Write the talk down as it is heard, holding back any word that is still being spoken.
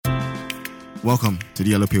Welcome to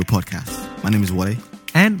the Yellow Pill Podcast. My name is Wale.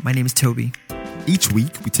 And my name is Toby. Each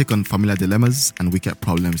week, we take on familiar dilemmas and wicked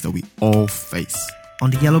problems that we all face.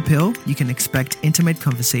 On the Yellow Pill, you can expect intimate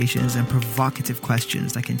conversations and provocative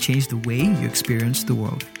questions that can change the way you experience the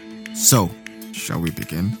world. So, shall we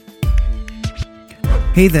begin?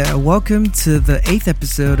 Hey there, welcome to the 8th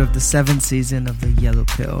episode of the 7th season of the Yellow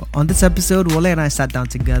Pill. On this episode, Wale and I sat down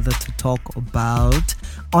together to talk about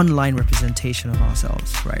online representation of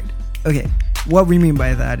ourselves, right? Okay, what we mean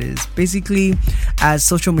by that is basically as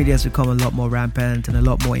social media has become a lot more rampant and a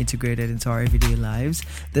lot more integrated into our everyday lives,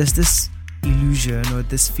 there's this illusion or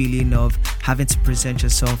this feeling of having to present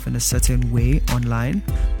yourself in a certain way online.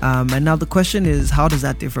 And now the question is, how does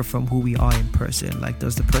that differ from who we are in person? Like,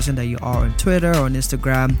 does the person that you are on Twitter or on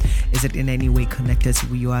Instagram, is it in any way connected to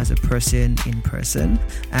who you are as a person in person?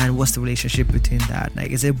 And what's the relationship between that? Like,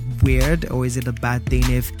 is it weird or is it a bad thing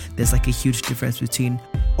if there's like a huge difference between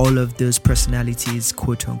all of those personalities,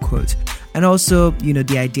 quote unquote? And also, you know,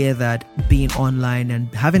 the idea that being online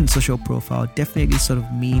and having a social profile definitely sort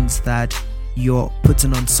of means that you're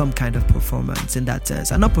putting on some kind of performance in that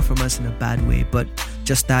sense. And not performance in a bad way, but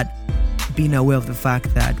just that being aware of the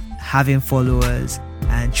fact that having followers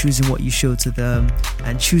and choosing what you show to them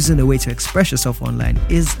and choosing a way to express yourself online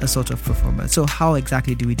is a sort of performance. So how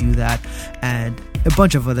exactly do we do that? And a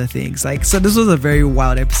bunch of other things. So this was a very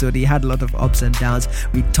wild episode. It had a lot of ups and downs.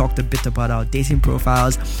 We talked a bit about our dating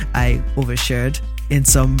profiles. I overshared in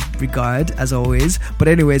some regard, as always. But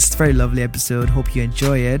anyways, it's a very lovely episode. Hope you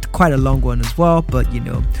enjoy it. Quite a long one as well, but you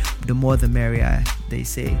know, the more the merrier, they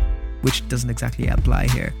say, which doesn't exactly apply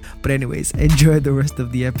here. But anyways, enjoy the rest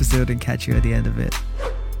of the episode and catch you at the end of it.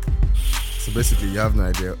 So basically, you have no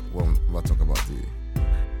idea what I'm about to talk about, do you?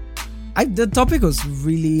 The topic was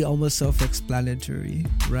really almost self-explanatory,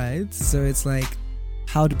 right? So it's like,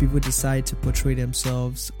 how do people decide to portray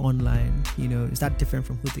themselves online? You know, is that different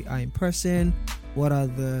from who they are in person? What are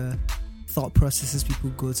the thought processes people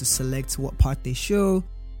go to select what part they show?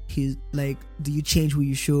 Do you change who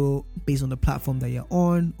you show based on the platform that you're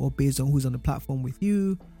on or based on who's on the platform with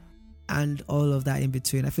you? And all of that in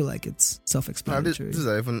between. I feel like it's self-explanatory. These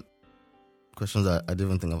are even questions that I didn't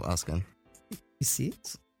even think of asking. You see?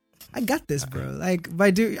 I got this, bro. Like,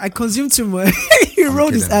 I consume too much. He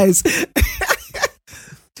rolled his eyes.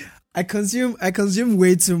 I consume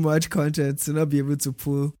way too much content to not be able to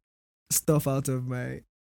pull stuff out of my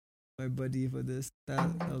body for this.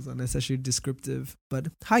 That was unnecessarily descriptive. But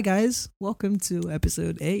hi guys, welcome to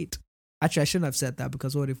episode 8. Actually, I shouldn't have said that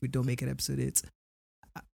because what if we don't make it episode 8?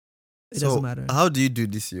 It doesn't matter. How do you do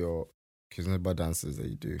this? Your Kizumba dances that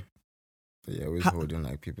you do? But you're always holding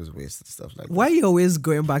like people's waists and stuff like that. Why are you always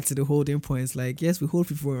going back to the holding points? Like, yes, we hold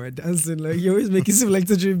people when we're dancing. Like, you always make it seem like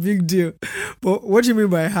such a big deal. But what do you mean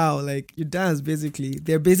by how? Like, you dance basically.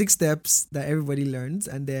 There are basic steps that everybody learns.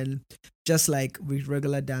 And then just like with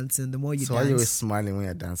regular dancing, the more you dance. So why are you always smiling when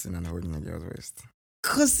you're dancing and holding a girl's waist?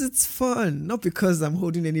 Because it's fun. Not because I'm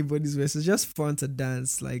holding anybody's waist. It's just fun to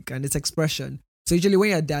dance. Like, and it's expression. So usually when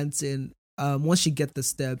you're dancing, once you get the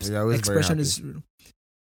steps, expression is...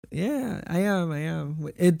 Yeah, I am.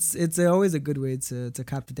 It's always a good way to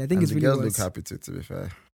capture it. I think and it's really girls look happy too, to be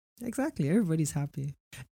fair. Exactly, everybody's happy.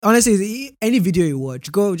 Honestly, any video you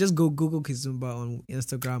watch, go Google Kizumba on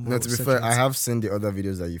Instagram. No, to be fair, I have seen the other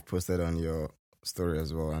videos that you've posted on your story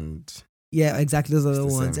as well, and yeah, exactly, those are the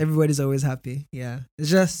ones. Same. Everybody's always happy. Yeah, it's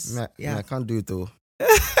just I can't do it though.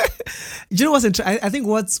 You know what's interesting? I think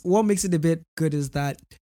what makes it a bit good is that,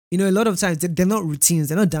 you know, a lot of times they're not routines.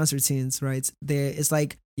 They're not dance routines, right? It's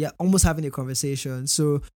like you're almost having a conversation.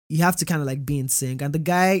 So you have to kind of like be in sync. And the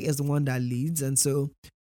guy is the one that leads. And so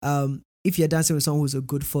if you're dancing with someone who's a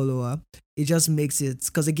good follower, it just makes it...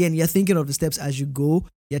 Because again, you're thinking of the steps as you go.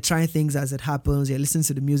 You're trying things as it happens. You're listening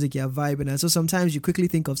to the music. You're vibing. And so sometimes you quickly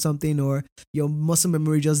think of something or your muscle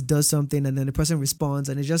memory just does something and then the person responds.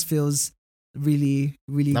 And it just feels really,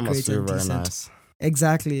 really that great must feel and very decent. Nice.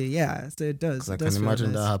 Exactly, yeah. So it does. I can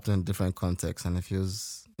imagine that happening in different contexts, and it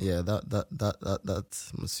feels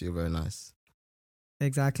that must feel very nice.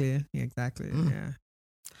 Exactly. Yeah.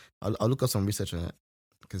 I'll look up some research on it.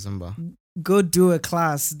 Kizumba. Go do a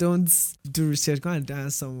class. Don't do research. Go and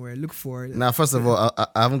dance somewhere. Look for it. Now, first of all,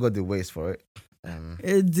 I haven't got the waist for it.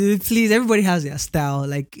 Please, everybody has their style.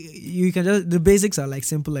 Like you can just the basics are like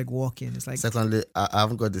simple, like walking. It's like. Secondly, I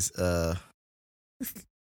haven't got this.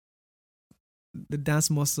 The dance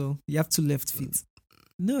muscle. You have 2 left feet.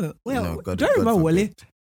 No. Well, no, do I remember Wale?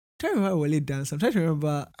 Do I remember Wale dance? I'm trying to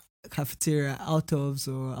remember cafeteria, out of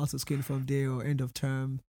school uniform day or end of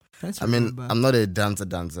term. I mean, I'm not a dancer,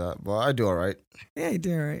 but I do all right. Yeah, you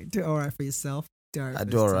do all right. Do all right for yourself. I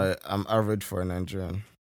do all right. I'm average for a Nigerian.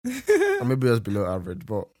 or maybe just below average,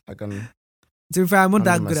 but I can. To be fair, I'm not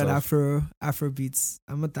that handle good at myself. Afro beats.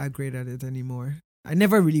 I'm not that great at it anymore. I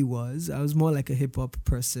never really was. I was more like a hip hop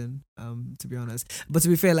person, to be honest. But to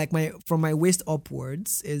be fair, like from my waist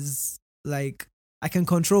upwards is like I can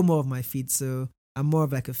control more of my feet, so I'm more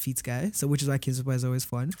of like a feet guy. So which is why Kizomba is always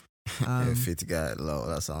fun. Yeah, fit guy, low.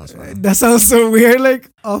 That sounds fun. That sounds so weird, like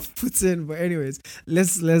off putting. But anyways,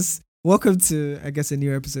 let's welcome to I guess a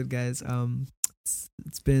new episode, guys.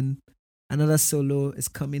 It's been another solo is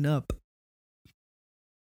coming up.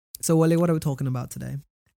 So Wale, what are we talking about today?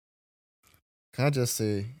 Can I just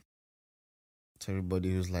say to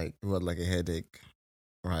everybody who had like a headache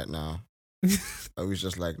right now, I was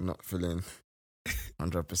just like not feeling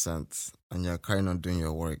 100%, and you're carrying on doing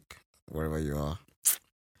your work wherever you are,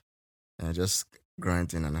 and you're just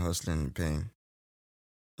grinding and hustling in pain,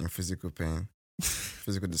 in physical pain,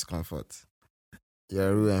 physical discomfort.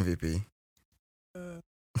 You're a real MVP.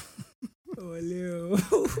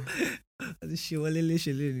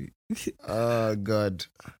 Oh God.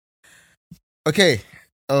 Okay.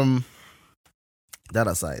 That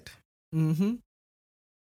aside. Mm-hmm.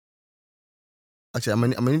 Actually,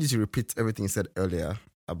 I'm gonna need you to repeat everything you said earlier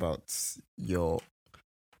about your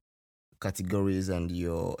categories and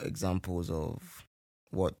your examples of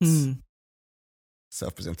what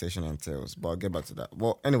self-presentation entails. But I'll get back to that.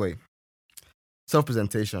 Well, anyway,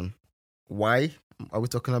 self-presentation. Why are we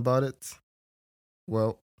talking about it?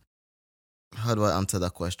 Well, how do I answer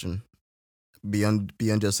that question? Beyond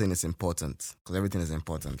just saying it's important, because everything is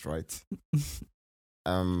important, right?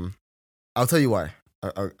 I'll tell you why.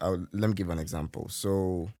 Let me give an example.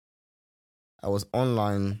 So, I was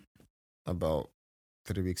online about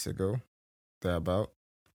 3 weeks ago, thereabout,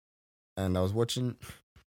 and I was watching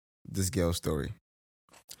this girl's story.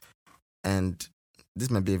 And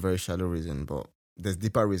this might be a very shallow reason, but there's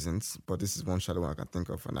deeper reasons, but this is one shallow one I can think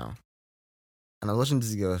of for now. And I was watching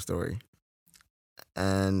this girl's story,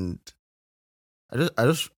 and I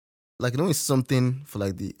just like, it's something for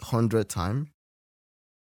like the 100th time,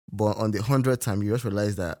 but on the 100th time, you just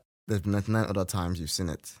realize that there's been 99 other times you've seen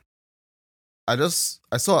it. I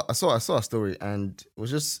saw a story, and it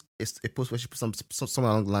was just a post where she put something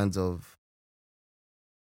along the lines of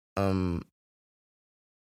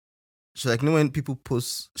so like, when people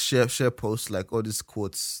share posts, like all these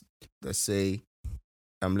quotes that say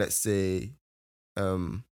let's say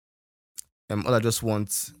all I just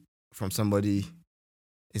want from somebody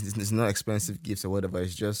is not expensive gifts or whatever.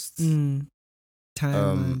 It's just time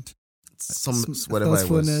and some whatever it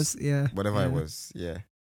was, whatever it yeah. was, yeah.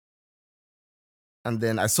 And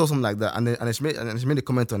then I saw something like that, and she made a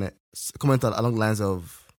comment on it, along the lines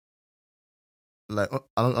of like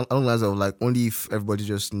along the lines of like, only if everybody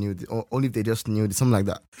just knew, only if they just knew, something like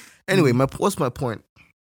that. Anyway, what's my point?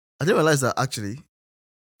 I didn't realize that actually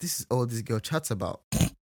this is all this girl chats about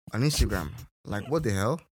on Instagram. Like, what the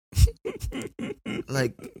hell?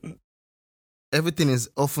 Like, everything is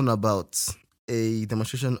often about a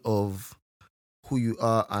demonstration of who you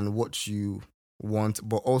are and what you want,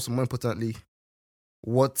 but also, more importantly,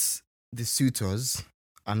 what the suitors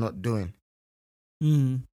are not doing.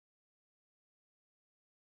 And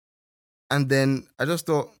then I just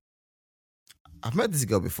thought, I've met this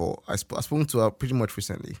girl before. I've spoken to her pretty much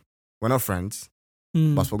recently. We're not friends,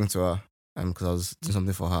 but I've spoken to her because I was doing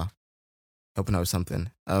something for her, helping her with something.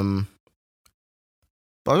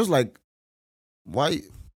 But I was like, why?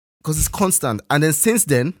 Because it's constant. And then since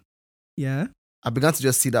then, yeah, I began to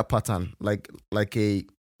just see that pattern, like a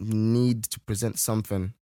need to present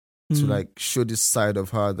something to like show this side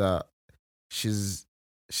of her that she's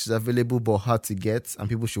available but hard to get, and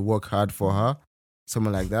people should work hard for her,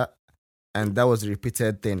 something like that. And that was a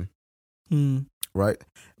repeated thing, right?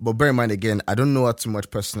 But bear in mind, again, I don't know her too much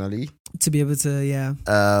personally to be able to, yeah.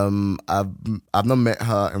 I've not met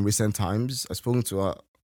her in recent times. I've spoken to her,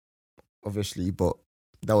 obviously, but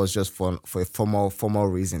that was just for a formal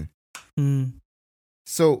reason.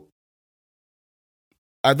 So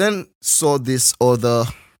I then saw this other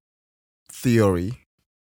theory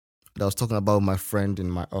that I was talking about with my friend in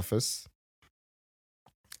my office.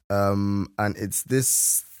 And it's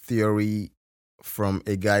this theory from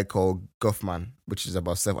a guy called Goffman, which is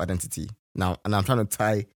about self-identity. Now, and I'm trying to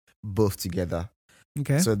tie both together.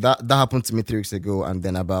 Okay. So that happened to me 3 weeks ago, and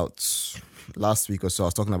then about last week or so, I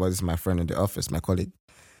was talking about this with my friend in the office, my colleague.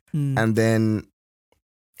 And then,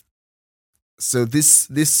 so this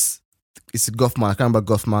is Goffman. I can't remember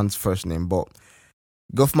Goffman's first name, but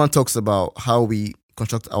Goffman talks about how we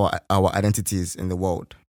construct our identities in the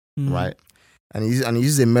world, right? And he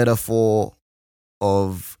uses a metaphor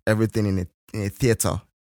of everything in a theater.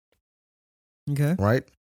 Okay. Right?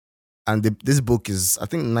 And this book is, I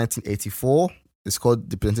think, 1984. It's called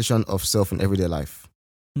The Presentation of Self in Everyday Life.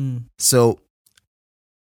 So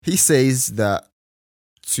he says that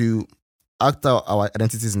to act out our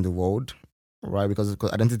identities in the world, right? Because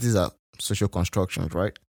identities are social constructions,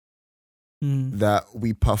 right? That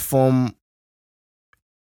we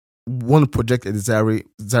want to project a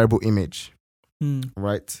desirable image,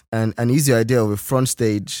 right? And use the idea of a front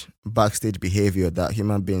stage, backstage behavior that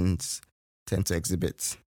human beings tend to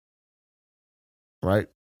exhibit, right?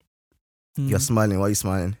 You're smiling. Why are you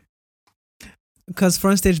smiling? Because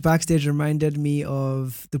front stage, backstage reminded me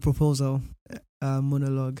of the proposal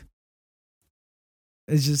monologue.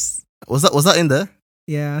 It's just... Was that in there?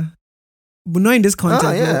 Yeah. But not in this context.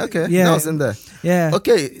 Oh, yeah, okay. Yeah. That was in there. Yeah.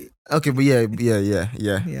 Okay, but yeah.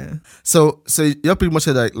 Yeah. So you pretty much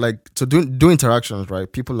said that, like, so do interactions,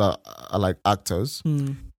 right? People are like actors.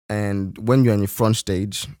 And when you're in the front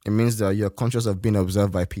stage, it means that you're conscious of being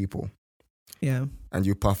observed by people. Yeah. And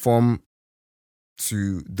you perform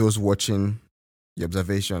to those watching your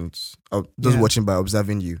observations, or those watching by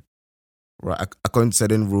observing you, right? According to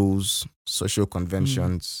certain rules, social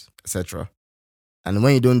conventions, etc. And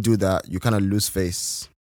when you don't do that, you kind of lose face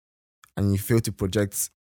and you fail to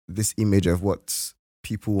project this image of what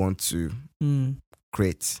people want to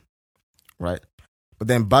create, right? But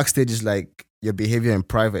then backstage is like your behavior in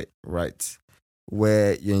private, right?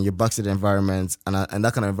 Where you're in your backstage environment, and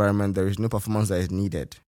that kind of environment, there is no performance that is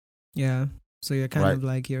needed. Yeah. So you're kind of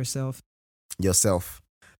like yourself.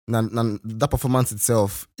 Now, that performance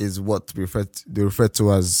itself is what they refer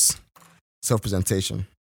to as self-presentation,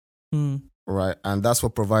 right? And that's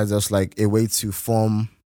what provides us like a way to form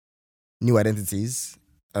new identities,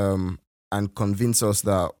 and convince us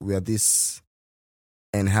that we are this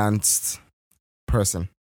enhanced person.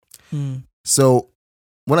 So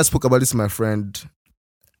when I spoke about this to my friend,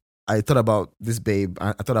 I thought about this babe.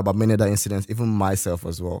 I thought about many other incidents, even myself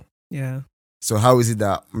as well. Yeah. So how is it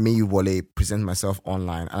that me, Wale, present myself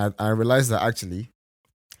online? And I realized that actually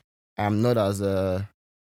I'm not as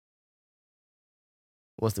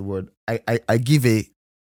what's the word? I give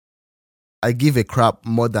a crap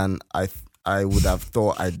more than I would have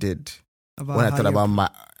thought I did when I thought about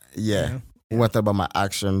when I thought about my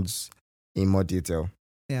actions in more detail.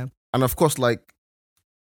 Yeah. And of course, like,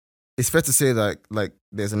 it's fair to say that, like,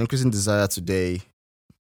 there's an increasing desire today,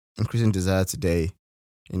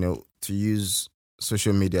 you know, to use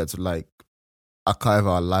social media to like archive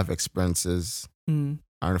our life experiences and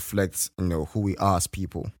reflect, you know, who we are as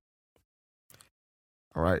people.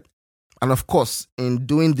 All right. And of course, in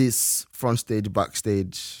doing this front stage,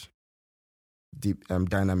 backstage deep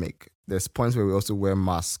dynamic, there's points where we also wear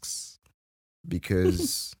masks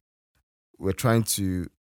because we're trying to,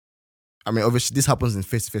 I mean, obviously this happens in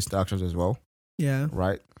face-to-face interactions as well. Yeah.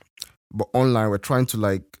 Right. But online, we're trying to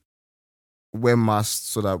like wear masks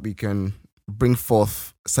so that we can bring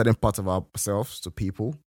forth certain parts of ourselves to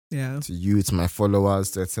people. Yeah. To you, to my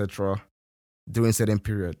followers, etc. during certain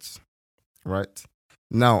periods. Right.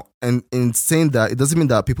 Now, and in saying that, it doesn't mean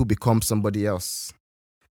that people become somebody else.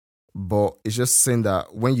 But it's just saying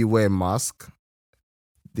that when you wear a mask,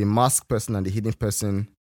 the masked person and the hidden person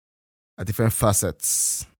are different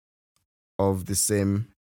facets of the same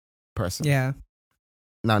person. Yeah.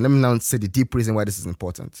 Now, let me now say the deep reason why this is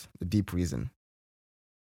important. The deep reason.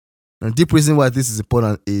 And the deep reason why this is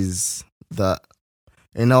important is that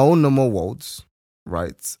in our own normal worlds,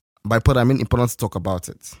 right? By important, I mean important to talk about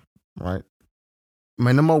it, right?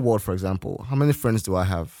 My normal world, for example, how many friends do I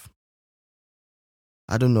have?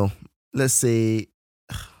 I don't know. Let's say,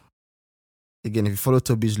 again, if you follow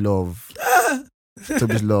Toby's love,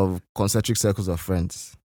 concentric circles of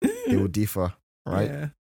friends, they will differ, right? Yeah.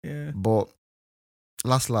 Yeah. But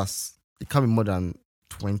last, it can't be more than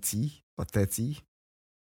 20 or 30.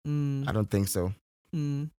 I don't think so.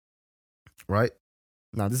 Right?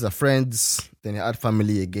 Now, these are friends. Then you add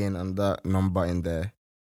family again and that number in there.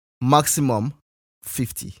 Maximum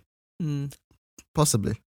 50.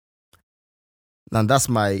 Possibly. Now, that's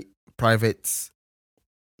my private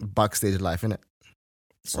backstage life, innit?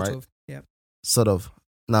 Sort of. Yeah. Sort of.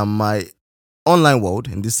 Now, my online world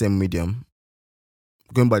in this same medium,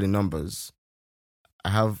 going by the numbers, I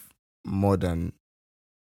have more than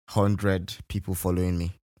 100 people following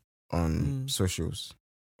me on socials,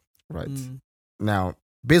 right? Now,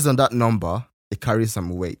 based on that number, it carries some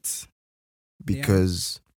weight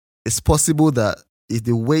because it's possible that if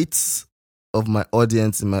the weight of my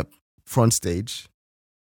audience in my front stage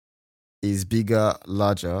is bigger,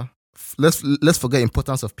 larger, let's forget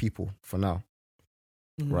importance of people for now,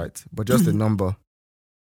 right? But just the number.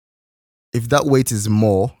 If that weight is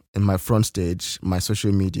more in my front stage, my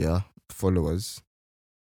social media followers,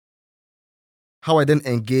 how I then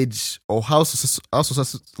engage, or how susceptible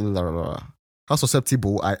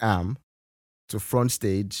I am to front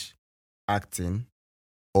stage acting,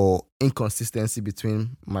 or inconsistency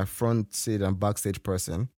between my front stage and backstage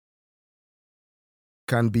person,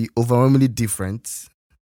 can be overwhelmingly different,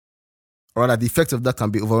 or rather the effect of that can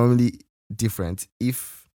be overwhelmingly different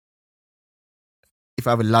if I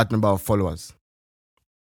have a large number of followers.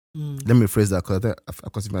 Let me rephrase that, because I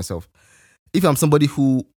consider myself. If I'm somebody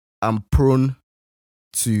who I'm prone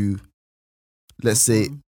to, let's say,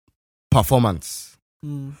 performance,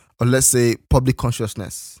 or let's say public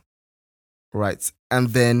consciousness, right? And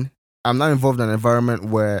then I'm now involved in an environment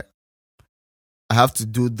where I have to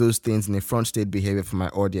do those things in a front stage behavior for my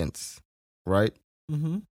audience, right?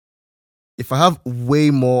 If I have way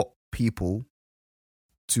more people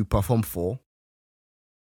to perform for,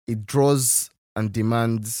 it draws and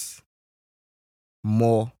demands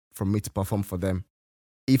more from me to perform for them.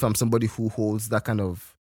 If I'm somebody who holds that kind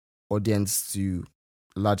of audience to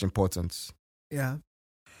large importance. Yeah.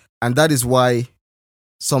 And that is why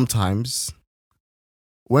sometimes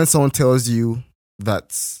when someone tells you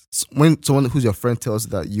that, when someone who's your friend tells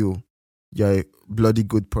you that you're a bloody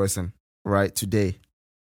good person, right, today,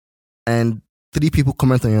 and 3 people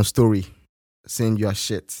comment on your story saying you are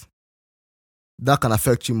shit, that can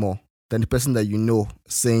affect you more than the person that you know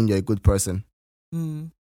saying you're a good person.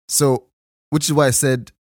 So, which is why I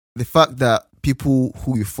said the fact that people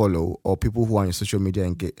who you follow, or people who are on your social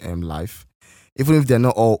media and life, even if they're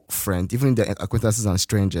not all friends, even if they're acquaintances and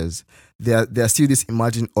strangers, they are still this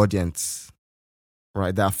imagined audience,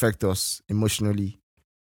 right, that affect us emotionally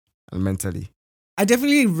and mentally. I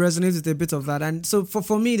definitely resonate with a bit of that. And so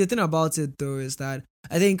for me, the thing about it though is that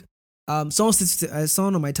I think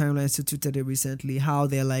someone on my timeline tweeted it recently, how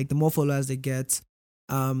they're like, the more followers they get,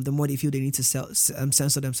 the more they feel they need to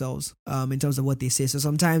censor themselves in terms of what they say. So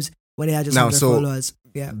sometimes when they are just 100 followers,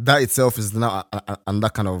 that itself is now and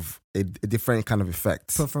that kind of a different kind of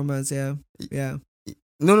effect. Performance, yeah.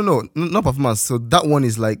 No, not performance. So that one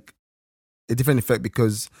is like a different effect,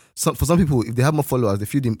 because for some people, if they have more followers, they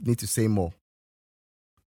feel they need to say more.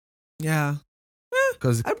 Yeah,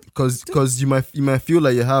 because you might feel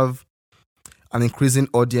like you have an increasing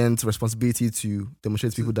audience responsibility to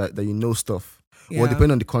demonstrate to people that you know stuff. Well,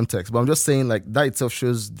 depending on the context. But I'm just saying, like, that itself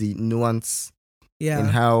shows the nuance in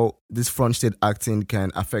how this front stage acting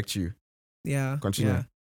can affect you. Yeah. Continue.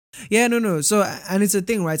 Yeah, no. So, and it's a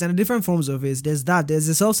thing, right? And the different forms of it. There's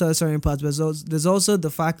the self-censoring part, but there's also the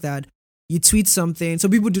fact that you tweet something. So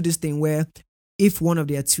people do this thing where if one of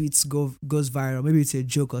their tweets goes viral, maybe it's a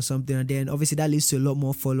joke or something, and then obviously that leads to a lot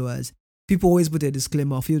more followers. People always put a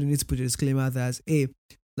disclaimer, or feel the need to put a disclaimer that, hey,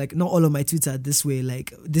 like, not all of my tweets are this way.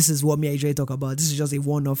 Like, this is what me and Jay talk about. This is just a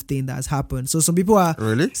one-off thing that has happened. So some people are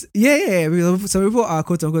really, some people are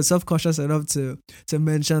quote unquote self-conscious enough to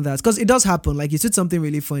mention that, because it does happen. Like, you tweet something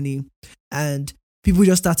really funny, and people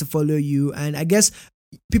just start to follow you. And I guess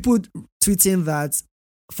people tweeting that,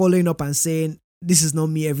 following up and saying, "This is not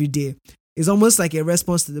me every day," it's almost like a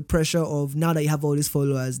response to the pressure of, now that you have all these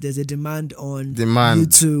followers, there's a demand you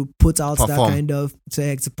to put out that kind of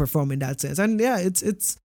to perform in that sense. And yeah,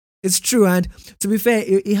 it's true. And to be fair,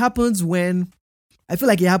 it happens when, I feel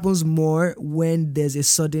like it happens more when there's a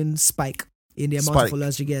sudden spike in the amount of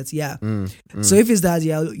followers you get. Yeah. So if it's that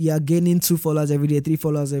you're gaining 2 followers every day, 3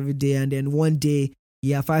 followers every day, and then one day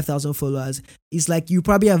you have 5,000 followers, it's like you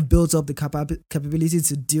probably have built up the capability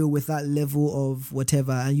to deal with that level of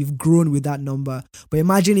whatever, and you've grown with that number. But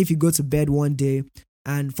imagine if you go to bed one day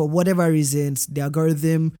and for whatever reasons the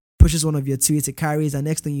algorithm pushes one of your tweets, it carries, and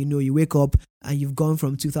next thing you know, you wake up and you've gone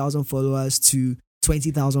from 2,000 followers to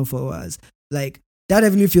 20,000 followers. Like, that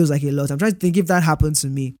definitely feels like a lot. I'm trying to think, if that happened to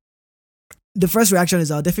me, the first reaction is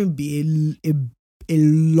I'll definitely be a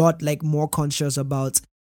lot like more conscious about,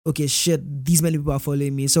 okay, shit, these many people are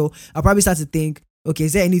following me. So I'll probably start to think, okay,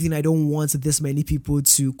 is there anything I don't want this many people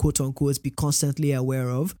to quote unquote be constantly aware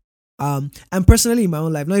of? And personally in my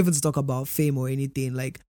own life, not even to talk about fame or anything,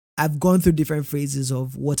 like, I've gone through different phases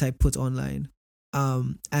of what I put online,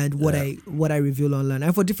 and what I reveal online,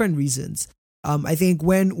 and for different reasons. I think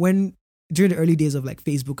when during the early days of like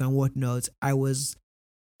Facebook and whatnot, I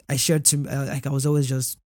shared to like, I was always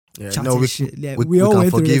just chatting shit. Yeah, we all can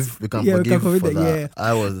went forgive. through We can forgive for that. that. Yeah,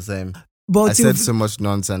 I was the same. But I said so much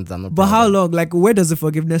nonsense. But how long? Like, where does the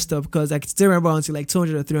forgiveness stop? Because I can still remember until like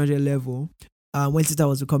 200 or 300 level, when Twitter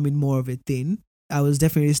was becoming more of a thing, I was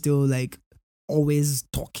definitely still like always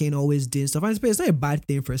talking, always doing stuff. And it's not a bad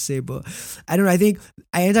thing per se, but I don't know. I think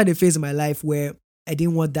I entered a phase in my life where I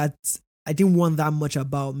didn't want that much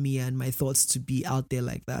about me and my thoughts to be out there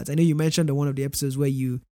like that. I know you mentioned in one of the episodes where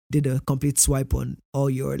you did a complete swipe on all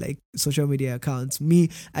your like social media accounts. Me,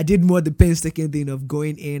 I did more the painstaking thing of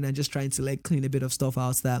going in and just trying to like clean a bit of stuff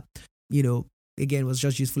out that, again, was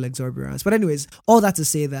just useful exuberance. But anyways, all that to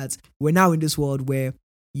say that we're now in this world where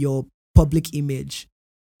your public image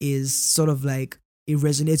is sort of like, it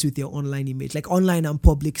resonates with your online image. Like online and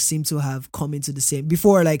public seem to have come into the same.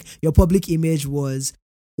 Before, like your public image was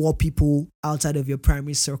what people outside of your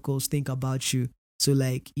primary circles think about you. So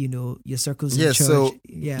like, your circles in church. So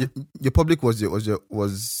yeah. Your public was it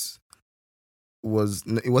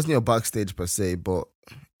wasn't your backstage per se, but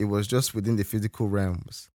it was just within the physical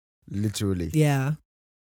realms, literally. Yeah.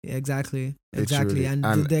 Exactly. Literally. And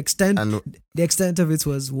the extent of it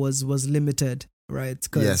was limited, right?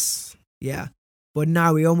 Yes. Yeah. But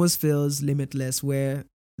now it almost feels limitless, where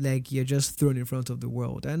like you're just thrown in front of the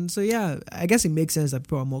world. And so yeah, I guess it makes sense that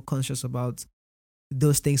people are more conscious about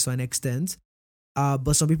those things to an extent.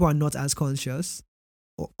 But some people are not as conscious.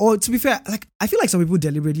 Or to be fair, like I feel like some people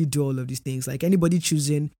deliberately do all of these things. Like anybody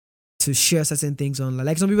choosing to share certain things online.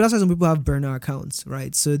 Like that's why some people have burner accounts,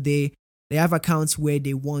 right? So they have accounts where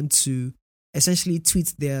they want to essentially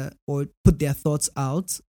tweet or put their thoughts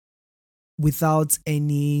out without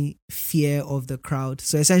any fear of the crowd.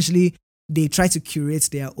 So essentially, they try to curate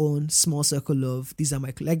their own small circle of, these are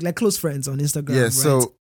my like close friends on Instagram. Yeah. Right?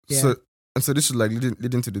 So this is like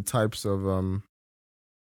leading to the types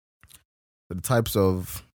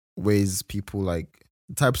of ways people like,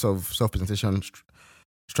 types of self-presentation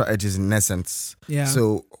strategies in essence. Yeah.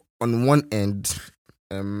 So on one end,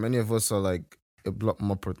 many of us are like a lot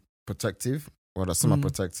more protective, or that some are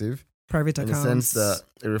protective. Private in accounts. the sense that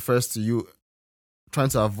it refers to you trying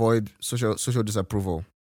to avoid social disapproval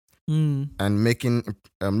and making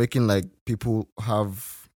like people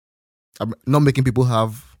have not making people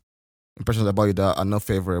have impressions about you that are not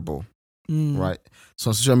favorable, right? So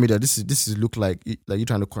on social media, this is look like you're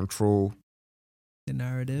trying to control the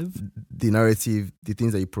narrative, the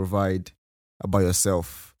things that you provide about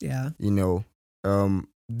yourself. Yeah,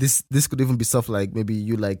 this could even be stuff like maybe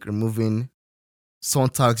you like removing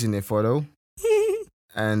someone tags in a photo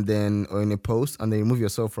and then, or in a post, and then you remove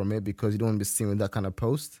yourself from it because you don't want to be seen with that kind of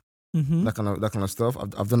post, that kind of stuff.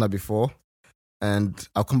 I've done that before, and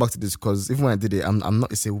I'll come back to this because even when I did it, I'm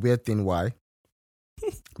not. It's a weird thing. Why?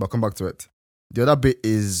 But I'll come back to it. The other bit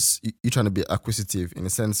is you trying to be acquisitive in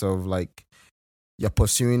the sense of like you're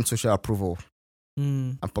pursuing social approval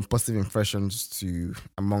and positive impressions to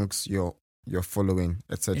amongst your following,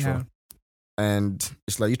 etc. Yeah. And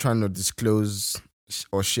it's like you're trying to disclose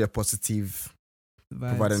or share positive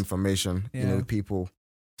provide information, with people.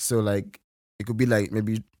 So like it could be like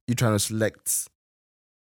maybe you're trying to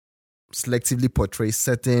selectively portray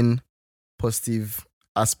certain positive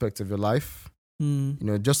aspects of your life.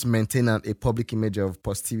 Just maintain a public image of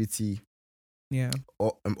positivity. Yeah.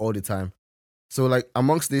 All the time. So like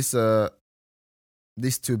amongst these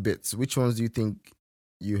two bits, which ones do you think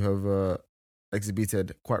you have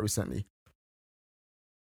exhibited quite recently?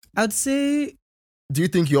 I'd say. Do you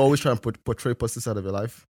think you always try and portray positive side of your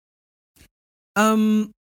life? Or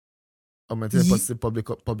maintain a positive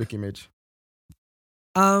public image?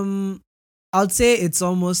 I'd say it's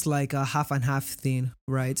almost like a half and half thing,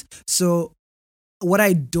 right? So what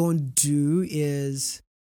I don't do is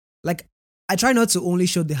like I try not to only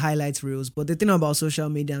show the highlight reels, but the thing about social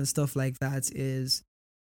media and stuff like that is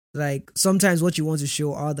like sometimes what you want to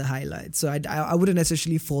show are the highlights. So I wouldn't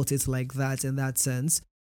necessarily fault it like that in that sense.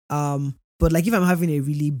 But like if I'm having a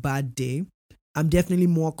really bad day, I'm definitely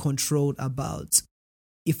more controlled about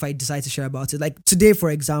if I decide to share about it. Like today,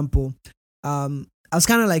 for example, I was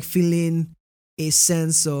kind of like feeling a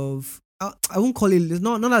sense of, I won't call it,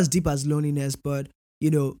 not as deep as loneliness, but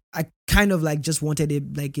I kind of like just wanted a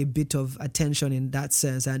bit of attention in that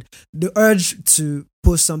sense. And the urge to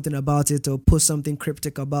post something about it or post something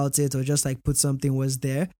cryptic about it or just like put something was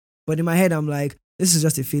there. But in my head, I'm like, this is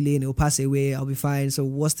just a feeling, it'll pass away, I'll be fine. So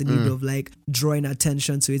what's the need of like drawing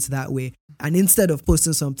attention to it that way? And instead of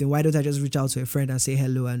posting something, why don't I just reach out to a friend and say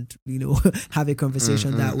hello and, have a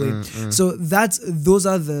conversation that way? So those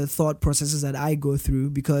are the thought processes that I go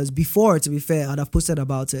through, because before, to be fair, I'd have posted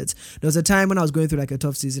about it. There was a time when I was going through like a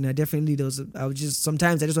tough season.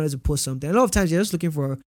 Sometimes I just wanted to post something. A lot of times you're just looking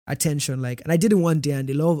for attention, and I did it one day and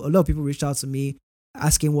a lot of people reached out to me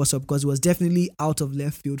asking what's up, because it was definitely out of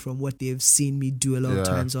left field from what they've seen me do a lot of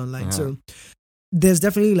times online. So there's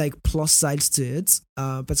definitely like plus sides to it,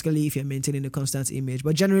 particularly if you're maintaining a constant image.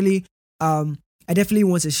 But generally, I definitely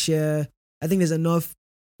want to share. I think there's enough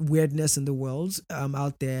weirdness in the world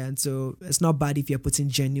out there, and so it's not bad if you're putting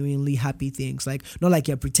genuinely happy things, like not like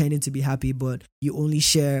you're pretending to be happy, but you only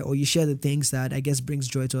share the things that I guess brings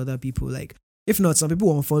joy to other people. Like If not, some people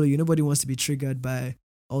won't follow you. Nobody wants to be triggered by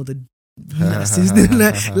all the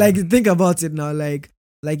nasties. Like think about it now. Like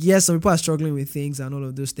yes, some people are struggling with things and all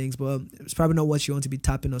of those things, but it's probably not what you want to be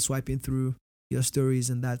tapping or swiping through your stories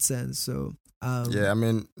in that sense. So yeah, I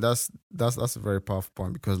mean that's a very powerful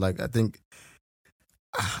point, because like I think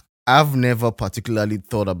I've never particularly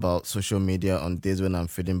thought about social media on days when I'm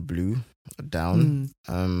feeling blue or down.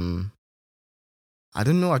 I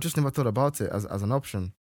don't know. I just never thought about it as an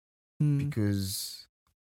option, because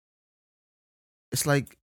it's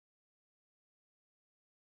like,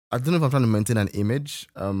 I don't know if I'm trying to maintain an image.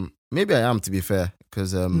 Maybe I am, to be fair,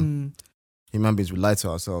 because human beings, we lie to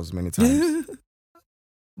ourselves many times.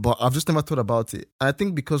 But I've just never thought about it. I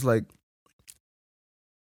think because like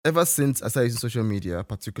ever since I started using social media,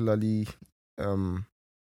 particularly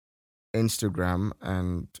Instagram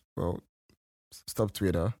and stop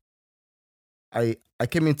Twitter, I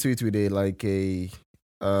came into it with a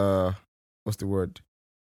what's the word?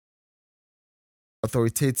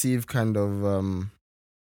 Authoritative kind of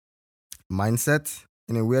mindset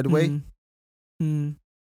in a weird way.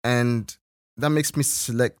 And that makes me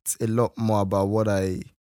select a lot more about what I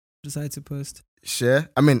decide to post. Share.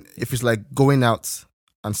 I mean, if it's like going out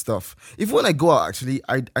and stuff. Even when I go out, actually,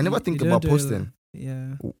 I never think about posting.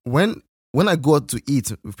 Yeah. When I go out to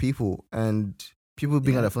eat with people and people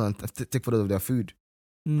bring out their phone and take photos of their food,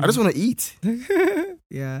 I just want to eat.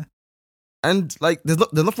 Yeah. And like, there's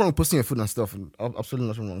nothing wrong with posting your food and stuff, and absolutely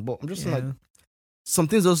nothing wrong. But I'm just saying, like, some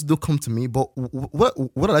things just do come to me. But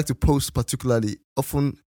what I like to post particularly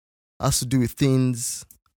often has to do with things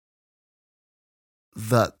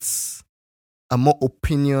that are more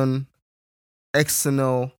opinion,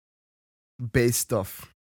 external based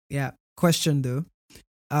stuff. Yeah. Question though.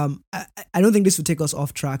 I don't think this would take us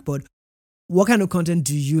off track, but what kind of content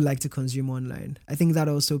do you like to consume online? I think that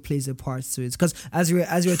also plays a part to it. Because as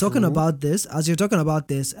you're talking about this,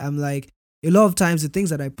 I'm like, a lot of times the things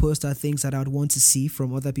that I post are things that I would want to see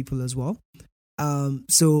from other people as well.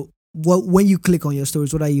 So when you click on your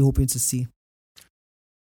stories, what are you hoping to see?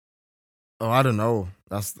 Oh, I don't know.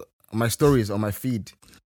 That's my stories on my feed.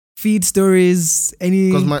 Feed stories,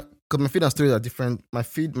 because my feed and stories are different. My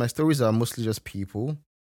stories are mostly just people.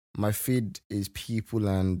 My feed is people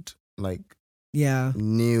and like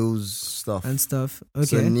news stuff and stuff. Okay.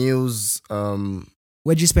 So news.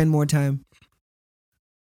 Where'd you spend more time?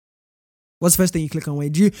 What's the first thing you click on?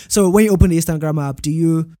 When you open the Instagram app, do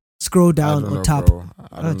you scroll down or tap?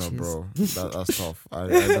 I don't know, bro. That's tough. I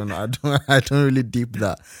don't know. I don't really deep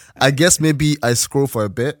that. I guess maybe I scroll for a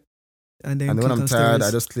bit, and then when I'm tired, stories.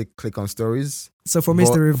 I just click on stories. So for me,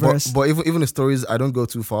 it's the reverse. But even the stories, I don't go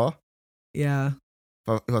too far. Yeah.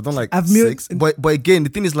 If I've done like 6, but again, the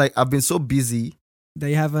thing is, like, I've been so busy that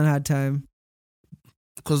you haven't had time.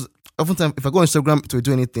 Because oftentimes, if I go on Instagram to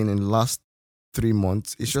do anything in the last 3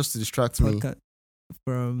 months, it's just to distract me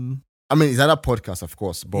from. I mean, it's either podcast, of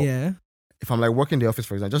course, but if I'm like working in the office,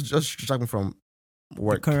 for example, just distract me from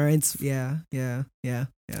work. The current, yeah.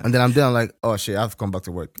 And then I'm there, I'm like, oh shit, I have to come back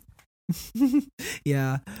to work.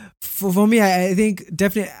 Yeah. For me, I think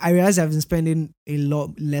definitely I realized I've been spending a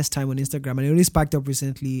lot less time on Instagram, and it only sparked up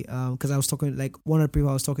recently because I was talking, like, one of the people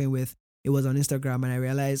I was talking with, it was on Instagram, and I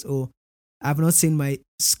realized, I've not seen my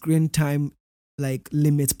screen time like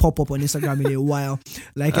limit pop up on Instagram in a while.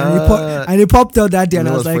 Like and it popped out that day, and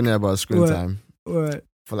I was like, funny about screen time? What?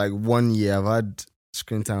 For like 1 year, I've had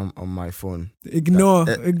screen time on my phone. Ignore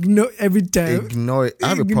every time. Ignore it. I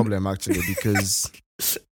have a problem actually, because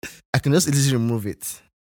I can just easily remove it.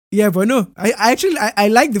 Yeah, but no, I actually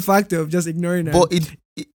like the fact of just ignoring it. But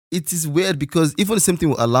it is weird, because even the same thing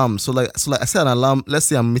with alarm. So like I set an alarm. Let's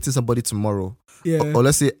say I'm meeting somebody tomorrow. Yeah. Or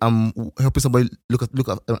let's say I'm helping somebody look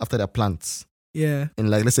after their plants. Yeah. In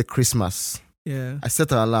like, let's say Christmas. Yeah. I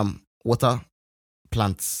set an alarm. Water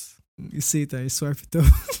plants. You see it and you swipe it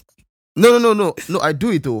off. No. I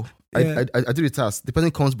do it though. Yeah. I do the task. The person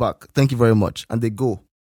comes back. Thank you very much, and they go.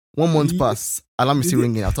 1 month pass. Alarm is still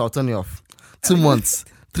ringing. I'll turn it off. 2 months.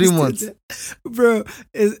 3 months. Bro,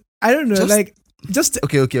 I don't know. Okay.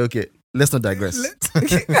 Let's not digress.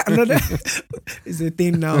 It's a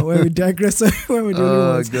thing now when we digress. When we do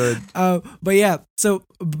oh, good. But yeah, so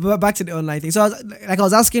back to the online thing. So I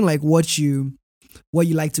was asking like what you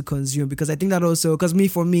like to consume, because I think that also, because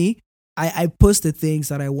for me, I post the things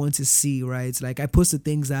that I want to see, right? Like I post the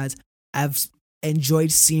things that I've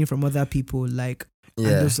enjoyed seeing from other people, like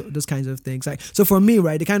those kinds of things. Like, so for me,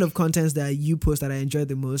 right, the kind of contents that you post that I enjoy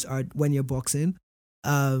the most are when you're boxing.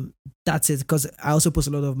 That's it, because I also post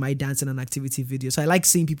a lot of my dancing and activity videos. So I like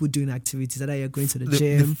seeing people doing activities, that you're going to the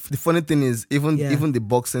gym. The funny thing is, even the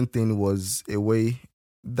boxing thing was a way,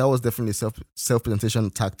 that was definitely a self-presentation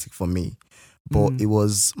tactic for me. but it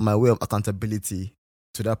was my way of accountability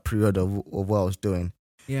to that period of what I was doing.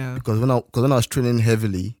 Yeah. Because when I was training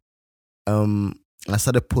heavily, I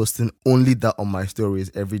started posting only that on my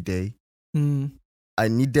stories every day. I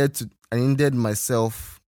needed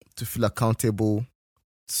myself to feel accountable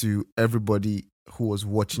to everybody who was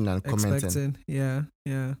watching and commenting. Yeah.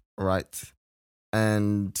 Right.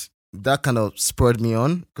 And that kind of spurred me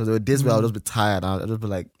on, because there were days where I'll just be tired and I'll just be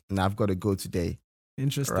like, nah, I've got to go today.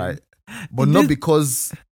 Interesting. Right. But not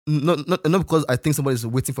because I think somebody's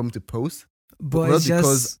waiting for me to post, but not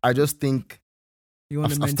because I just think you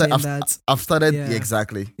want to maintain that. I've started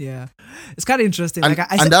exactly. Yeah. It's kind of interesting. And,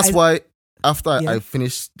 like that's why after I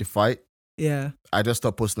finished the fight, I just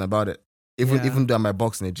stopped posting about it. Even though I'm my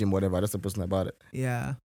box in the gym, whatever, I just stopped posting about it.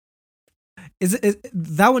 Yeah.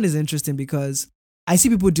 That one is interesting because I see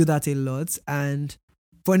people do that a lot, and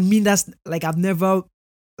for me that's like I've never,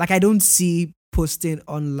 like I don't see posting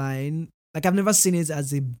online, like I've never seen it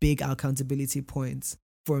as a big accountability point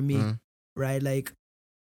for me, right? Like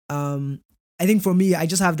I think for me, I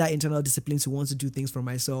just have that internal discipline to want to do things for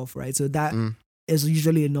myself, right? So that is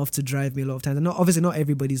usually enough to drive me a lot of times. And obviously not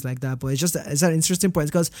everybody's like that, but it's an interesting point,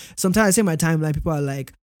 because sometimes I see my timeline, people are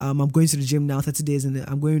like, I'm going to the gym now 30 days and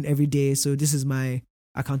I'm going every day, so this is my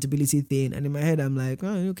accountability thing. And in my head I'm like,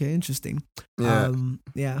 oh, okay, interesting.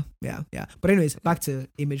 Yeah. But anyways, back to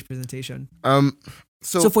image presentation.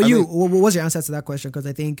 So for you, what was your answer to that question? Because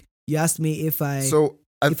I think you asked me if I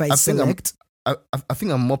select. I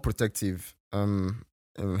think I'm more protective in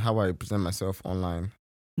how I present myself online.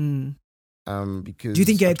 Because do you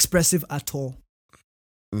think you're expressive at all?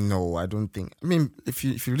 No, I don't think. I mean, if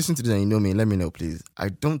you listen to this and you know me, let me know, please. I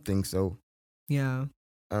don't think so. Yeah.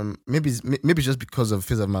 Maybe it's just because of the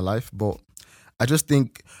phase of my life, but I just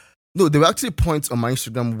think no. There were actually points on my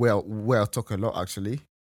Instagram where I talk a lot, actually.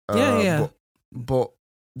 Yeah. But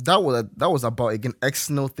that was about, again,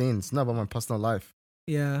 external things, not about my personal life.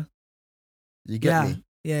 Yeah. You get me?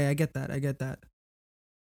 Yeah, I get that.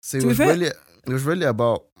 So it was really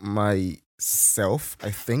about myself,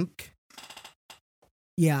 I think.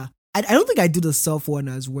 Yeah. I don't think I do the self one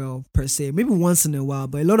as well, per se. Maybe once in a while,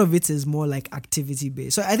 but a lot of it is more like activity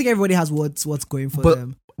based. So I think everybody has what's going for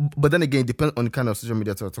them. But then again, it depends on the kind of social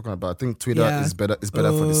media that we're talking about. I think Twitter is better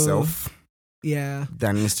for the self. Yeah.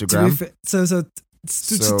 Than Instagram.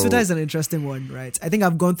 Twitter is an interesting one, right? I think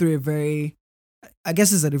I've gone through a very, I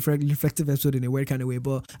guess it's a reflective episode in a weird kind of way,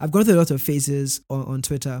 but I've gone through a lot of phases on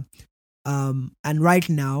Twitter. And right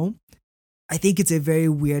now, I think it's a very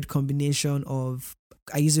weird combination of,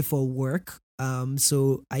 I use it for work.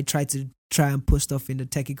 So I try and post stuff in the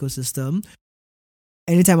tech ecosystem.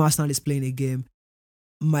 Anytime Arsenal is playing a game,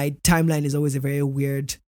 my timeline is always a very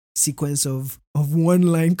weird sequence of one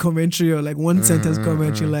line commentary or like one sentence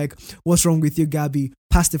commentary, like, what's wrong with you, Gabby?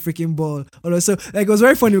 Pass the freaking ball. Also, like, it was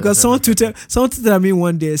very funny because someone tweeted at me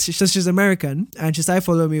one day. She's American and she started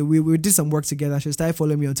following me. We did some work together. She started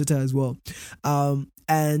following me on Twitter as well.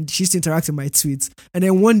 And she used to interact with my tweets. And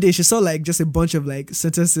then one day she saw like just a bunch of like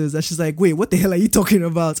sentences and she's like, wait, what the hell are you talking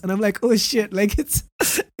about? And I'm like, oh shit, like it's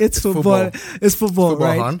football. It's football,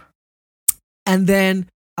 right? Hon? And then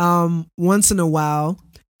once in a while,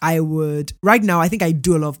 right now I think I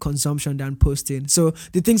do a lot of consumption than posting. So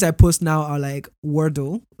the things I post now are like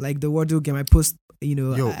Wordle, like the Wordle game. I post,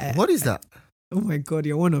 what is that? Oh my god,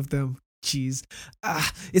 you're one of them. Jeez.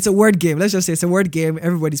 It's a word game. Let's just say it's a word game.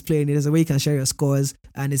 Everybody's playing it. There's a way you can share your scores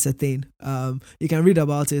and it's a thing. You can read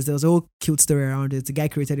about it. There was a whole cute story around it. The guy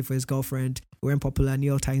created it for his girlfriend. It went popular. New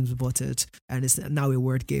York Times bought it and it's now a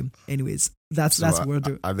word game. Anyways, that's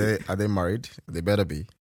Wordle. Are they married? They better be.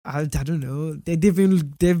 I don't know.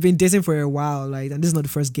 They've been dating for a while, like, and this is not the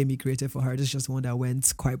first game he created for her. This is just one that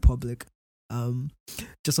went quite public.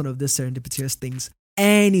 Just one of these serendipitous things.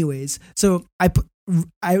 Anyways, so there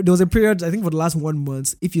was a period, I think for the last 1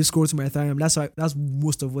 month, if you scroll to my Ethereum, that's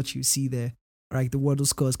most of what you see there, right? The Wordle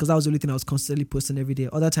scores, because that was the only thing I was constantly posting every day.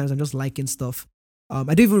 Other times I'm just liking stuff. I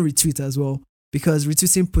don't even retweet as well, because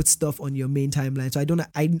retweeting puts stuff on your main timeline. So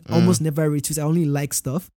I almost never retweet. I only like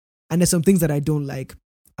stuff, and there's some things that I don't like.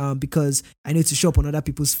 Because I need to show up on other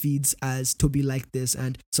people's feeds as Toby like this,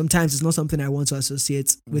 and sometimes it's not something I want to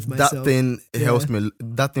associate with myself. That thing helps me.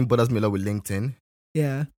 That thing bothers me a lot with LinkedIn.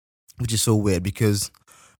 Yeah, which is so weird because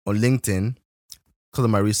on LinkedIn, because of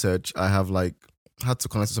my research, I have had to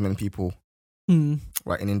connect to so many people,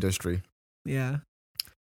 right, in industry. Yeah,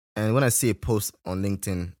 and when I see a post on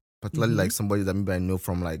LinkedIn, particularly like somebody that maybe I know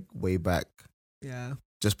from like way back,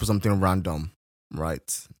 just put something random.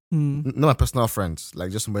 Right. Not my personal friends,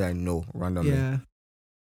 like just somebody I know randomly. Yeah.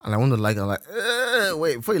 And I want to I'm like,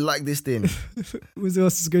 wait, before you like this thing. Who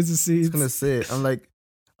else is going to see it? It's going to say it. I'm like,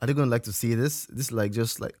 are they gonna like to see this? This like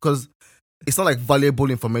just like because it's not like valuable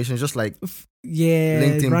information, it's just like Yeah,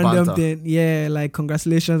 LinkedIn random banter. thing. Yeah, like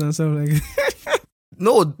congratulations and stuff like.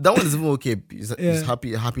 No, that one is even okay. It's Yeah.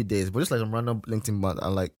 happy days, but just like some random LinkedIn banter,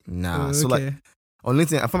 I'm like, nah. So like Okay, on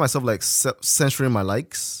LinkedIn, I find myself like censoring my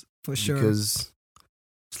likes for sure. because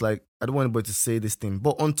it's like I don't want anybody to say this thing.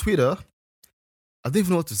 But on Twitter, I don't even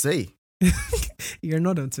know what to say. You're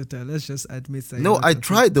not on Twitter. Let's just admit that. No, I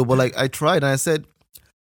tried though, but like I tried and I said,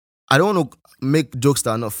 I don't want to make jokes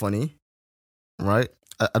that are not funny, right?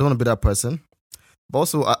 I don't want to be that person. But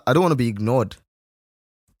also, I don't want to be ignored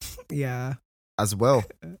Yeah, as well.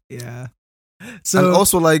 yeah. And So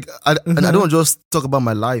also, like, I Uh-huh. don't just talk about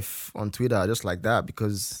my life on Twitter just like that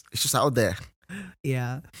because it's just out there.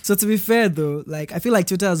 yeah. So to be fair though, like I feel like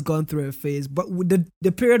Twitter has gone through a phase, but with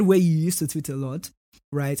the period where you used to tweet a lot,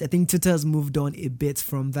 right? I think Twitter has moved on a bit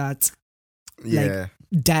from that Yeah.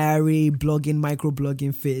 diary blogging,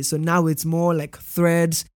 microblogging phase. So now it's more like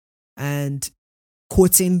threads and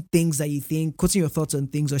quoting things that you think, quoting your thoughts on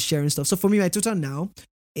things or sharing stuff. So for me, my Twitter now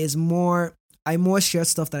is more, I more share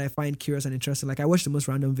stuff that I find curious and interesting. Like I watch the most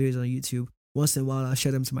random videos on YouTube. Once in a while, I'll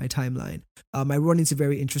share them to my timeline. I run into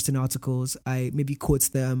very interesting articles. I maybe quote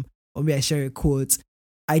them, or maybe I share a quote.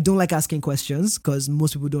 I don't like asking questions because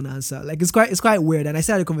most people don't answer. Like it's quite weird. And I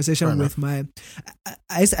still had a conversation Fair with my,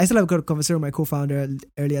 I still have a conversation with my co-founder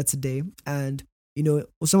earlier today, and you know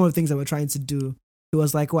some of the things that we're trying to do. He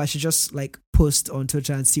was like, "Oh, I should just like post on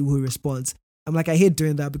Twitter and see who responds." I'm like, I hate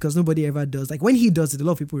doing that because nobody ever does. Like when he does it, a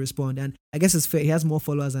lot of people respond, and I guess it's fair. He has more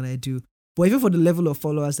followers than I do, but even for the level of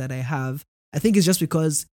followers that I have, I think it's just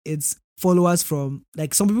because it's followers from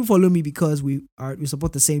like some people follow me because we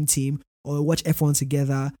support the same team or watch F1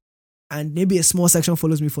 together, and maybe a small section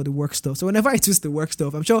follows me for the work stuff. So whenever I twist the work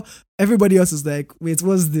stuff, I'm sure everybody else is like, "Wait,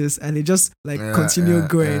 what's this?" And they just like continue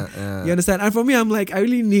going. You understand? And for me, I'm like, I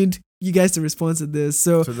really need you guys to respond to this.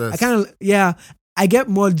 So I kind of I get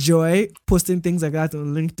more joy posting things like that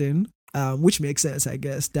on LinkedIn, which makes sense, I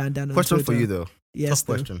guess. Than on Question Twitter. for you though. Yes,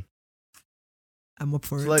 Tough question. I'm up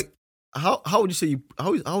for So it. like, how would you say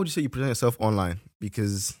you present yourself online?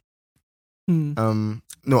 Because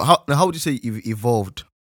no, how would you say you've evolved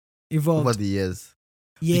over the years?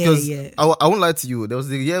 Yeah, Because yeah. I won't lie to you. There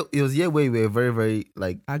was it was a year where you were very, very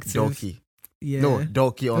like Active. dorky. Yeah. No,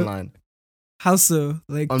 dorky online. How so?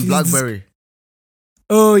 Like On please BlackBerry.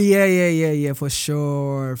 Oh yeah, for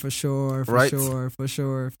sure. Right?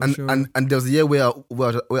 And there was a year where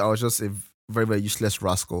I was just a very, very useless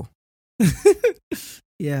rascal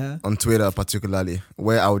Yeah. on Twitter, particularly,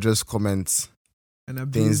 where I would just comment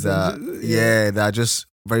And things that that are just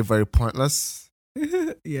very, very pointless.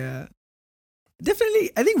 Yeah.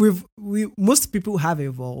 Definitely, I think most people have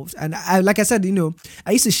evolved, and I like I said, you know,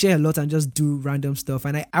 I used to share a lot and just do random stuff,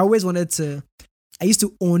 and I always wanted to. I used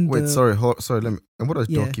to own. Sorry. Let me. And what does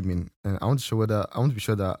Yeah. dorky mean? And I want to be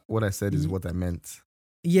sure that what I said is what I meant.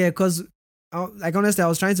 Yeah, because like honestly, I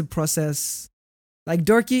was trying to process. Like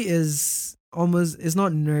dorky is almost, it's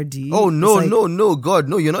not nerdy. Oh no, like, no, God,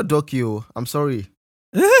 no, you're not dorky. Oh, I'm sorry.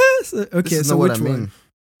 Okay, This is so not what which I mean. one?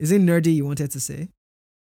 Is it nerdy you wanted to say?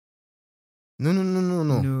 No.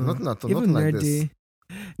 Nothing at all. Nothing like this.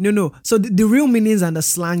 No. So the real meanings and the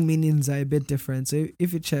slang meanings are a bit different. So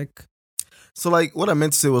if you check. So like what I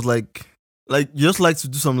meant to say was like you just like to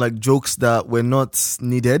do some like jokes that were not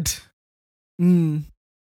needed.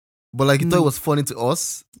 But like you thought it was funny to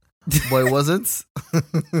us, but it wasn't.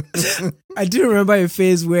 I do remember a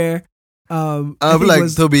phase where I'll be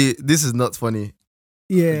like, Toby, this is not funny.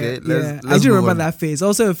 Yeah, okay, let's I do move remember on. that phase.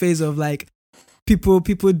 Also a phase of like people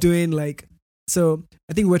doing like, so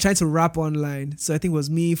I think we're trying to rap online. So I think it was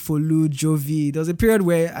me, Folu, Jovi. There was a period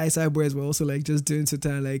where ISI boys were also like just doing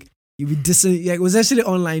Twitter, like you be dissing. Yeah, it was actually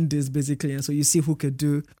online this basically, and so you see who could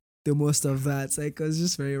do the most of that. It's like it was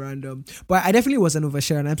just very random. But I definitely was an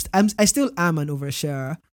oversharer, and I still am an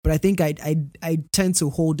oversharer. But I think I tend to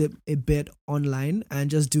hold it a bit online and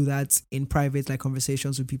just do that in private, like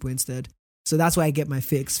conversations with people instead. So that's why I get my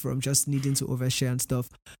fix from just needing to overshare and stuff.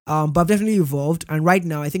 But I've definitely evolved. And right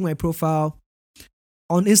now, I think my profile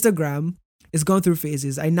on Instagram is gone through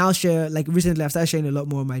phases. I now share, like recently, I've started sharing a lot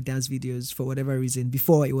more of my dance videos for whatever reason.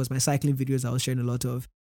 Before, it was my cycling videos I was sharing a lot of.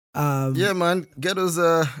 Yeah, man. Get those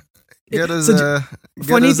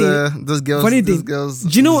funny thing. those girls. Do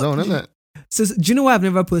you know? Zone, isn't it? So do you know why I've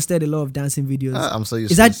never posted a lot of dancing videos? I'm so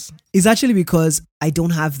used to this. It's actually because I don't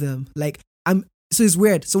have them. So it's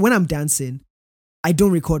weird. So when I'm dancing, I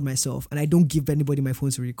don't record myself and I don't give anybody my phone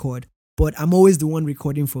to record. But I'm always the one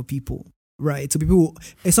recording for people, right? So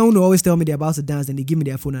if someone will always tell me they're about to dance and they give me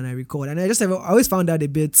their phone and I record. And I always found that a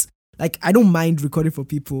bit like I don't mind recording for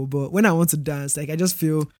people, but when I want to dance, like I just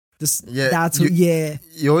feel this.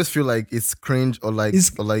 You always feel like it's cringe or like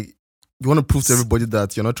you want to prove to everybody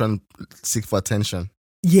that you're not trying to seek for attention.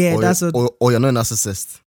 Yeah, or that's what. Or you're not a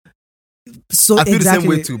narcissist. So I feel exactly. the same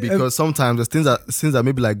way too, because sometimes there's things that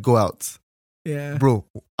maybe like go out. Yeah, bro,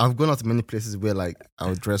 I've gone out to many places where like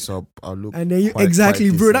I'll dress up, I'll look, and then quite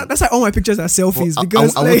bro. That's why all my pictures are selfies, but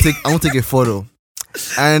because I won't take a photo,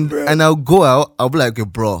 and I'll go out. I'll be like, okay,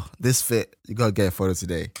 bro, this fit, you gotta get a photo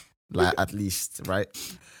today, like at least, right?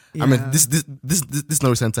 Yeah. I mean, this is not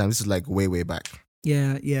recent time. This is like way back.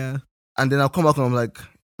 Yeah. And then I'll come back and I'm like,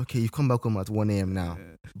 okay, you've come back home at 1 a.m. now,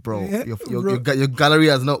 bro. Your gallery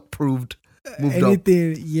has not moved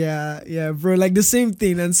anything. Up. Yeah, bro. Like the same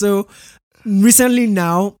thing. And so recently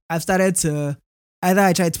now, I've started to either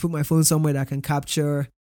I try to put my phone somewhere that I can capture.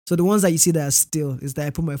 So the ones that you see that are still is that I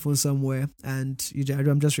put my phone somewhere and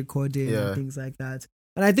I'm just recording and things like that.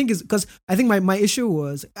 And I think it's because I think my issue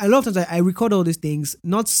was a lot of times I record all these things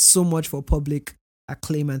not so much for public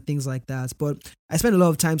acclaim and things like that, but I spend a lot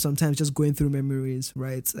of time sometimes just going through memories,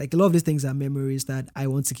 right? Like a lot of these things are memories that I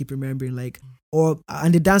want to keep remembering, like,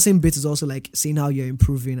 and the dancing bit is also like seeing how you're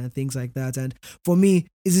improving and things like that. And for me,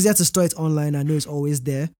 it's easier to store it online. I know it's always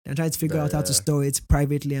there, and try to figure out how to store it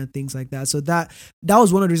privately and things like that. So that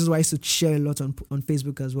was one of the reasons why I used to share a lot on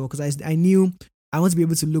Facebook as well, because I knew I want to be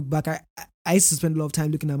able to look back. I used to spend a lot of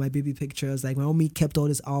time looking at my baby pictures. Like my mommy kept all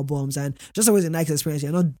these albums, and just always a nice experience.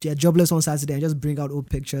 You're jobless on Saturday and just bring out old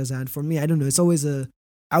pictures. And for me, I don't know,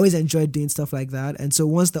 I always enjoyed doing stuff like that. And so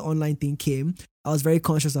once the online thing came, I was very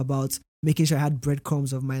conscious about making sure I had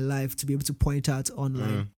breadcrumbs of my life to be able to point out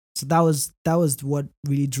online. So that was what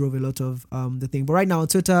really drove a lot of the thing. But right now on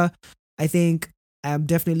Twitter, I think I'm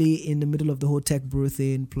definitely in the middle of the whole tech bro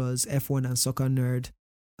thing plus F1 and soccer nerd.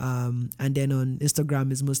 And then on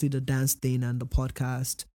Instagram is mostly the dance thing and the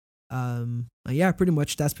podcast. And yeah,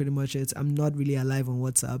 that's pretty much it. I'm not really alive on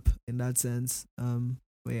WhatsApp in that sense.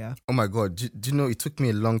 But yeah. Oh my God. Do you know, it took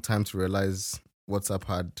me a long time to realize WhatsApp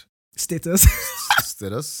had status.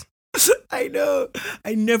 Status? I know.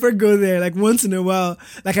 I never go there. Like once in a while.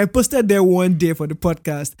 Like I posted there one day for the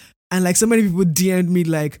podcast, and like so many people DM'd me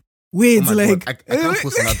like, wait, like God. I can't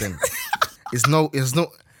post nothing. It's no.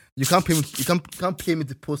 You can't pay me. You can't pay me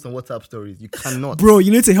to post on WhatsApp stories. You cannot, bro.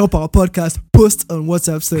 You need to help our podcast post on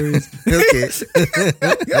WhatsApp stories. Okay.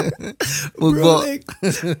 Bro, like,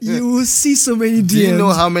 you will see so many DMs. Do you know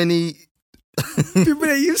how many people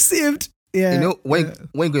that you've saved? Yeah. You know when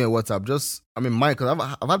you go on WhatsApp, mine,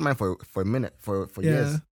 because I've had mine for a minute for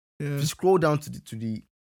years. Yeah. If you scroll down to the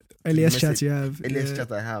earliest chat you have. Earliest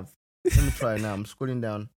chat I have. Let me try now. I'm scrolling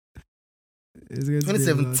down. It's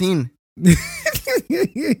 2017.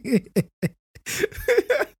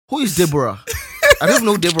 Who is Deborah? I don't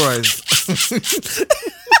know who Deborah is.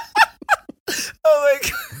 Oh my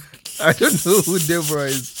God. I don't know who Deborah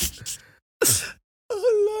is.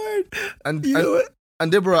 Oh Lord.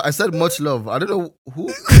 And Deborah, I said much love. I don't know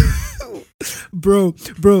who. Bro.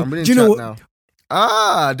 I'm reading do you chat know now.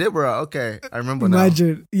 Deborah. Okay, I remember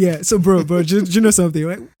Imagine. now. Yeah. So, bro, do you know something?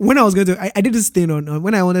 Right? When I was going to, I did this thing on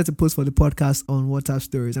when I wanted to post for the podcast on WhatsApp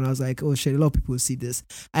stories, and I was like, oh shit, a lot of people will see this.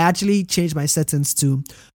 I actually changed my settings to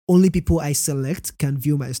only people I select can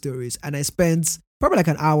view my stories, and I spent probably like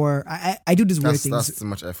an hour. I do these weird things. That's too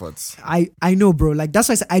much effort. I know, bro. Like that's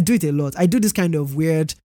why I do it a lot. I do this kind of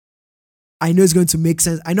weird. I know it's going to make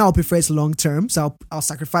sense. I know I'll prefer it long term, so I'll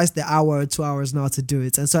sacrifice the hour or 2 hours now to do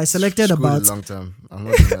it. And so I selected about long term. I'm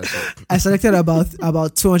not doing that shit. I selected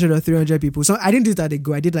about 200 or 300 people. So I didn't do that at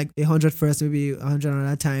go. I did like 100 first, maybe 100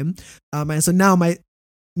 another time. And so now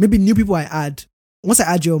maybe new people I add. Once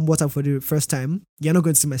I add you on WhatsApp for the first time, you're not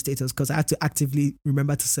going to see my status because I have to actively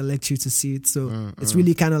remember to select you to see it. So it's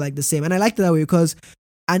really kind of like the same. And I liked it that way because,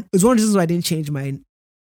 and it's one of the reasons why I didn't change my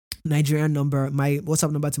Nigerian number, my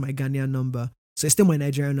WhatsApp number to my Ghanaian number. So it's still my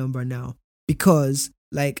Nigerian number now because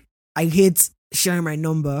like I hate sharing my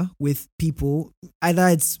number with people. Either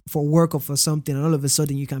it's for work or for something, and all of a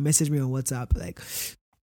sudden you can message me on WhatsApp.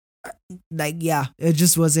 Like yeah, it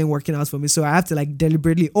just wasn't working out for me. So I have to like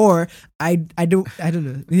deliberately, or I don't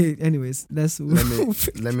know. Anyways, that's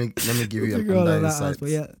let me give you an insight.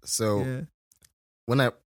 Yeah. So when I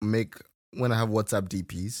have WhatsApp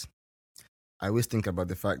DPs, I always think about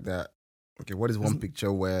the fact that, okay, what is one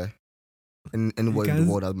picture where anybody in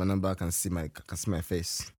the world has my number can see my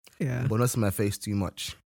face, but not see my face too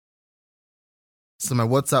much. So my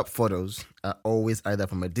WhatsApp photos are always either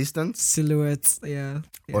from a distance, silhouettes,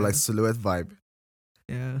 or like silhouette vibe.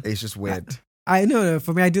 Yeah, it's just weird. I know.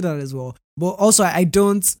 For me, I do that as well. But also, I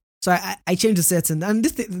don't. So I changed the setting, and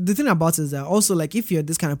the thing about it is that also, like, if you're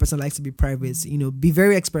this kind of person who likes to be private, be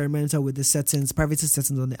very experimental with the settings, privacy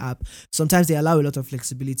settings on the app. Sometimes they allow a lot of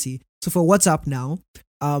flexibility. So for WhatsApp now,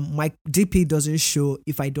 my DP doesn't show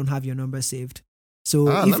if I don't have your number saved. So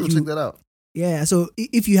let me check that out. Yeah, so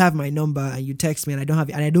if you have my number and you text me and I don't have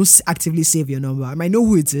it, and I don't actively save your number, I might know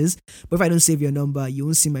who it is, but if I don't save your number, you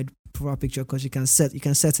won't see my profile picture, because you can set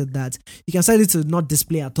it that you can set it to not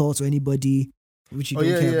display at all to anybody, which you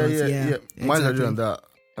don't care about. Yeah. Mine's already on that,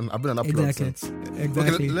 and I've been on upload since.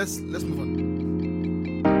 Exactly. Okay, let's move on.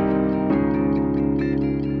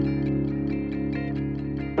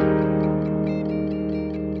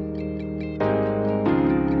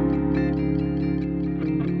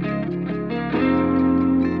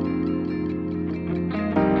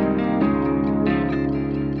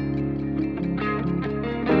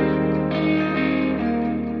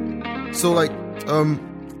 So like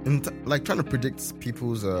trying to predict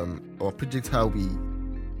people's or predict how we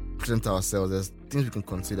present ourselves, there's things we can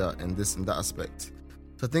consider in that aspect.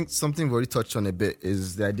 So I think something we already touched on a bit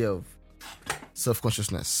is the idea of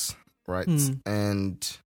self-consciousness, right?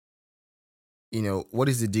 And what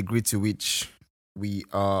is the degree to which we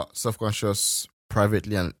are self-conscious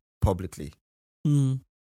privately and publicly?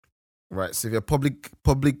 Right. So if your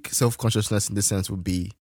public self-consciousness in this sense would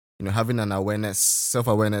be, having an awareness,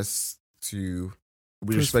 self-awareness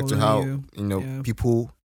with respect to how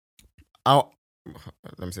people out.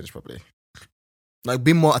 Let me say this properly. Like,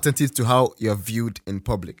 be more attentive to how you're viewed in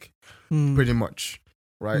public, pretty much,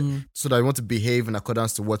 right? So that you want to behave in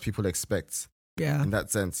accordance to what people expect. Yeah. In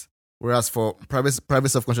that sense. Whereas for private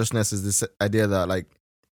self-consciousness is this idea that, like,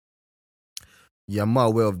 you're more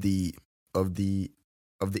aware of the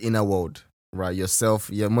inner world, right?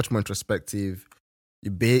 Yourself, you're much more introspective. You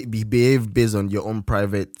behave based on your own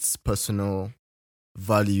private, personal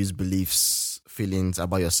values, beliefs, feelings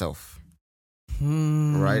about yourself.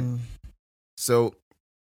 Right? So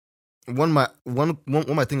one might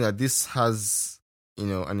think that this has,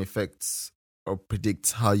 an effect or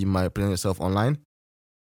predicts how you might present yourself online.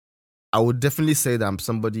 I would definitely say that I'm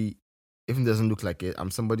somebody, even if it doesn't look like it, I'm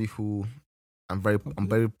somebody who I'm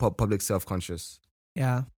very public self-conscious.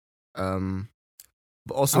 Yeah.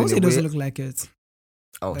 But also I would say it doesn't look like it.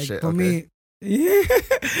 Oh, like, shit. For okay. me, yeah.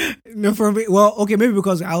 No, for me. Well, okay, maybe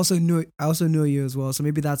because I also know you as well, so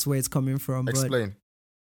maybe that's where it's coming from. Explain.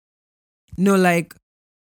 But no, like,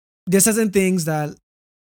 there's certain things that,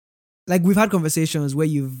 like, we've had conversations where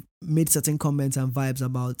you've made certain comments and vibes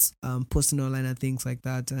about posting online and things like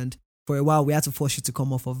that, and for a while we had to force you to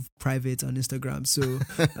come off of private on Instagram. So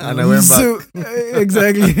and I went back. So,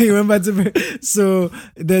 exactly, you went back to. So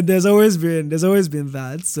there's always been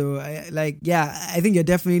that. So I think you're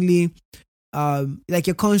definitely like,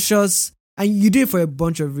 you're conscious, and you do it for a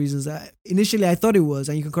bunch of reasons. Initially, I thought it was,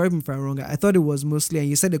 and you can correct me if I'm wrong, I thought it was mostly, and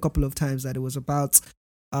you said a couple of times that it was about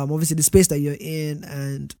obviously the space that you're in,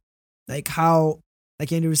 and like how, like,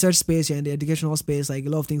 you're in the research space, you're in the educational space, like, a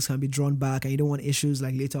lot of things can be drawn back, and you don't want issues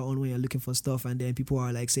like later on when you're looking for stuff, and then people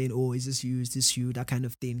are like saying, oh, is this you, that kind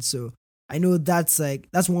of thing. So I know that's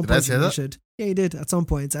one point you mentioned. Yeah, you did at some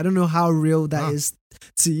point. I don't know how real that is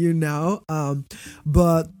to you now.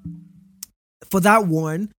 But for that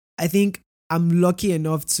one, I think I'm lucky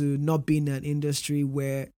enough to not be in an industry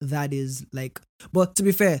where that is like, but to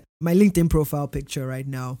be fair, my LinkedIn profile picture right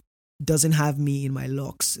now doesn't have me in my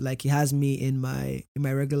locks. Like, it has me in my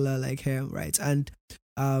regular, like, hair, right? And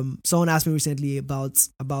someone asked me recently about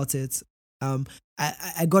it.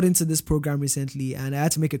 I got into this program recently, and I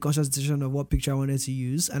had to make a conscious decision of what picture I wanted to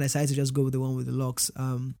use, and I decided to just go with the one with the locks,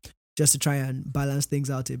 just to try and balance things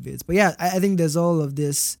out a bit. But yeah, I think there's all of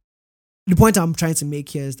this. The point I'm trying to make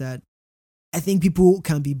here is that I think people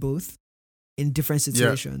can be both in different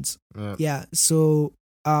situations. Yeah. So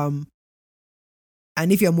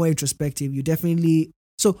and if you're more introspective, you definitely,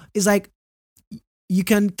 so it's like, you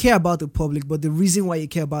can care about the public, but the reason why you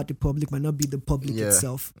care about the public might not be the public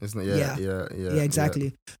itself. Isn't it? Yeah, exactly.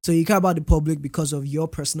 Yeah. So you care about the public because of your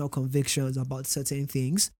personal convictions about certain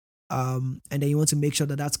things, and then you want to make sure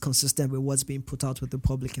that that's consistent with what's being put out with the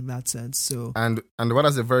public in that sense. So and what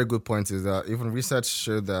is a very good point is that even research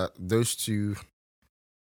showed that those two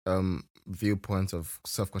viewpoints of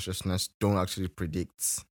self-consciousness don't actually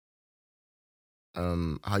predict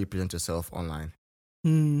how you present yourself online.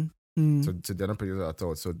 So they're not predicted at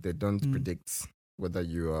all. So they don't predict whether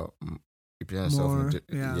you present yourself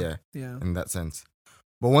in that sense.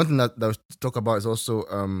 But one thing that we talk about is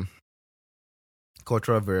also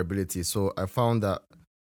cultural variability. So I found that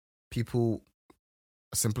people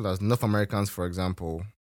as simple as North Americans, for example,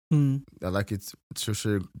 they like it to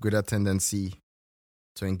show greater tendency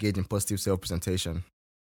to engage in positive self-presentation.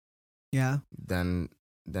 Yeah. than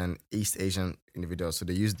East Asian individuals. So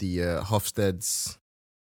they use the Hofstede's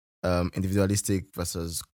individualistic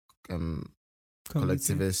versus um,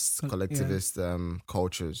 Cognitive. Yeah. collectivist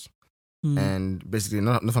cultures. Mm. And basically,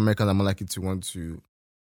 North Americans are more likely to want to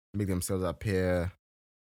make themselves appear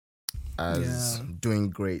as Yeah. doing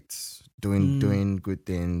great, Mm. doing good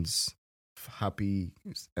things, happy,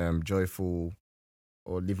 joyful,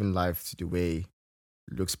 or living life to the way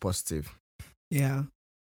looks positive. Yeah.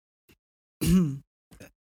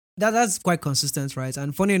 That's quite consistent, right?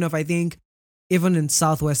 And funny enough, I think even in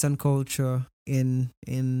Southwestern culture, in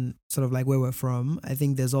sort of like where we're from, I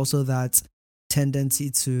think there's also that tendency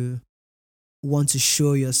to want to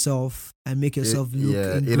show yourself and make yourself look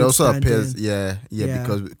in It good also appears, standing.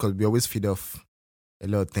 because Yeah. we always feed off a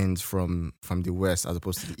lot of things from the West as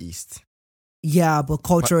opposed to the East. Yeah, but But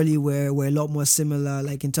culturally we're a lot more similar,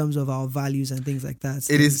 like in terms of our values and things like that.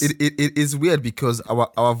 it is weird because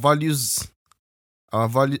our values,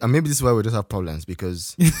 and maybe this is why we just have problems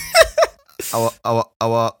because our our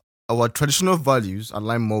our our traditional values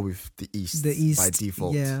align more with the East The by East,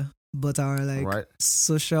 default, yeah. But our like right?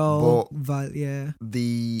 social But yeah,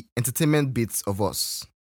 the entertainment bits of us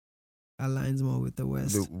aligns more with the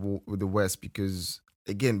West. with the West, because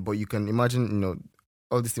again, but you can imagine,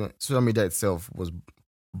 all this thing, social media itself was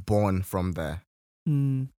born from there.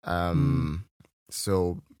 Mm. Mm. Um,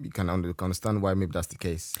 so you can understand why maybe that's the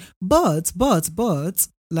case. But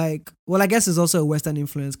like, well, I guess it's also a Western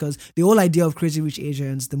influence because the whole idea of Crazy Rich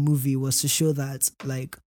Asians, the movie, was to show that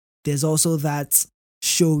like there's also that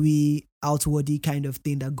showy, outwardy kind of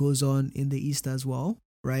thing that goes on in the East as well,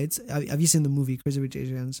 right? Have you seen the movie Crazy Rich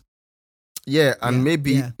Asians? Yeah, and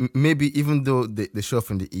Yeah, yeah. maybe even though they show up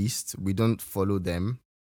from the East, we don't follow them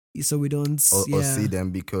So we don't, or see them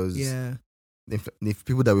because yeah. the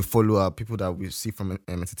people that we follow are people that we see from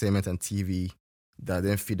entertainment and TV that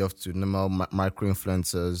then feed off to normal micro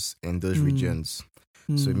influencers in those regions.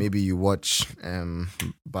 So maybe you watch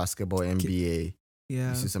basketball, NBA, Yeah.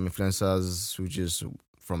 you see some influencers who just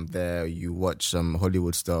from there, you watch some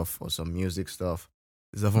Hollywood stuff or some music stuff.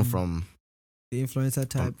 It's often from the influencer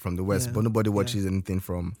type from the West, yeah. but nobody watches anything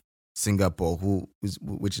from Singapore,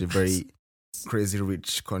 which is a very crazy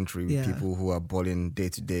rich country with people who are balling day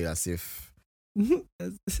to day as if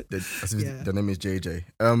their name is JJ.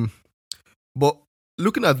 But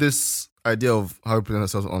looking at this idea of how we present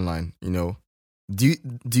ourselves online, do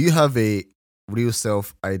you have a real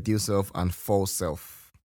self, ideal self, and false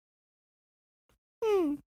self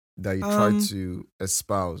that you try to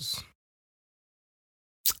espouse?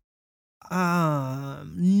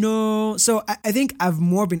 No. So I think I've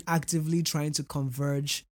more been actively trying to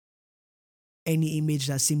converge any image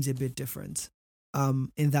that seems a bit different.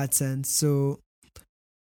 In that sense. So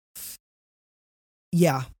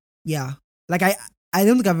yeah. Like I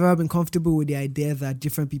don't think I've ever been comfortable with the idea that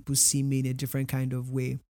different people see me in a different kind of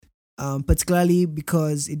way. Particularly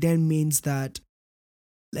because it then means that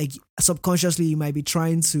like subconsciously you might be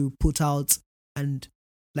trying to put out and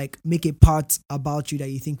like make a part about you that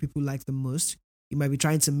you think people like the most. You might be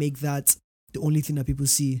trying to make that the only thing that people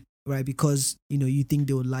see, right? Because you think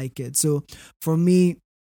they would like it. So for me,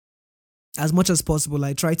 as much as possible,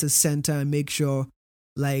 I try to center and make sure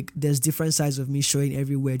like there's different sides of me showing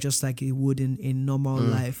everywhere, just like it would in normal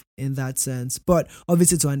life in that sense. But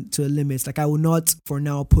obviously to a limit. Like I will not for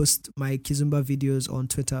now post my Kizumba videos on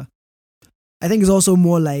Twitter. I think it's also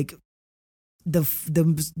more like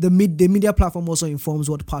the media platform also informs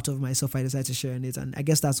what part of myself I decide to share in it, and I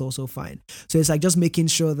guess that's also fine. So it's like just making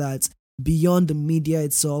sure that beyond the media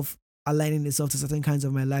itself aligning itself to certain kinds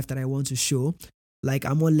of my life that I want to show, like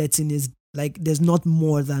I'm not letting it, like there's not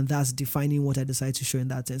more than that's defining what I decide to show in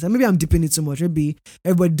that sense. And maybe I'm dipping it too much. Maybe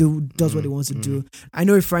everybody does what they want to do. I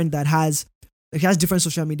know a friend that has different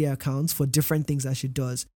social media accounts for different things that she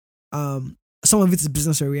does. Some of it is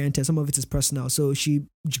business oriented, some of it is personal. So she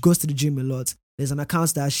goes to the gym a lot. There's an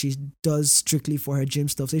account that she does strictly for her gym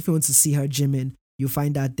stuff. So if you want to see her gymming, you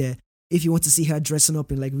find that there. If you want to see her dressing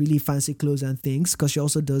up in like really fancy clothes and things, because she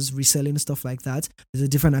also does reselling stuff like that, there's a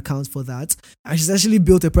different account for that. And she's actually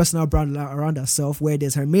built a personal brand around herself where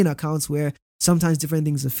there's her main accounts where sometimes different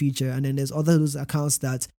things are featured, and then there's other those accounts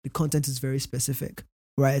that the content is very specific,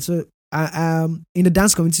 right? So in the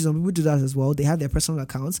dance community, some people do that as well. They have their personal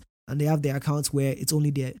accounts and they have their accounts where it's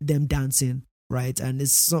only them dancing, right? And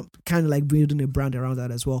it's kind of like building a brand around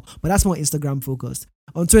that as well. But that's more Instagram focused.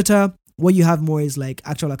 On Twitter, what you have more is like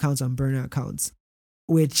actual accounts and burner accounts,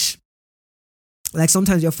 which like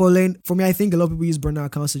sometimes you're following. For me, I think a lot of people use burner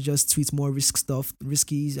accounts to just tweet more risky stuff.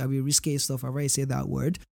 I already say that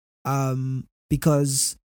word,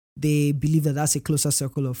 because they believe that that's a closer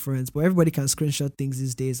circle of friends. But everybody can screenshot things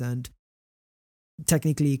these days, and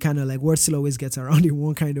technically kind of like word still always gets around in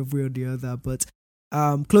one kind of way or the other. But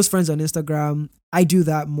close friends on Instagram, I do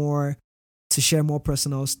that more to share more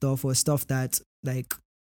personal stuff or stuff that like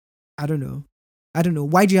I don't know.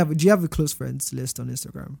 Why do you have a close friends list on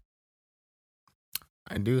Instagram?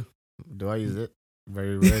 I do. Do I use it?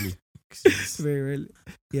 Very rarely. Very rarely.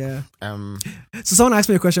 Yeah. Um. So someone asked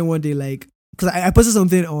me a question one day, like, because I posted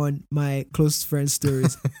something on my close friends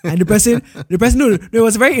stories, and the person, no, it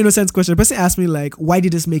was a very innocent question. The person asked me like, why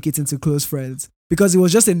did this make it into close friends? Because it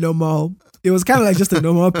was just it was kind of like just a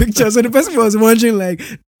normal picture. So the person was wondering like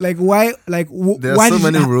why, like there why are so did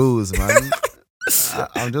many you, rules, man.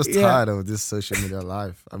 I'm just tired of this social media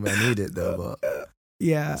life. I mean, I need it though, but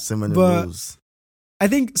yeah, so many but rules. I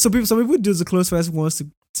think some people do the close friends wants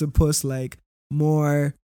to post like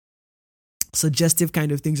more suggestive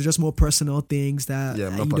kind of things or just more personal things that Yeah,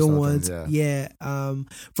 more you don't personal want. things, Yeah.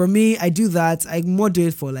 For me, I do that. I more do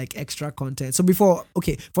it for like extra content. So before,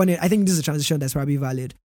 okay, funny, I think this is a transition that's probably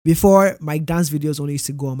valid. Before, my dance videos only used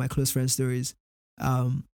to go on my close friend stories.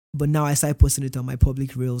 But now I started posting it on my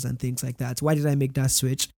public reels and things like that. Why did I make that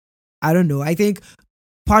switch? I don't know. I think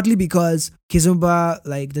partly because Kizumba,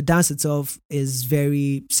 like the dance itself, is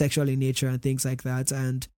very sexual in nature and things like that.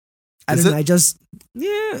 And I Is don't know. it? I just,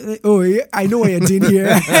 yeah. Oh, yeah, I know what you're doing here.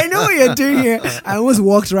 I know what you're doing here. I almost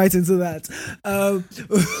walked right into that.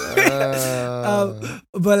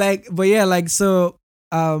 But yeah, like, so,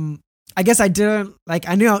 I guess I didn't, like,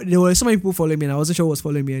 I knew there were so many people following me and I wasn't sure who was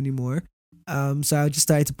following me anymore. So I just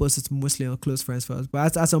started to post it mostly on close friends first.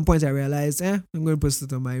 But at some point I realized, I'm going to post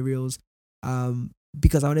it on my reels.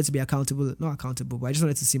 Because I wanted to be not accountable, but I just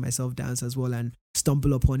wanted to see myself dance as well and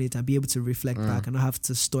stumble upon it and be able to reflect back and not have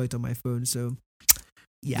to store it on my phone. So,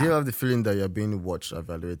 yeah. Do you have the feeling that you're being watched,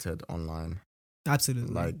 evaluated online?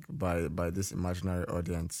 Absolutely. Like by this imaginary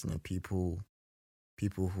audience, people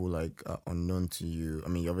who like are unknown to you. I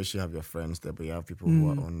mean, you obviously have your friends there, but you have people who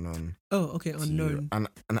are unknown. Oh, okay, unknown. And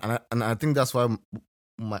I think that's why I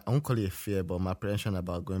won't call it a fear, but my apprehension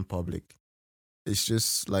about going public. It's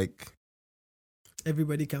just like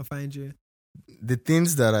everybody can find you. The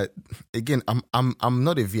things that I'm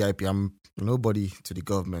not a VIP. I'm nobody to the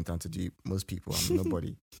government and to most people. I'm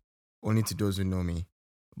nobody. Only to those who know me.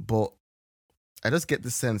 But I just get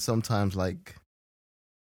the sense sometimes, like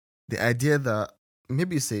the idea that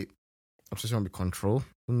maybe you say obsession will be control.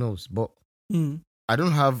 Who knows? But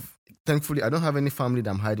thankfully, I don't have any family that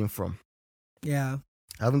I'm hiding from. Yeah.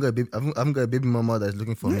 I haven't got a baby mama that's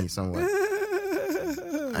looking for me somewhere.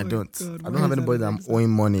 I don't. God, I don't have anybody that I'm owing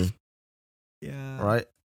money. Yeah. Right?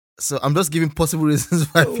 So I'm just giving possible reasons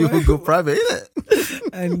why people go private, innit?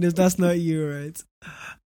 And that's not you, right?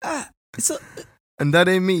 And that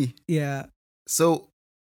ain't me. Yeah. So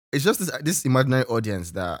it's just this imaginary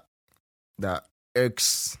audience that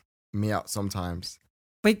irks me out sometimes.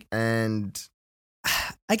 Like, and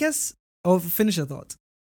I guess I'll finish your thought.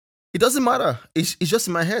 It doesn't matter. It's just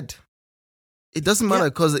in my head. It doesn't matter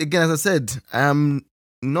because, again, as I said, I am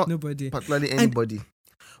not particularly anybody.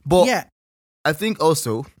 But yeah. I think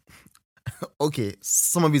also, okay,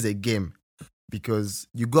 some of it's a game because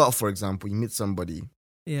you go out, for example, you meet somebody.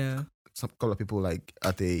 Yeah. Some couple of people like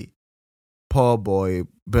at a pub or a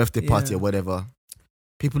birthday party or whatever.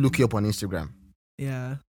 People look you up on Instagram.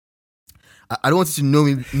 Yeah. I don't want you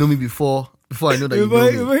to know me before I know that you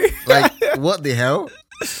know me. Like, what the hell?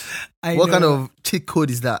 What kind of cheat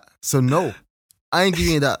code is that? So no, I ain't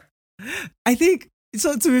giving you that. I think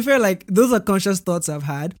so. To be fair, like those are conscious thoughts I've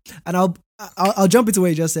had, and I'll jump into what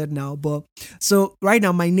you just said now. But so right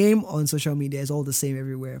now, my name on social media is all the same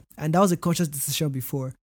everywhere, and that was a conscious decision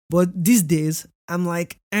before. But these days, I'm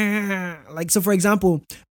like so. For example,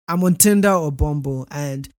 I'm on Tinder or Bumble,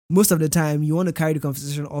 and most of the time, you want to carry the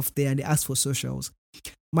conversation off there, and they ask for socials.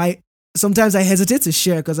 Sometimes I hesitate to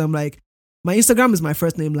share because I'm like, my Instagram is my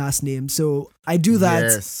first name, last name. So I do that.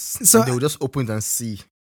 Yes. So and they'll just open it and see.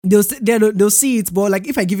 They'll see it. But like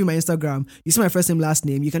if I give you my Instagram, you see my first name, last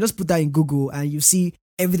name, you can just put that in Google and you see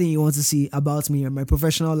everything you want to see about me and my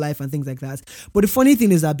professional life and things like that. But the funny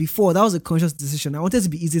thing is that before, that was a conscious decision. I wanted to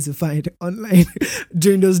be easy to find online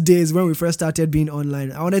during those days when we first started being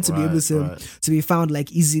online. I wanted to be able to be found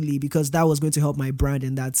like easily because that was going to help my brand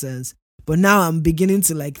in that sense. But now I'm beginning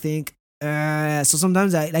to like think, so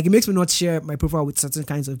sometimes it makes me not share my profile with certain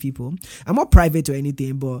kinds of people. I'm not private or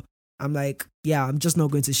anything, but I'm like, I'm just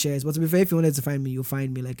not going to share it. But to be fair, if you wanted to find me, you'll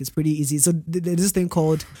find me. Like, it's pretty easy. So there's this thing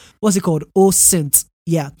called, what's it called? OSINT.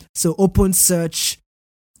 Yeah. So open search.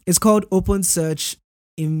 It's called open search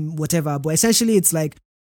in whatever. But essentially, it's like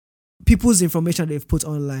people's information they've put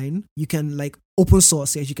online. You can like open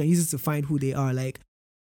source it. You can use it to find who they are. Like,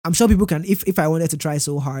 I'm sure people can, if I wanted to try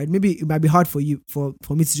so hard, maybe it might be hard for you, for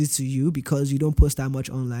me to do to you because you don't post that much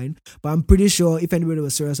online. But I'm pretty sure if anybody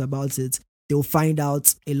was serious about it, they'll find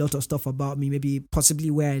out a lot of stuff about me, maybe possibly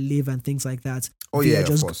where I live and things like that. Oh yeah,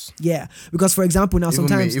 of course. Yeah, because for example, now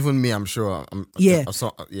sometimes even me, I'm sure. Yeah.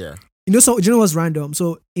 Yeah. So do you know what's random?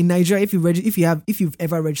 So in Nigeria, if you've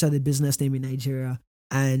ever registered a business name in Nigeria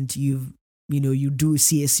and you do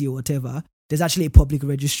CAC or whatever, there's actually a public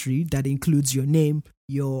registry that includes your name,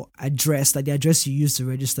 your address, like the address you use to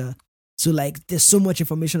register. So like there's so much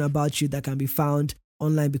information about you that can be found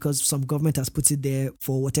online because some government has put it there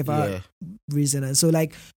for whatever reason. And so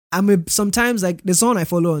like sometimes like there's someone I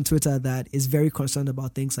follow on Twitter that is very concerned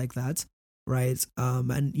about things like that. Right.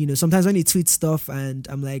 And sometimes when he tweets stuff and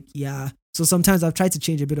I'm like, yeah. So sometimes I've tried to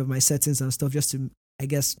change a bit of my settings and stuff just to, I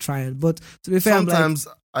guess, try and, but to be fair, sometimes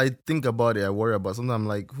I think about it, I worry about it. Sometimes I'm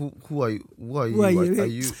like, who are you? Who are you? Are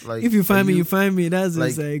you like, if you find me, you find me. That's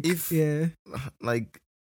like, like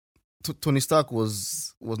Tony Stark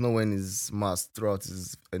was not wearing his mask throughout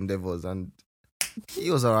his endeavors and he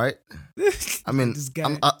was all right. I mean,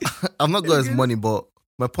 I'm not good at his money, but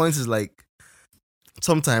my point is like,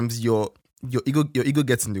 sometimes your ego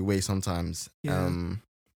gets in the way sometimes. Yeah.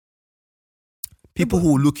 People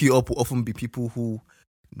who look you up will often be people who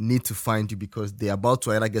need to find you because they're about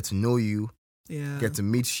to either get to know you, get to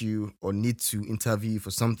meet you, or need to interview you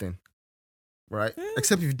for something. Right?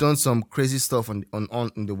 Except if you've done some crazy stuff on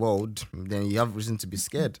in the world, then you have reason to be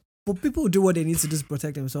scared. But people do what they need to do to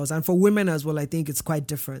protect themselves. And for women as well, I think it's quite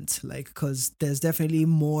different. Like, because there's definitely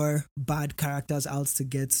more bad characters out to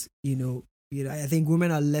get, I think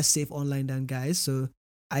women are less safe online than guys. So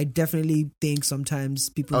I definitely think sometimes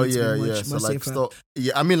people need to be much more safer.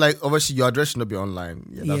 I mean, like, obviously your address should not be online.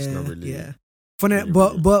 Yeah, that's not really. Yeah.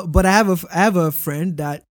 But I have a friend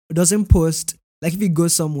that doesn't post, like, if he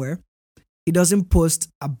goes somewhere, he doesn't post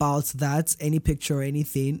about that, any picture or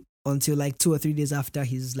anything, until like 2 or 3 days after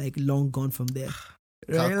he's like long gone from there.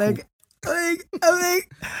 Right?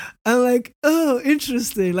 I'm like, oh,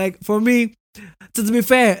 interesting. Like, for me, to be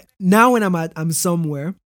fair, now when I'm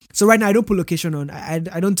somewhere. So right now I don't put location on. I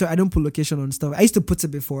don't put location on stuff. I used to put it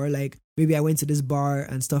before, like maybe I went to this bar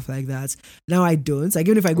and stuff like that. Now I don't. Like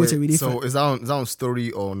even if I go to really. So is that on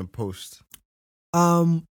story or on a post?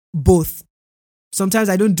 Both. Sometimes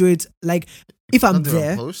I don't do it like if I'm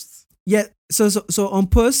there. On post? Yeah. So on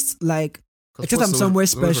post, like except I'm somewhere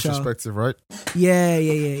special. Perspective, right?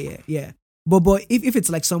 Yeah. But if it's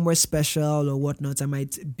like somewhere special or whatnot, I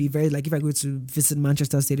might be very like if I go to visit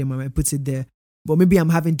Manchester Stadium, I might put it there. But maybe I'm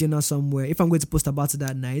having dinner somewhere. If I'm going to post about it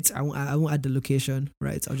that night, I won't add the location,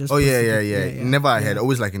 right? I'll just. Oh yeah. Never ahead.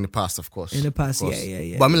 Always like in the past, of course. In the past,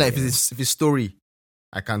 yeah. But I mean, like if it's story,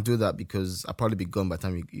 I can't do that because I'll probably be gone by the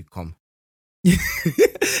time you come.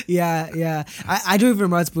 yeah. I don't even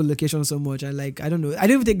remember to put location so much. I don't know. I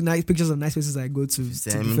don't even take nice pictures of nice places I go to.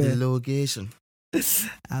 Send me the location.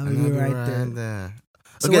 I'll be right there.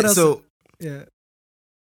 Okay, so yeah.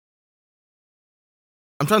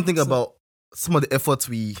 I'm trying to think about some of the efforts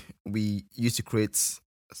we use to create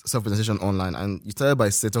self-presentation online, and you started by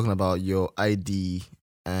talking about your ID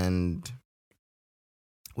and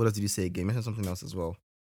what else did you say again? You mentioned something else as well.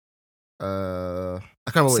 I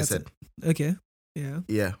can't remember what you said. Okay.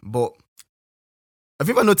 Yeah, but have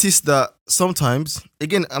you ever noticed that sometimes,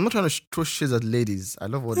 again, I'm not trying to throw shades at ladies. I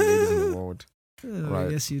love all the ladies in the world. Oh,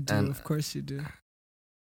 right? Yes, you do. And of course you do.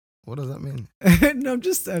 What does that mean? No, I'm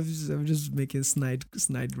just making snide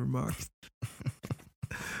remarks.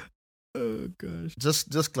 Oh gosh.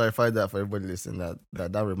 Just clarify that for everybody listening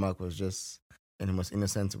that remark was just in the most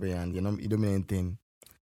innocent way, and you don't mean anything.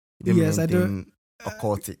 Yes, I don't.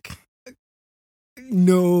 Occultic.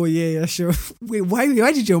 No, yeah, sure. Wait, why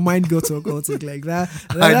did your mind go to occultic like that?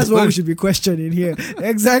 That's what we should be questioning here.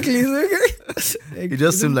 Exactly. It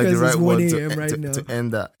just seemed like the right one to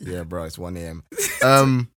end that. Yeah, bro, it's 1 a.m.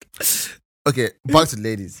 Okay, back to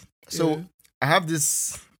ladies. So I have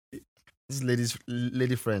these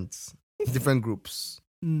lady friends, different groups.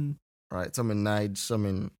 Right, some in Nige, some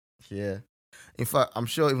in here. In fact, I'm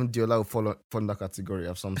sure even Diola will fall in that category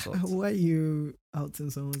of some sort. Why are you outing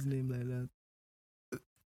someone's name like that?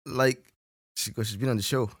 Like, because she's been on the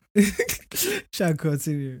show. Shall I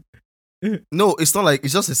continue? No, it's not like,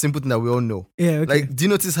 it's just a simple thing that we all know. Yeah, okay. Like, do you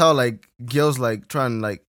notice how, like, girls, like, try and,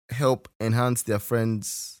 like, help enhance their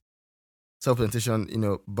friends' self-presentation,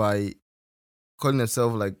 by calling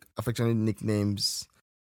themselves, like, affectionate nicknames,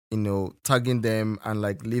 tagging them and,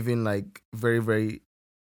 like, living, like, very, very,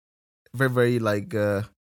 very, very, like,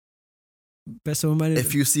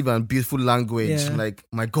 effusive and beautiful language, like,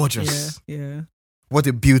 my gorgeous. Yeah. What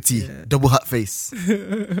a beauty. Yeah. Double heart face.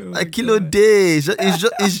 Oh Like Kilo Day.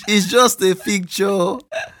 It's just a picture.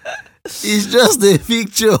 It's just a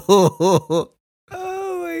picture. Oh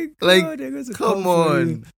my god! Like, They're going to come for on.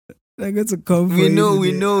 you. They're going to come for We you know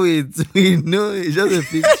today. it. We know it's just a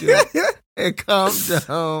picture. Hey, calm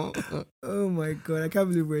down. Oh my god! I can't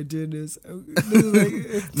believe we're doing this. This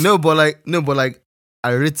is like, No, but like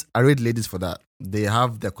I rate ladies for that. They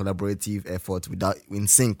have their collaborative effort in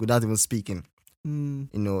sync without even speaking. mm,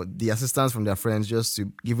 You know, the assistance from their friends just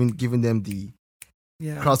to giving them the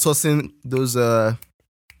yeah, crowdsourcing those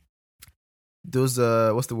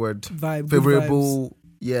what's the word? good Favorable.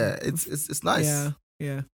 Yeah, it's nice. vibes.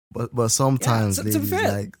 Yeah. But sometimes Yeah, to be ladies,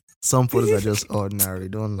 fair- like some photos are just ordinary.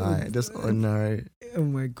 Don't lie, just ordinary. Oh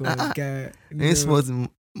my god, guy. Any small thing,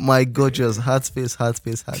 my gorgeous heart space.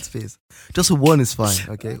 Just one is fine.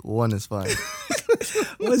 Okay, one is fine.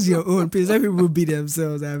 What's your own? Please let people be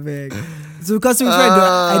themselves. I beg. So because to be fair, though,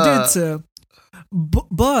 I do it too.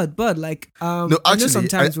 But like No, I know actually,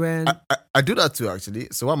 sometimes when I do that too. Actually,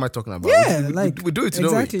 so what am I talking about? yeah, we do it,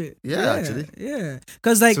 don't we? exactly. Yeah, actually. Yeah,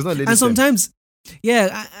 because like So it's not lady and same. sometimes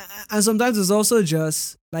and sometimes it's also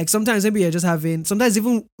just like sometimes maybe you're just having sometimes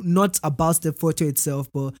even not about the photo itself,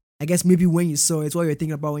 but I guess maybe when you saw it, what you're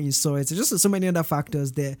thinking about when you saw it. So just so many other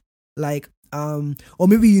factors there, like or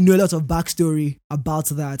maybe you know a lot of backstory about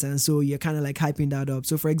that, and so you're kind of like hyping that up.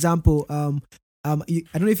 So for example, I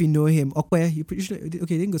don't know if you know him. Okwe, you should,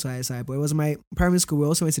 okay, he didn't go to ISI, but it was my primary school. We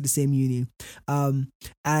also went to the same uni.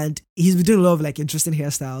 And he's been doing a lot of like interesting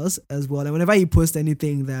hairstyles as well. And whenever he posts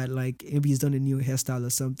anything that like maybe he's done a new hairstyle or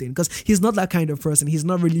something, because he's not that kind of person. He's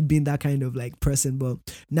not really been that kind of like person, but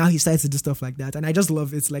now he starts to do stuff like that. And I just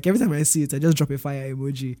love it. It's like every time I see it, I just drop a fire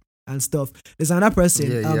emoji and stuff. There's another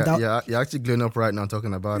person. You're actually glowing up right now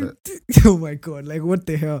talking about it. Oh my god! Like what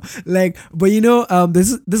the hell? Like, but you know,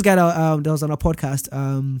 this guy that was on a podcast,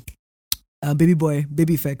 baby boy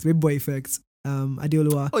effects,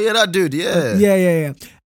 Adeoluwa. Oh yeah, that dude. Yeah. Yeah. With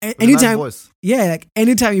a nice Anytime, voice. yeah, like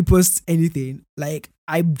anytime he posts anything, like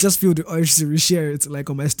I just feel the urge to reshare it, like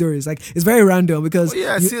on my stories. Like it's very random because Oh,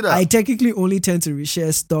 yeah, I see that. I technically only tend to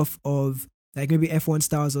reshare stuff of like maybe F1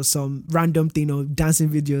 stars or some random thing or dancing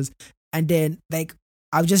videos, and then like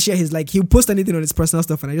I'll just share his like he'll post anything on his personal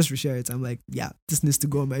stuff and I just reshare it. I'm like, yeah, this needs to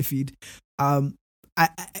go on my feed.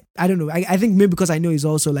 I don't know. I think maybe because I know he's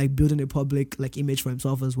also like building a public like image for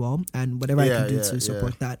himself as well, and whatever I can do to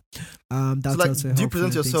support that. That's So like, also do you helpful present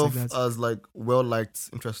and things yourself like that. as like well liked,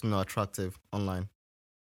 interesting, or attractive online?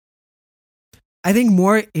 I think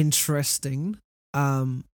more interesting.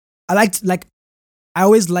 I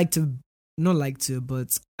always like to not like to,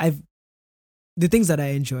 but the things that I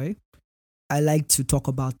enjoy, I like to talk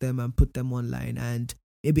about them and put them online and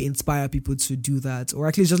maybe inspire people to do that, or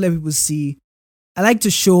at least just let people see. I like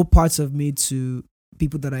to show parts of me to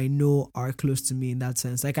people that I know are close to me in that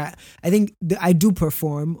sense. Like I think I do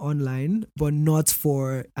perform online, but not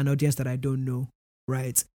for an audience that I don't know,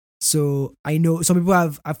 right? So I know some people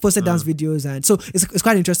I've posted dance videos, and so it's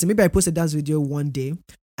quite interesting. Maybe I post a dance video one day,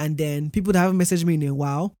 and then people that haven't messaged me in a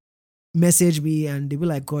while message me and they be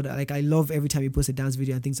like, God, like I love every time you post a dance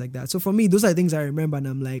video and things like that. So for me, those are things I remember, and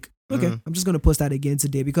I'm like, okay, I'm just gonna post that again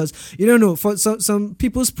today, because you don't know, for some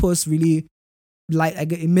people's posts really like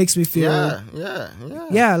it makes me feel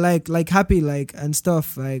like happy, like and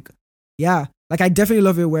stuff, like like I definitely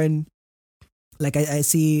love it when like I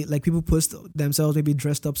see like people post themselves maybe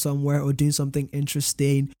dressed up somewhere or doing something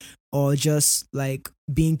interesting or just like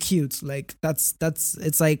being cute. Like that's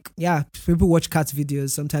it's like, yeah, people watch cats videos.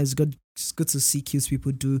 Sometimes it's good to see cute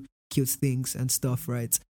people do cute things and stuff,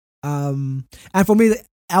 right? And for me,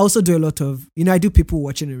 I also do a lot of, I do people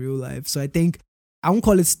watching in real life. So I think I won't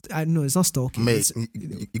call it. I know it's not stalking. Mate,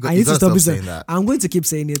 I need to stop saying that. I'm going to keep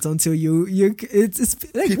saying it until you.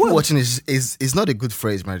 It's like people what? watching is not a good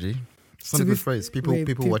phrase, Maggie. It's not a good phrase. People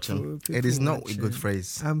watching. It is not a good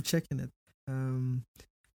phrase. I'm checking it.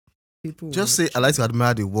 People just say I like to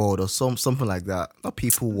admire the world or something like that. Not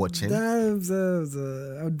people watching. Admire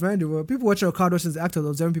the world. People watching or crowd watching the act of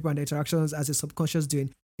observing people and their interactions as a subconscious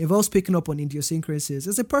doing. Involves picking up on idiosyncrasies.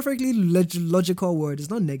 It's a perfectly logical word. It's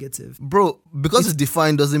not negative. Bro, because it's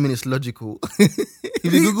defined doesn't mean it's logical.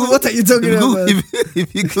 If you Google, what are you talking about?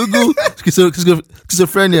 If you Google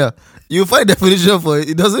schizophrenia, you find definition for it.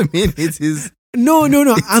 It doesn't mean it is. No.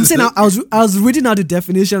 I'm saying I was reading out the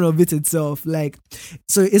definition of it itself. Like,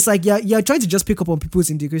 so it's like you're trying to just pick up on people's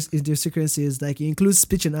idiosyncrasies. Like it includes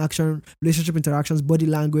speech and action, relationship interactions, body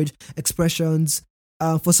language, expressions.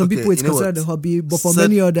 For some people, it's considered a hobby, but for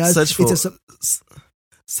many others, search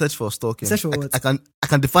for stalking. Search for what? I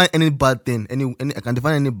can define any bad thing. I can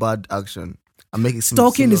define any bad action. and make it seem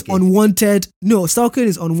Stalking is okay. unwanted. No, stalking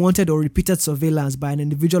is unwanted or repeated surveillance by an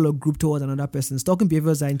individual or group towards another person. Stalking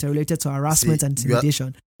behaviors are interrelated to harassment and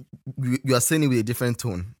intimidation. You are saying it with a different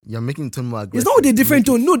tone. You're making the tone more aggressive. It's not with a different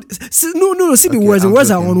tone. No, see the Okay, words. The I'm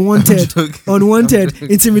words are joking. unwanted. I'm joking. Unwanted,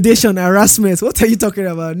 intimidation, harassment. What are you talking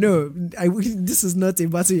about? No, this is not a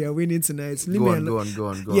battle you're winning tonight. Leave Go me on, alone. go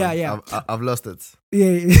on. Yeah. I've lost it.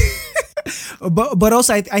 Yeah. But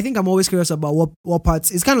also I think I'm always curious about what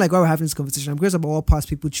parts. It's kind of like why we're having this conversation. I'm curious about what parts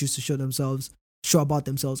people choose to show about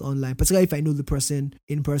themselves online, particularly if I know the person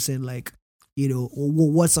in person. Like, you know,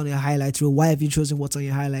 what's on your highlight reel? Why have you chosen what's on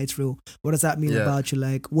your highlight reel? What does that mean about you?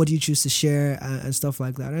 Like, what do you choose to share and stuff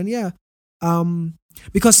like that? And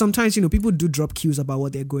because sometimes, you know, people do drop cues about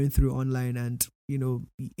what they're going through online, and, you know,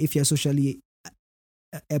 if you're socially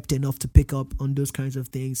apt enough to pick up on those kinds of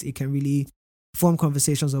things, it can really form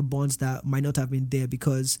conversations or bonds that might not have been there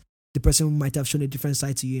because the person might have shown a different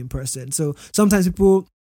side to you in person. So sometimes people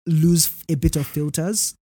lose a bit of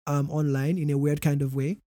filters online in a weird kind of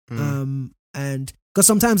way. And because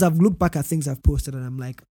sometimes I've looked back at things I've posted and I'm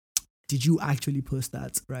like, did you actually post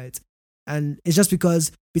that? Right. And it's just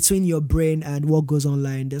because between your brain and what goes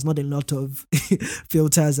online, there's not a lot of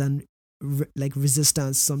filters and like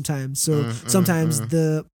resistance sometimes. So sometimes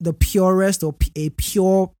the purest or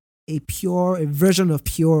a version of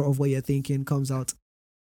pure of what you're thinking comes out.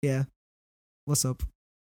 Yeah. What's up?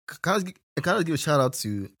 Can I give a shout out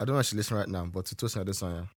to, I don't actually listen right now, but to Tosin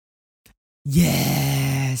Adesanya.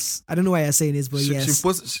 Yes. I don't know why you're saying this, but yes.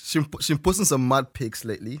 She's posting some mad pics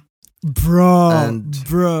lately. Bro.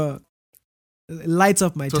 Lights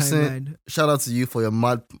up my timeline. Shout out to you for your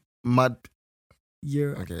mad. Yeah.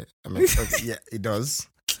 Okay. I mean, okay, yeah, it does.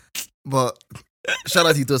 But shout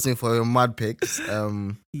out to you, Tosin, for your mad pics.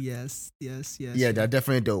 Yes. Yeah, they're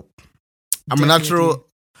definitely dope. I'm a natural.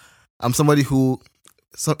 I'm somebody who,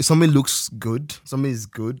 if something looks good, something is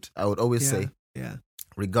good, I would always say. Yeah.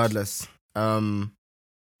 Regardless.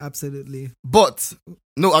 Absolutely. But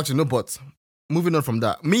no but. Moving on from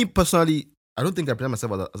that, me personally, I don't think I present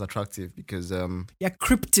myself as attractive because you're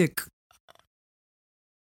cryptic.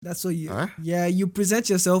 That's what you. Yeah, you present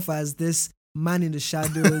yourself as this man in the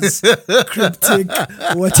shadows, cryptic,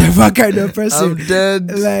 whatever kind of person. I'm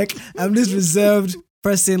dead. Like, I'm this reserved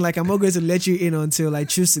person. Like, I'm not going to let you in until I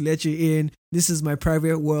choose to let you in. This is my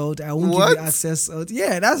private world. I won't give you access.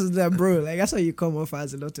 Yeah, that's that, bro. Like, that's how you come off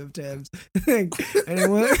as a lot of times. and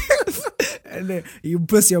then you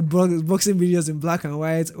post your boxing videos in black and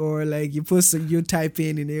white, or like you post you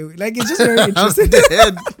typing in it. Like, it's just very interesting. I'm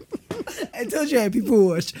dead. I told you how people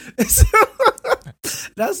watch. So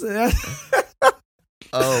that's.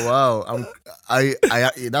 Oh wow! I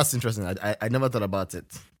that's interesting. I never thought about it.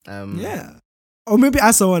 Yeah, or maybe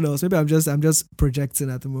ask someone else. Maybe I'm just projecting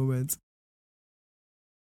at the moment.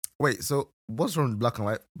 Wait, so what's wrong with black and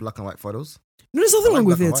white photos? No, there's nothing wrong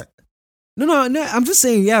with it. No. I'm just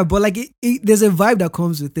saying, yeah, but like there's a vibe that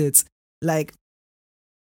comes with it. Like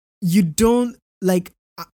you don't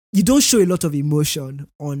show a lot of emotion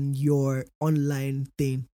on your online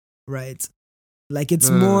thing, right? Like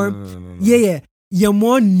it's more, No. yeah. You're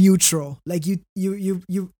more neutral. Like you,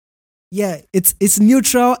 yeah. It's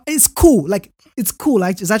neutral. It's cool. Like it's cool.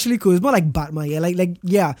 Like it's actually cool. It's more like Batman. Yeah. Like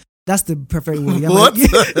yeah. That's the perfect word. What? You're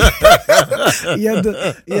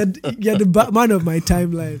the Batman of my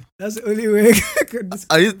timeline. That's the only way I could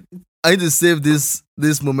describe. I need to save this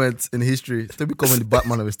moment in history to become the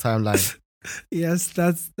Batman of his timeline. Yes,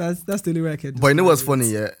 that's the only way I can. But you know what's funny?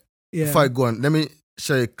 Yeah. Before I go on, let me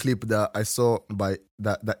share a clip that I saw by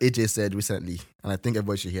that AJ said recently, and I think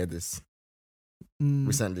everybody should hear this.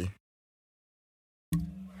 Recently.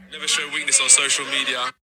 Never show weakness on social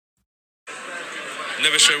media.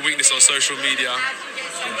 Never show weakness on social media.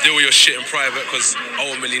 Deal with your shit in private because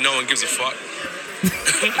ultimately no one gives a fuck.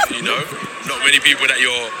 You know, not many people that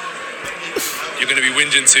you're going to be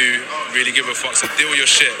whinging to really give a fuck. So deal with your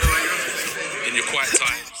shit in your quiet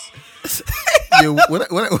times.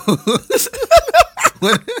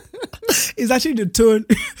 It's actually the tone.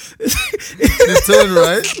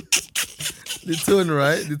 The tone,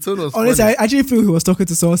 right? The tone was honestly, funny. I actually feel he was talking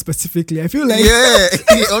to someone specifically. I feel like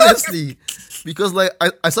honestly, because like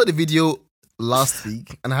I saw the video last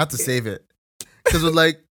week and I had to save it because it was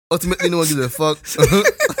like ultimately no one gives a fuck,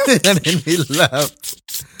 and then he laughed.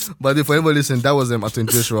 But if anybody listen, that was Anthony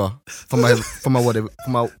Joshua from my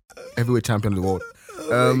heavyweight champion of the world.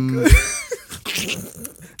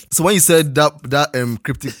 So when you said that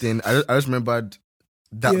cryptic thing, I just remembered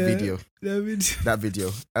that video. That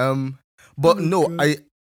video. But no,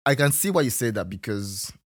 I can see why you say that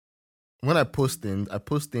because when I post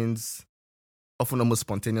things often almost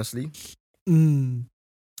spontaneously.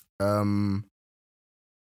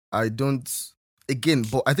 I don't. Again,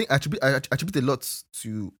 but I think I attribute a lot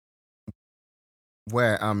to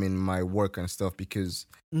where I am in my work and stuff, because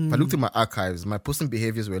if I looked at my archives, my posting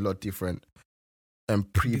behaviors were a lot different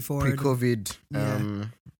Before pre-COVID yeah.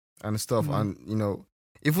 and stuff. And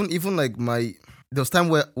even like there was time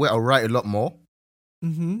where I write a lot more.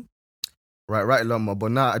 Mm-hmm. Write a lot more,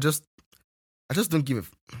 but now I just don't give a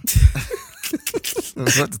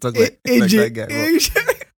not to talk like that guy.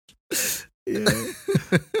 Yeah.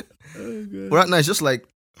 Oh, But right now it's just like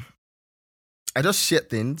I just share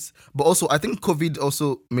things. But also I think COVID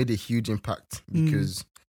also made a huge impact because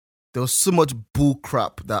there was so much bull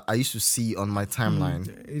crap that I used to see on my timeline.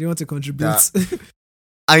 You don't want to contribute.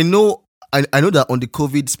 I know that on the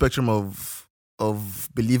COVID spectrum of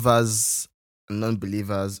believers and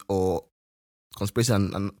non-believers or conspiracy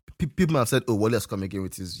and people have said, "Oh, Wale has come again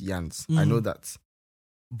with his yans." I know that,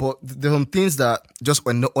 but there are some things that just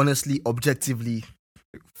were not, honestly, objectively,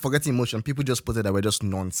 forgetting emotion, people just put it that were just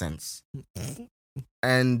nonsense,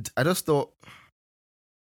 and I just thought,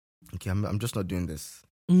 okay, I'm just not doing this,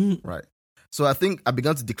 right? So I think I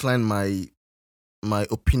began to decline my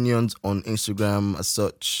opinions on Instagram as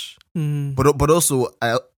such, but also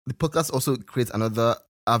the podcast also creates another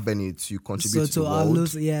avenue to contribute to the world.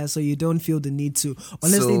 So you don't feel the need to.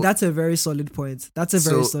 Honestly, that's a very solid point. That's a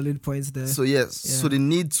very solid point there. So yes, so the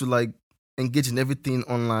need to like engage in everything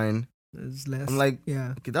online is less. I'm like,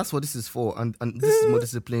 okay, that's what this is for, and this is more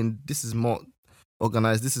disciplined. This is more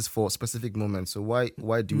organized. This is for specific moments. So why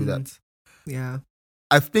do that? Yeah,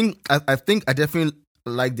 I think I definitely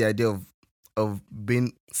like the idea of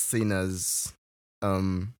being seen as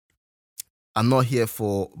I'm not here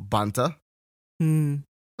for banter.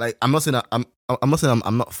 Like I'm not saying I'm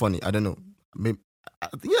not funny. I don't know. Maybe,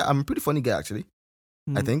 yeah, I'm a pretty funny guy actually.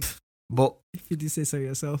 I think, but if you do say so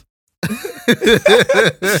yourself.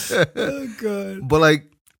 Oh god. But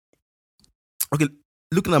like, okay,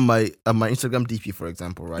 looking at my Instagram DP for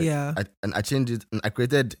example, right? Yeah. I changed it and I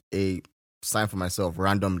created a sign for myself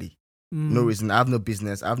randomly. No reason. I have no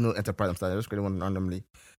business. I have no enterprise. I'm starting. I just created one randomly.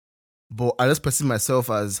 But I just perceive myself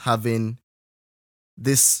as having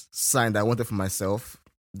this sign that I wanted for myself.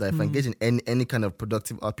 That if I engage in any kind of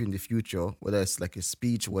productive output in the future, whether it's like a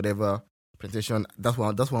speech, whatever, presentation, that's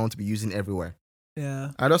what I want to be using everywhere.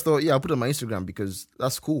 Yeah. I just thought, I'll put it on my Instagram because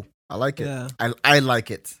that's cool. I like it. Yeah. I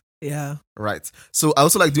like it. Yeah. Right. So I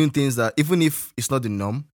also like doing things that even if it's not the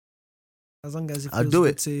norm, as long as it I'll feels do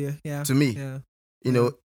good it to you. Yeah. to me. Yeah. You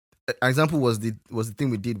know, an example was the thing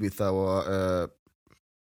we did with our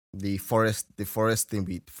the forest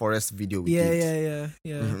video we did.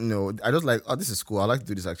 Yeah. I just like, this is cool. I like to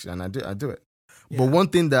do this actually, and I do it. Yeah. But one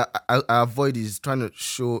thing that I avoid is trying to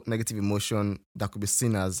show negative emotion that could be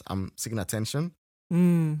seen as I'm seeking attention.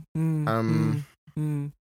 Yeah.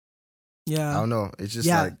 I don't know. It's just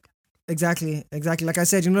like exactly. Like I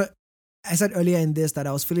said, I said earlier in this that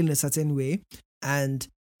I was feeling a certain way, and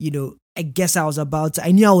I guess I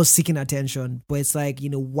knew I was seeking attention, but it's like,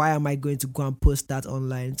 why am I going to go and post that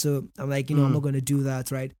online? So I'm like, I'm not going to do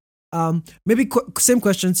that, right? Maybe same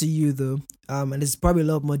question to you though, and it's probably a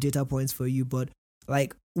lot more data points for you, but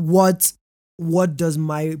like, what does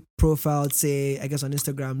my profile say, I guess, on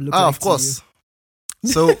Instagram look like? Of course.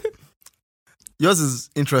 So yours is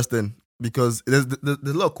interesting because there's a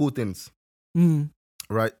lot of cool things,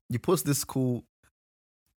 right? You post this cool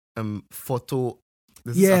photo.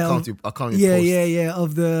 This account you post.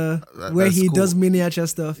 Of the where he does miniature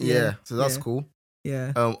stuff. Yeah, so that's cool.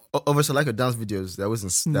 Yeah. Obviously, I like your dance videos. That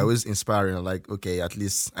was inspiring. I'm like, okay, at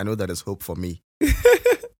least I know that there's hope for me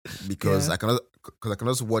because I can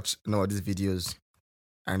also watch these videos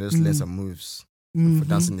and just learn some moves for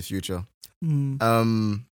dance in the future.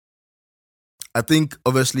 I think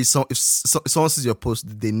obviously, if someone sees your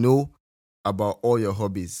post, they know about all your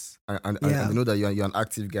hobbies and they know that you're an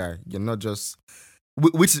active guy. You're not just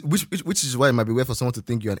which is why it might be weird for someone to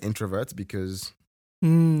think you're an introvert because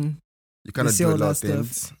you kind of do a lot of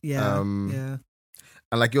things. And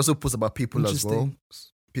like you also post about people as well,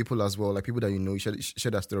 like people that you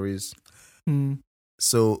share their stories.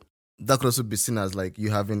 So that could also be seen as like you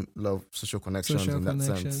having a lot of social connections in that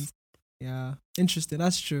sense. Yeah, interesting.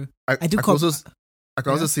 That's true. I can also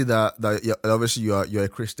see that obviously you're a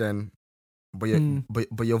Christian, but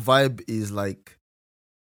your vibe is like,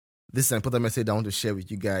 this is an important message I want to share with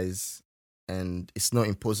you guys, and it's not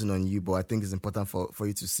imposing on you, but I think it's important for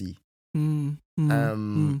you to see. So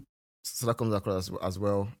that comes across as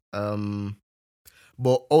well.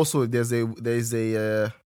 But also there's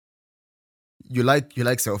a you like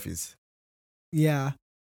selfies. Yeah.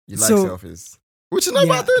 You like selfies, which is not a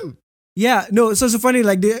bad thing. Yeah, no. So it's funny.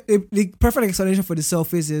 Like the perfect explanation for the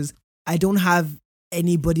selfies is I don't have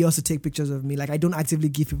anybody else to take pictures of me. Like, I don't actively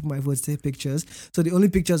give people my phone to take pictures. So the only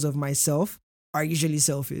pictures of myself are usually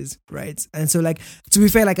selfies, right? And so, like, to be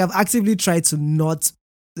fair, like, I've actively tried to not,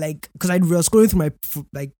 like, because I was scrolling through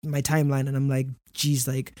my timeline, and I'm like, geez,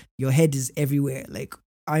 like, your head is everywhere. Like,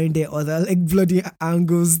 aren't there other, like, bloody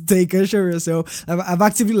angles? Take a show yourself. I've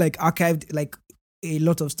actively, like, archived, like, a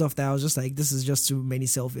lot of stuff that I was just like, this is just too many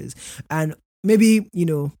selfies. And maybe,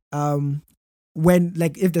 when,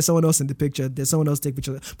 like, if there's someone else in the picture, there's someone else take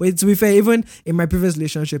pictures. But to be fair, even in my previous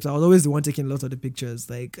relationships, I was always the one taking a lot of the pictures.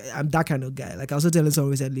 Like, I'm that kind of guy. Like, I was also telling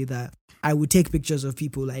someone recently that I would take pictures of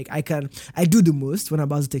people. Like, I do the most when I'm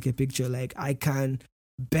about to take a picture. Like, I can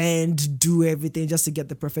bend, do everything just to get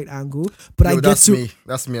the perfect angle. But that's me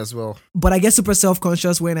as well. But I get super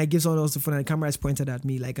self-conscious when I give someone else the phone and the camera is pointed at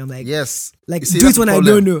me. Like, I'm like, yes, like, do it when I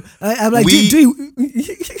don't know. I'm like,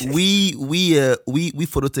 we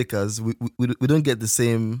photo takers, we don't get the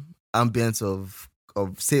same ambience of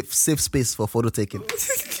safe space for photo taking.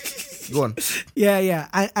 Go on. Yeah.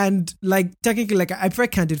 And like, technically, like, I prefer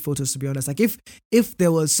candid photos, to be honest. Like, if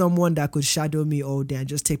there was someone that could shadow me all day and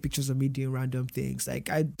just take pictures of me doing random things, I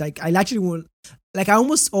actually want, like, I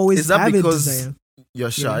almost always is that have because a desire.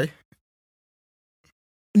 You're shy?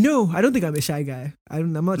 Yeah. No, I don't think I'm a shy guy.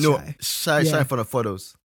 I'm not shy. Shy in front of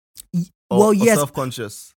photos. Well, yes,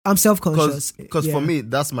 self-conscious. I'm self-conscious because for me,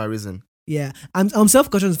 that's my reason. Yeah, I'm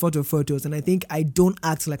self-conscious in photos, and I think I don't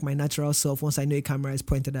act like my natural self once I know a camera is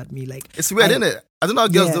pointed at me. Like, it's weird, isn't it? I don't know how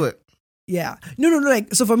girls do it. Yeah, no.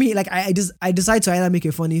 Like, so for me, like, I decide to either make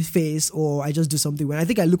a funny face or I just do something. When I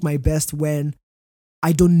think I look my best when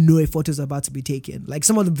I don't know a photo is about to be taken. Like,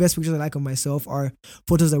 some of the best pictures I like of myself are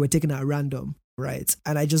photos that were taken at random, right?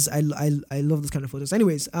 And I love those kind of photos.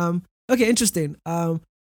 Anyways, okay, interesting. I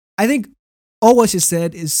think all what she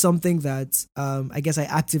said is something that I guess I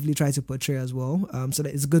actively try to portray as well. So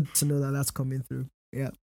that it's good to know that that's coming through.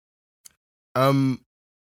 Yeah. And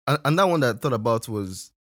that one that I thought about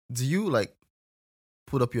was, do you, like,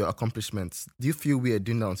 put up your accomplishments? Do you feel weird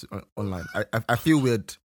doing that online? I feel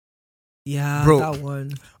weird. Yeah, bro, that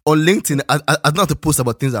one. On LinkedIn, I don't have to post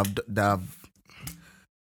about things I've done.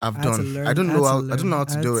 I don't know how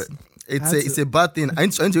to do it. It's a bad thing. I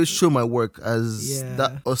need to show my work, as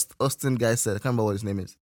that Austin guy said. I can't remember what his name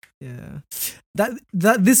is. Yeah,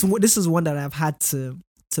 this is one that I've had to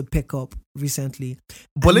pick up recently.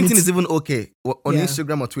 But LinkedIn is even okay. On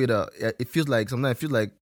Instagram or Twitter, it feels like sometimes I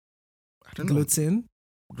don't know,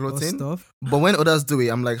 gloating stuff. But when others do it,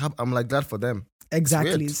 I'm like glad for them.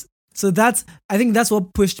 Exactly. So I think that's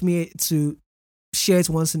what pushed me to share it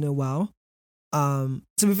once in a while. To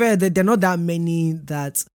be fair, there are not that many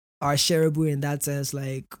that are shareable in that sense.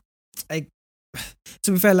 Like,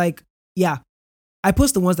 to be fair, like, yeah, I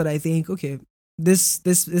post the ones that I think, okay, this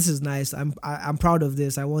is nice. I'm proud of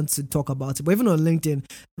this. I want to talk about it. But even on LinkedIn,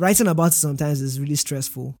 writing about it sometimes is really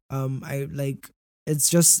stressful. It's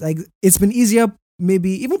just like, it's been easier.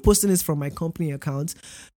 Maybe even posting this from my company account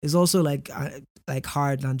is also like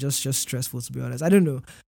hard and just stressful, to be honest. I don't know.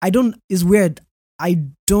 It's weird. I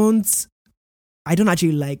don't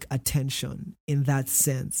actually like attention in that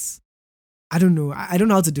sense. I don't know. I don't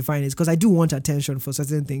know how to define it, because I do want attention for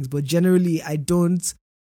certain things, but generally I don't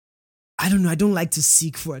know. I don't like to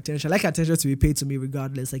seek for attention. I like attention to be paid to me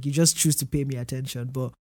regardless. Like, you just choose to pay me attention,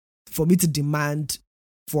 but for me to demand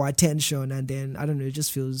for attention, and then, I don't know, it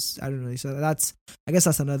just feels, I don't know. So I guess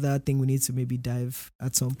that's another thing we need to maybe dive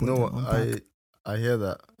at some point. No, I hear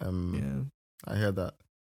that. I hear that.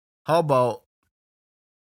 How about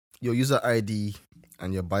your user ID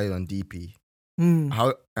and your bio on DP?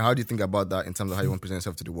 How do you think about that in terms of how you want to present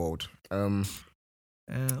yourself to the world?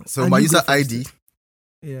 So my user ID,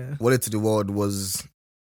 wallet to the world, was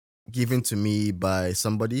given to me by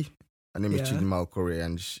somebody. Her name is Chidima Okore,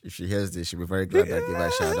 and if she hears this, she'll be very glad that I gave her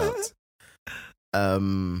a shout out.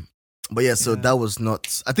 But yeah, so that was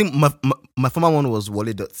not. I think my former one was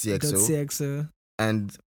wallet.cxo.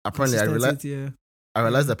 And apparently I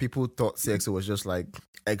realized that people thought CXO was just like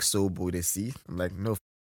XO with a C. I'm like, no,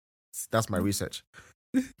 that's my research.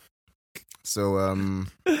 So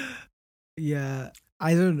yeah,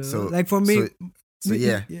 I don't know. So, like, for me,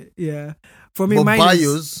 yeah. For me, but mine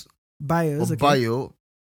bios, okay. Bio,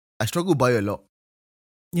 I struggle with bio a lot.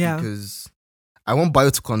 Yeah, because I want bio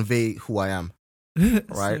to convey who I am. Right?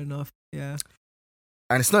 Fair enough. Yeah,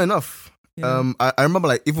 and it's not enough. Yeah. I remember,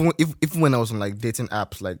 like, even when I was on, like, dating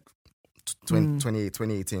apps, like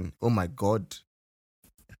 2018. Oh my god!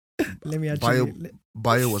 Let me actually.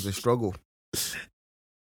 Bio was a struggle.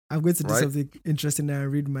 I'm going to do something interesting now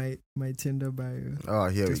and read my Tinder bio. Oh,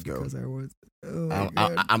 here we go. Because I want.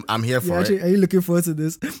 I'm here for it. Are you looking forward to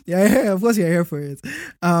this? Yeah, of course you're here for it.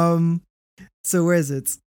 So where is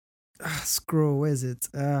it? Scroll. Where is it?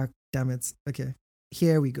 Damn it. Okay,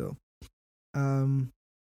 here we go.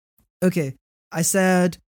 Okay. I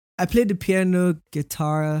said I play the piano,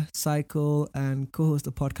 guitar, cycle, and co-host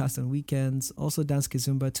a podcast on weekends. Also dance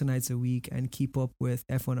kizumba 2 nights a week and keep up with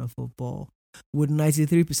F1 and football. Would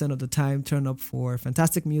 93% of the time turn up for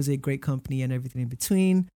fantastic music, great company, and everything in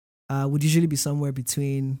between. Would usually be somewhere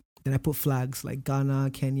between. Then I put flags like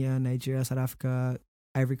Ghana, Kenya, Nigeria, South Africa,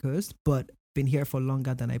 Ivory Coast, but been here for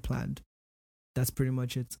longer than I planned. That's pretty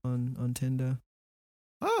much it on Tinder.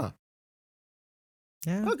 Ah,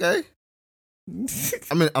 Yeah. okay.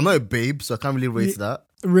 I mean, I'm not a babe, so I can't really rate that.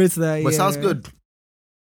 Rate that, But yeah. it sounds good.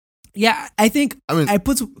 Yeah, I think I mean, I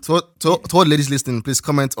put to all ladies listening, please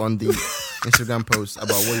comment on the Instagram post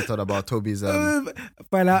about what you thought about Toby's fine.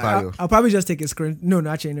 bio. I'll probably just take a screen. No,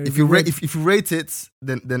 actually, no. If you rate it,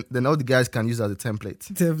 then all the guys can use it as a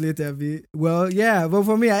template. Template. Well, yeah, but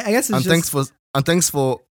for me, I guess it's Thanks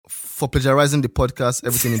for plagiarizing the podcast,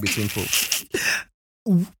 everything in between, folks.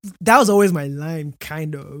 That was always my line,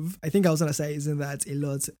 kind of. I think I was gonna say isn't that a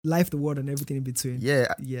lot? Life, the world, and everything in between.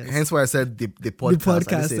 Yeah. Yes. Hence why I said the podcast. The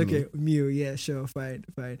podcast. Okay. Mew. Yeah. Sure. Fine.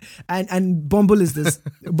 And Bumble is this.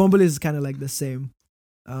 Bumble is kind of like the same.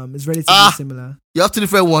 It's relatively similar. You have two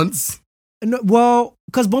different ones. No, well,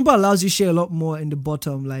 because Bumble allows you to share a lot more in the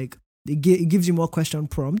bottom. Like it gives you more question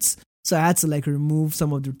prompts. So I had to like remove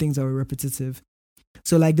some of the things that were repetitive.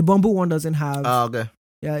 So like the Bumble one doesn't have. Okay.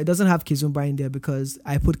 Yeah, it doesn't have Kizumba in there because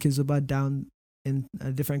I put Kizumba down in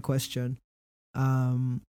a different question.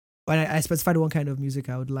 When I specified one kind of music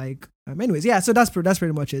I would like. Anyways, yeah, so that's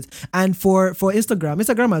pretty much it. And for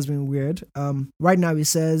Instagram has been weird. Right now it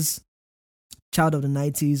says child of the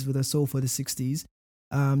 90s with a soul for the 60s.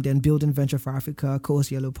 Then building venture for Africa,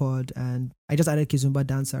 co-host Yellow Pod, and I just added Kizumba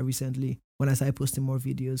dancer recently when I started posting more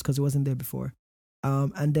videos because it wasn't there before.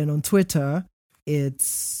 And then on Twitter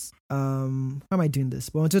it's how am I doing this?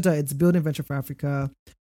 But on Twitter, it's Building Venture for Africa,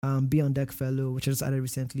 Be on Deck Fellow, which I just added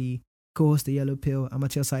recently, co-host The Yellow Pill,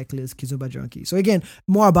 Amateur Cyclist, Kizumba Junkie. So again,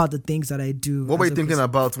 more about the things that I do. What were you thinking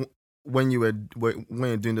about when you're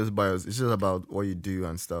doing those bios? It's just about what you do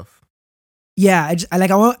and stuff. Yeah, I think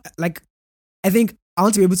I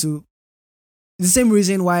want to be able to. The same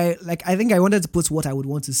reason why, like, I think I wanted to put what I would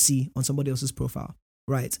want to see on somebody else's profile,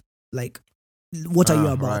 right? Like, what are you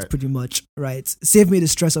about, pretty much, right? Save me the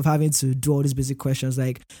stress of having to do all these basic questions.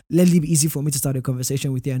 Like, let it be easy for me to start a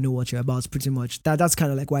conversation with you and know what you're about, pretty much. That's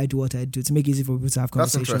kind of like why I do what I do, to make it easy for people to have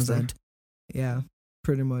conversations. And yeah,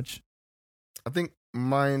 pretty much. I think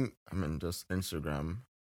mine, just Instagram.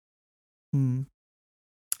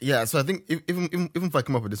 Yeah, so I think even if I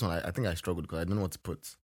come up with this one, I think I struggled because I don't know what to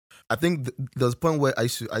put. I think there was a point where I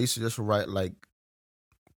used to just write like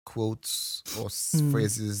quotes or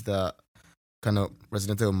phrases that kind of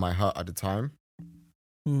resonated with my heart at the time.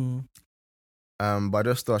 But I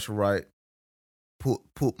just thought I should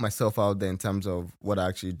put myself out there in terms of what I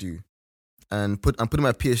actually do, and putting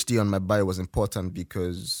my PhD on my bio was important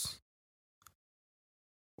because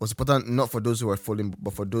it was important not for those who are following,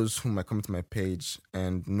 but for those who might come to my page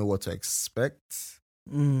and know what to expect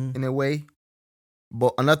in a way.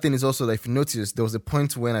 But another thing is also that if you notice, there was a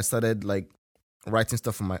point when I started like writing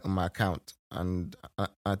stuff on my account, and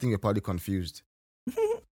I think you're probably confused.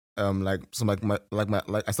 I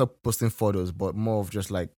stopped posting photos, but more of just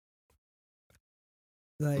like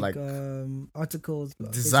articles,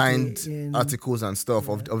 designed articles and stuff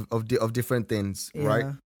of different things, right?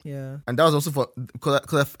 Yeah. And that was also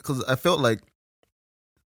because I felt like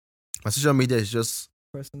my social media is just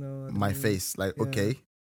personal, my face. Like, okay,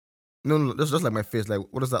 no, that's just like my face. Like,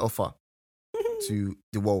 what does that offer to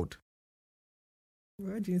the world?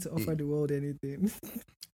 Why do you need to offer the world anything?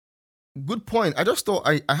 Good point. I just thought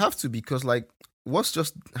I have to, because like, what's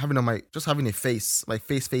just having a face, like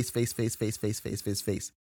face.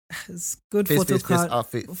 It's good face,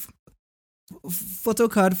 photo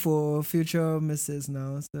card for future misses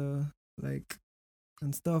now. So like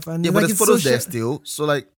and stuff. And yeah, like, but there's photos there still. So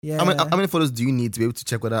like, how many photos do you need to be able to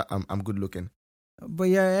check whether I'm good looking? But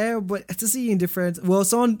but to see you in different. Well,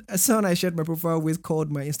 someone I shared my profile with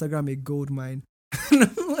called my Instagram a gold mine. And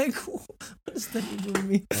I'm like, what does that even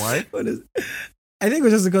mean? Why? I think it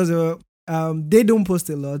was just because they don't post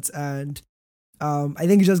a lot, and I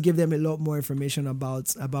think it just gave them a lot more information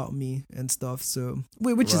about me and stuff. So,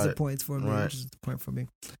 which is the point for me. Right. Which is the point for me.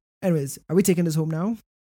 Anyways, are we taking this home now?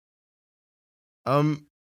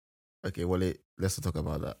 Okay, Wale, let's not talk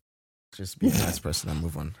about that. Just be a nice person and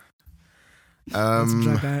move on.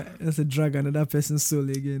 Let's drag another person's soul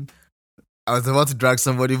again. I was about to drag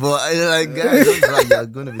somebody, but I like, guys, don't drag. You're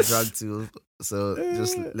going to be dragged too. So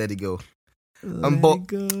just let it go. But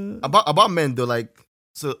God. about men though, like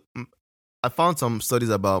so. I found some studies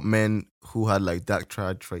about men who had like dark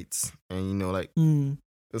traits, and like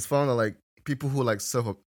it's found that like people who like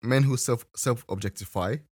men who self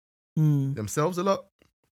objectify themselves a lot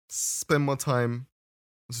spend more time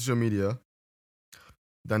on social media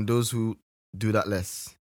than those who do that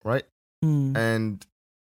less, right? And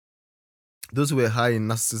those who were high in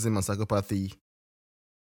narcissism and psychopathy,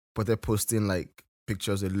 but they're posting like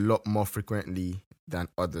pictures a lot more frequently than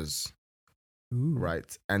others. Ooh.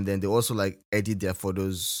 Right, and then they also like edit their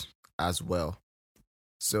photos as well,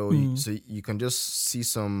 so you can just see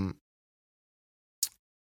some.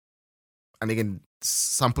 And again,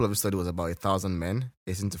 sample of the study was about 1,000 men,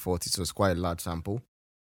 18 to 40, so it's quite a large sample.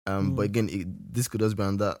 But again, this could just be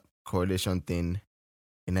on that correlation thing,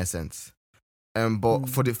 in essence. But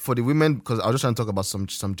for the women, because I was just trying to talk about some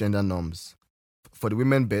gender norms. For the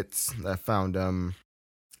women bits that I found,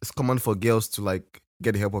 it's common for girls to like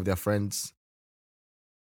get the help of their friends.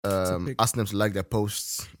 Ask them to like their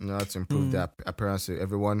posts, to improve their appearance to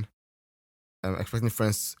everyone. Expecting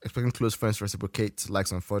close friends to reciprocate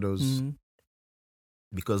likes on photos,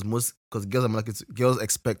 because girls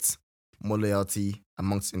expect more loyalty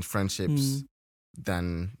amongst in friendships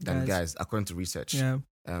than guys, according to research. Yeah.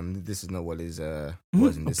 This is not what is in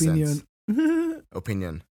this sense.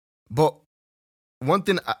 Opinion. But one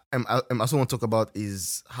thing I also want to talk about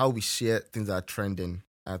is how we share things that are trending.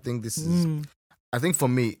 I think this is. I think for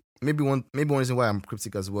me, maybe one reason why I'm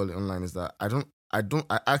cryptic as well online is that I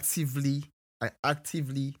actively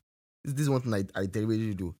this is one thing I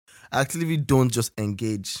deliberately do. I actively don't just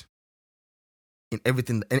engage in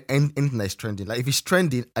everything anything that is trending. Like if it's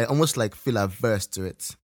trending, I almost like feel averse to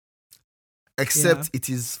it. Except it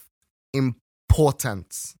is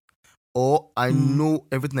important, or I know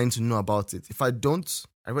everything I need to know about it. If I don't,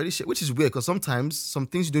 I already share, which is weird because sometimes some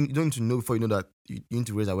things you don't need to know before you know that you need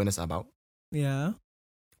to raise awareness about. Yeah.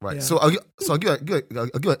 Right. Yeah. So I'll give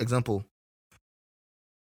an example.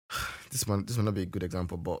 This might not be a good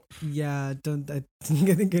example, but I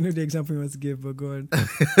think I know the example you want to give, but go on.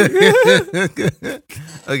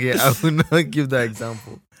 Okay, I will not give that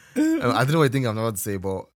example. I don't know what I think I'm about to say,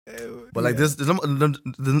 but like there's a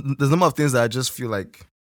number of things that I just feel like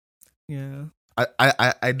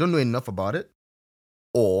I don't know enough about it,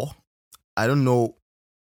 or I don't know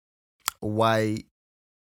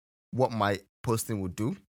what my posting would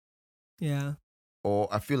do. Yeah. Or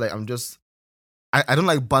I feel like I don't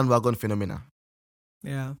like bandwagon phenomena.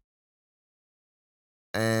 Yeah.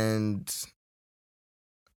 And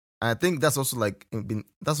I think that's also been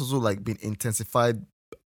intensified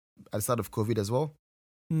at the start of COVID as well.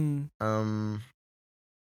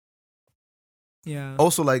 Yeah.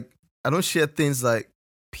 Also, like I don't share things like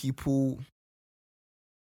people.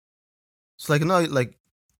 So like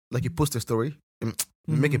like you post a story, you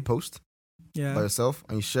make a post by yourself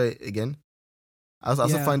and you share it again. I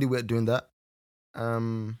also find it weird doing that.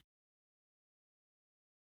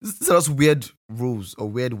 These are just weird rules or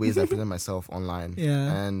weird ways I present myself online.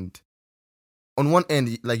 Yeah. And on one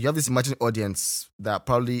end, like you have this imagined audience that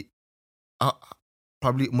probably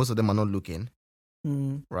most of them are not looking,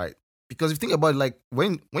 right? Because if you think about it, like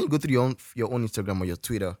when you go through your own Instagram or your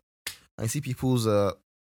Twitter and you see people's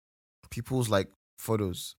like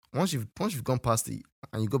photos, once you've gone past it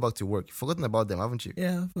and you go back to work, you've forgotten about them, haven't you?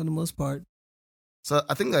 Yeah, for the most part. So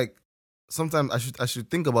I think like sometimes I should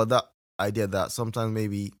think about that idea that sometimes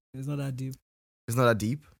maybe it's not that deep. It's not that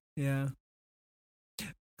deep. Yeah,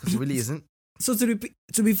 because it really isn't. So to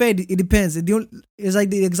be fair, it depends. It's like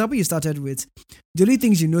the example you started with. The only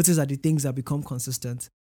things you notice are the things that become consistent,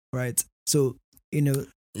 right? So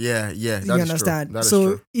Yeah. You understand? That is so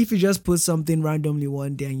true. if you just put something randomly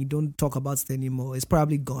one day and you don't talk about it anymore, it's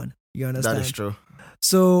probably gone. You understand? That is true.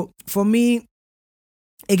 So for me,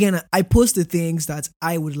 again, I post the things that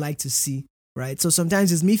I would like to see, right? So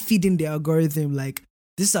sometimes it's me feeding the algorithm like,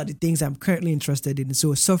 these are the things I'm currently interested in.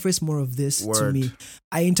 So surface more of this to me.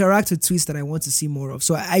 I interact with tweets that I want to see more of.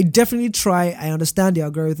 So I definitely try. I understand the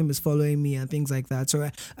algorithm is following me and things like that.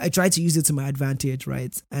 So I try to use it to my advantage,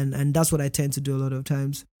 right? And that's what I tend to do a lot of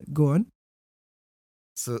times. Go on.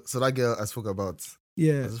 So that girl I spoke about.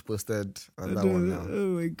 Yeah. I just posted on that one now.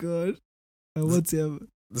 Oh my God. What's it?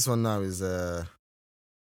 This one now is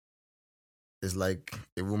like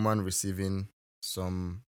a woman receiving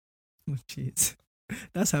some. Oh jeez.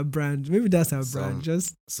 That's her brand. Maybe that's her brand.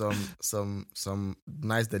 Just some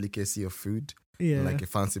nice delicacy of food. Yeah. Like a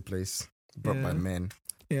fancy place brought by men.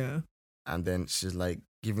 Yeah. And then she's like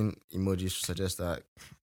giving emojis to suggest that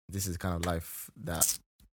this is the kind of life that.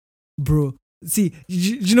 Bro, see,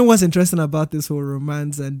 you know what's interesting about this whole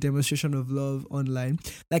romance and demonstration of love online?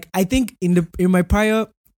 Like, I think in my prior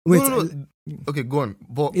wait, No. Okay, go on.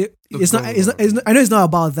 But it's not. I know it's not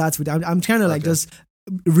about that. But I'm kind of like just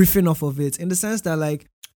riffing off of it in the sense that like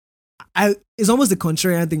it's almost the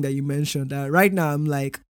contrarian thing that you mentioned. That right now I'm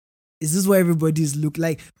like, is this what everybody's look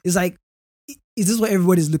like? It's like, is this what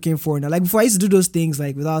everybody's looking for now? Like before, I used to do those things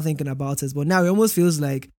like without thinking about it, but now it almost feels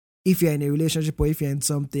like if you're in a relationship or if you're in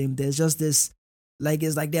something, there's just this. Like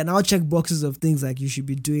it's like there are now check boxes of things like you should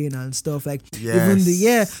be doing and stuff. Like even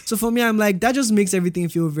so for me, I'm like that just makes everything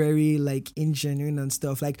feel very like ingenuine and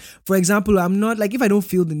stuff. Like for example, I'm not like if I don't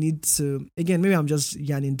feel the need to again, maybe I'm just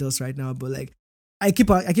yarning dust right now, but like I keep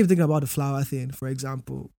thinking about the flower thing, for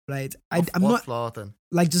example, right? I'm not flower thing?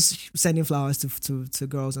 Like just sending flowers to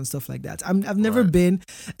girls and stuff like that. I've never been.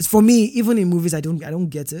 For me, even in movies, I don't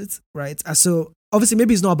get it, right? So obviously,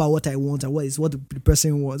 maybe it's not about what I want and what the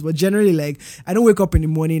person wants, but generally, like I don't wake up in the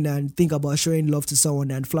morning and think about showing love to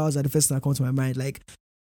someone, and flowers are the first thing that comes to my mind. Like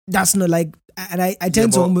that's not like, and I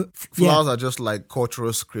tend to flowers are just like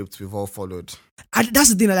cultural scripts we've all followed. That's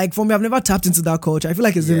the thing. Like for me, I've never tapped into that culture. I feel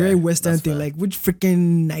like it's a very Western thing. Fair. Like which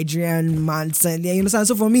freaking Nigerian man sent? Yeah, you understand.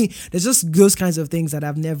 So for me, there's just those kinds of things that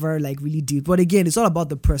I've never like really did. But again, it's all about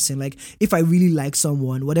the person. Like if I really like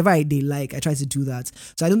someone, whatever they like, I try to do that.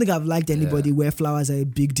 So I don't think I've liked anybody where flowers are a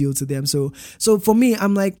big deal to them. So for me,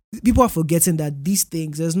 I'm like people are forgetting that these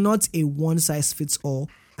things there's not a one size fits all.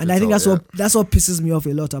 And I think that's what pisses me off a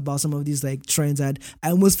lot about some of these like trends, and I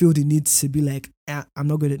almost feel the need to be like, I'm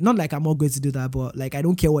not going to, not like I'm not going to do that, but like I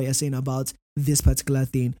don't care what you're saying about this particular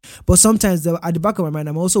thing. But sometimes at the back of my mind,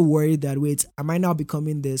 I'm also worried that wait, am I now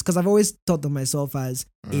becoming this? Because I've always thought of myself as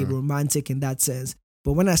a romantic in that sense.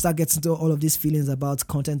 But when I start getting to all of these feelings about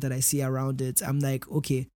content that I see around it, I'm like,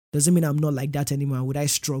 okay, doesn't mean I'm not like that anymore. Would I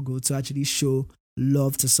struggle to actually show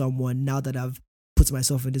love to someone now that I've put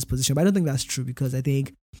myself in this position? But I don't think that's true, because I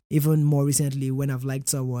think even more recently when I've liked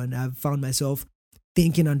someone, I've found myself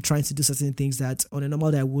thinking and trying to do certain things that on a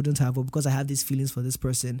normal day I wouldn't have, but because I have these feelings for this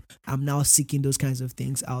person, I'm now seeking those kinds of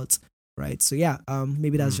things out, right? So yeah,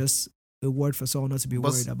 maybe that's just a word for someone not to be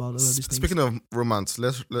worried about all of these things. Speaking of romance,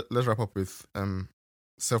 let's wrap up with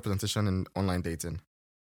self-presentation and online dating.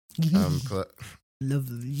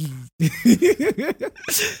 Lovely.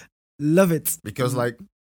 Love it. Because like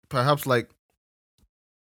perhaps like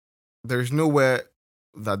there's nowhere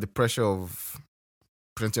that the pressure of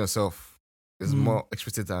presenting yourself is more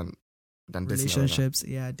explicit than dating. Relationships,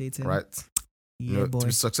 dating. Right? Yeah, boy. To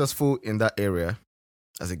be successful in that area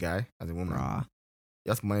as a guy, as a woman, you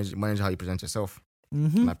have to manage how you present yourself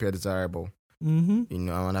and appear desirable. You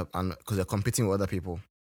know, and because you're competing with other people,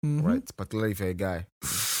 right? Particularly if you're a guy.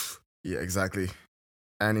 Yeah, exactly.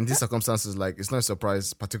 And in these circumstances, like it's not a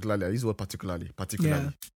surprise. Particularly, I use the word particularly.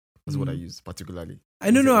 That's what I use. Particularly.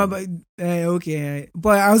 I don't know about okay,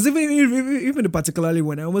 but I was even the particularly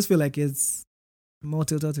one. I almost feel like it's more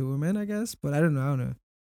tilted to women, I guess. But I don't know.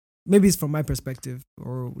 Maybe it's from my perspective,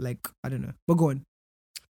 or like I don't know. But go on.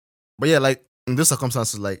 But yeah, like in these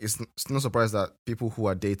circumstances, like it's no surprise that people who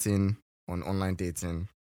are dating on online dating,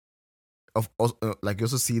 like you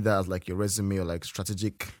also see that as like your resume or like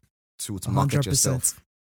strategic tool to market yourself.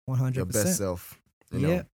 100%. Your best self. You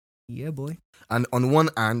know? Yeah, boy. And on one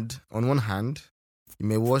hand, you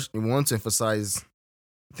may want to emphasize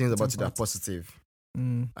things about you that are positive.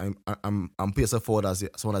 And put yourself forward as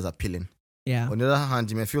someone that's appealing. Yeah. On the other hand,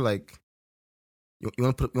 you may feel like you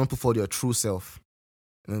want to put forward your true self,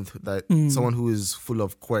 and that someone who is full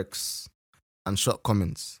of quirks and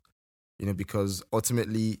shortcomings. You know, because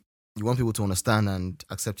ultimately you want people to understand and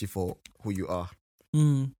accept you for who you are.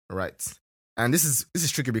 Right. And this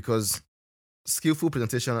is tricky because skillful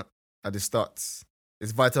presentation at the start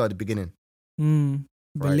is vital at the beginning.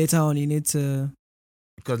 But later on you need to,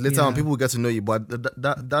 because later on people will get to know you, but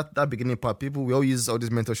that beginning part, we all use all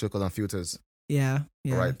these mental shortcuts and filters. Yeah,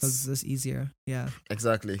 right. Because it's easier. Yeah,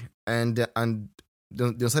 exactly. And the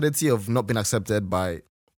uncertainty of not being accepted by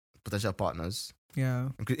potential partners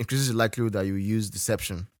increases the likelihood that you use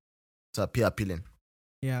deception to appear appealing.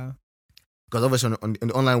 Yeah, because obviously in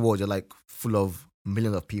the online world you're like full of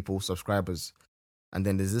millions of people, subscribers, and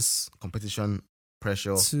then there's this competition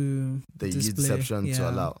pressure to that you use deception to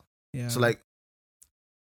allow. Yeah. So like,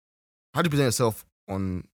 how do you present yourself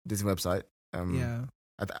on this website?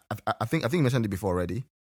 I think you mentioned it before already,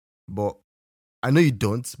 but I know you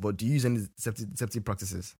don't. But do you use any deceptive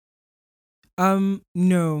practices?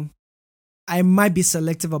 No. I might be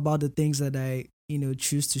selective about the things that I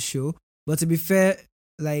choose to show, but to be fair,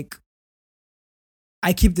 like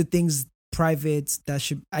I keep the things private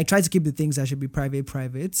I try to keep the things that should be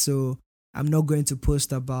private. So I'm not going to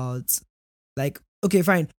post about Like, okay,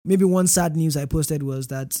 fine. Maybe one sad news I posted was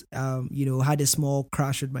that, had a small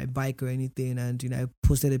crash with my bike or anything, and I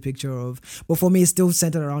posted a picture of. But for me, it's still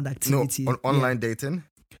centered around activity. No, online dating.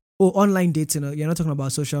 Oh, online dating. You're not talking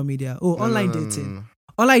about social media. Oh, No, online no, no, dating. no, no.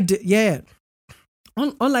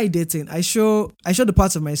 Online dating. I show the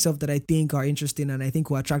parts of myself that I think are interesting and I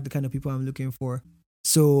think will attract the kind of people I'm looking for.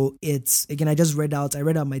 So it's, again, I read out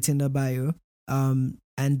my Tinder bio. And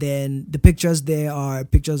then the pictures there are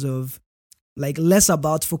pictures of, like, less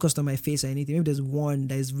about focused on my face or anything. Maybe there's one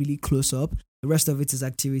that is really close up. The rest of it is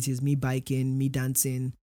activities, me biking, me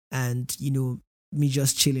dancing, and me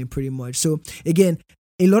just chilling pretty much. So again,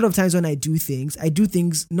 a lot of times when I do things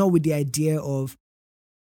not with the idea of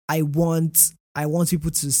I want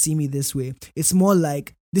people to see me this way. It's more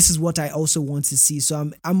like this is what I also want to see.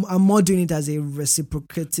 So I'm more doing it as a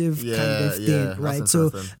reciprocative kind of thing, right?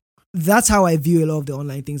 So that's how I view a lot of the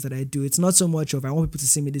online things that I do. It's not so much of I want people to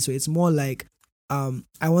see me this way. It's more like I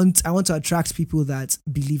want to attract people that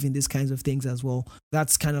believe in these kinds of things as well.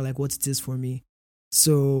 That's kind of like what it is for me.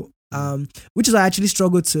 So which is I actually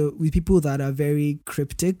struggle with people that are very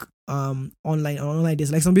cryptic online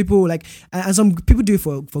days. Like some people and some people do it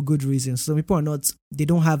for good reasons. Some people are not. They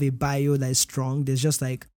don't have a bio that is strong. There's just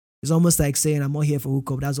like, it's almost like saying I'm not here for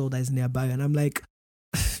hookup. That's all that is in their bio, and I'm like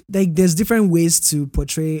there's different ways to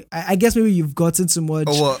portray. I guess maybe you've gotten too much.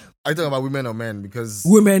 Oh, well, I talk about women or men because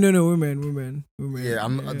women. No, women. Yeah,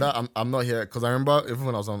 I'm not here because I remember even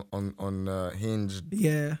when I was on Hinge.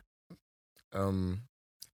 Yeah.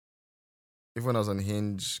 Even when I was on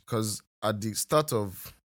Hinge, because at the start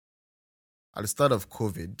of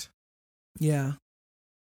COVID, yeah,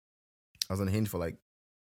 I was on Hinge for like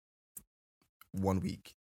 1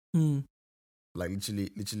 week, like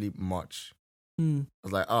literally March. I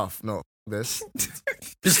was like, no, this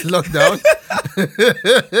just lockdown.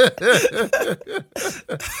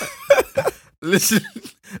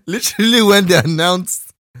 literally when they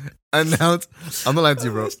announced. I'm not lying to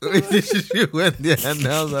you, bro. Literally when they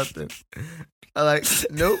announced that thing, I'm like,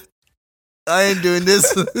 nope, I ain't doing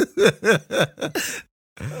this.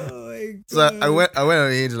 Oh my God. So I went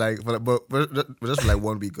on Hinge but just for like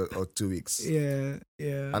 1 week or 2 weeks. Yeah.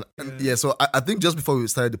 And so I think just before we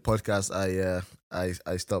started the podcast,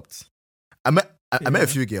 I stopped. I met a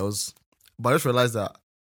few girls, but I just realized that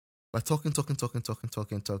by talking, when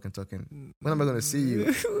am I gonna see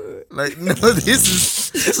you? Like, no,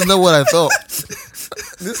 this is not what I thought.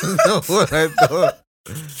 This is not what I thought.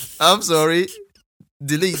 I'm sorry.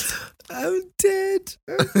 Delete. I'm dead.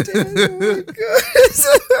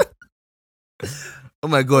 Oh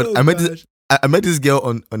my God. Oh my God. I met this girl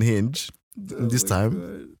on Hinge this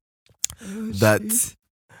time.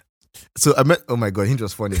 So I met, oh my God, Hinge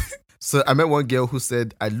was funny. So I met one girl who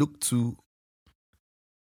said I look too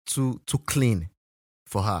clean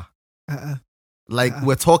for her.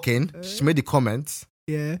 We're talking. She made the comment.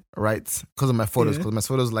 Yeah. Right. Because of my photos. Because my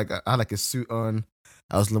photos, like, I had like a suit on.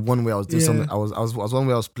 I was one way I was doing something. I was one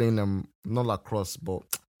way I was playing not lacrosse, but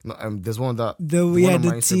there's one that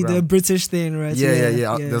the British thing, right?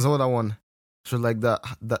 Yeah. There's another one. She was like that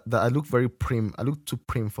I look very prim. I look too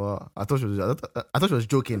prim for her. I thought she was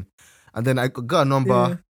joking. And then I got a number.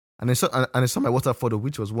 Yeah. And I saw my WhatsApp photo,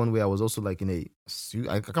 which was one way I was also like in a suit.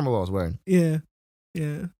 I can't remember what I was wearing. Yeah.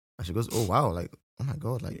 And she goes, "Oh wow, like, oh my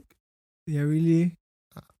God, like, yeah, really,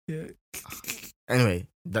 yeah." Anyway,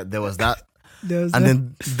 there was that.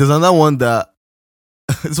 Then there's another one that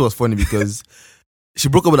this was funny because she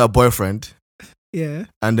broke up with her boyfriend. Yeah.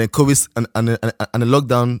 And then COVID and the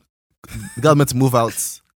lockdown, the guy meant to move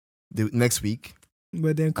out the next week.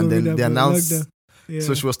 But then COVID, and then they announced. Lockdown. Yeah.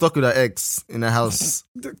 So she was stuck with her ex in her house,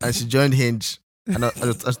 and she joined Hinge, and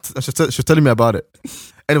she was telling me about it.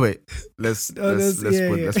 Anyway, let's put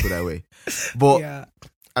that away. But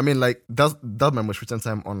I mean, like, that's my most recent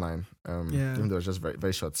time online. Even though it was just very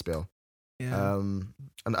very short spell. Yeah. And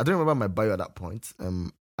I don't remember my bio at that point. I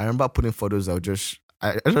remember putting photos. I just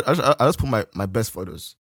put my best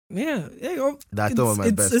photos. Yeah. That I thought were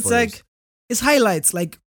my best. It's photos. like it's highlights.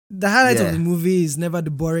 Like, the highlights of the movie is never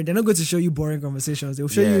the boring. They're not going to show you boring conversations. They'll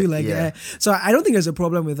show you so I don't think there's a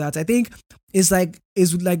problem with that. I think it's like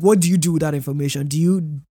what do you do with that information? Do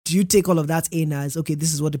you take all of that in as, okay,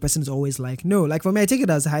 this is what the person is always like? No, like for me, I take it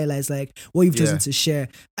as highlights, like what you've chosen to share,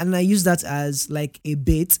 and I use that as like a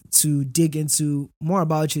bait to dig into more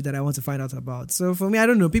about you that I want to find out about. So for me, I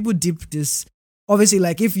don't know. People dip this. Obviously,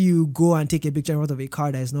 like if you go and take a picture in front of a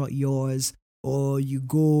car that is not yours, or you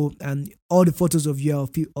go and all the photos of you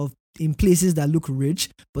of in places that look rich,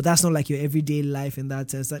 but that's not like your everyday life in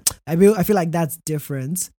that sense. I feel like that's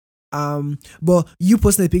different. But you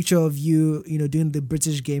posting a picture of you, doing the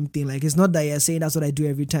British game thing, like it's not that you're saying that's what I do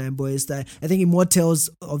every time, but it's that I think it more tells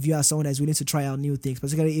of you as someone that's willing to try out new things,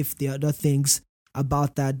 particularly if there are other things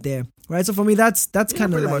about that there, right? So for me, that's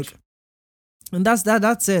kind of like, much. and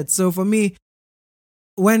that's it. So for me,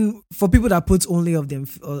 for people that put only of them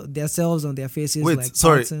themselves on their faces, Wait, like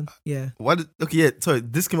sorry. pattern, yeah. Sorry.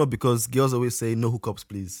 This came up because girls always say no hookups,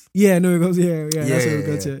 please. Yeah, no, it goes, yeah. That's how Yeah, we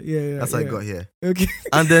got here. Yeah. That's how I got here. Okay.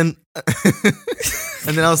 And then,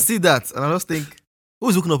 I'll see that, and I'll just think,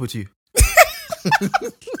 who's hooking up with you?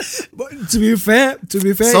 But to be fair,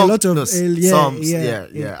 a lot of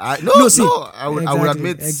I would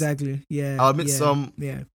admit exactly. Yeah, I'll admit some.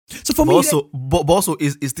 Yeah. So for But me, also,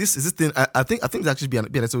 is this thing? I think it's actually be an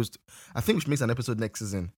episode. I think we should make an episode next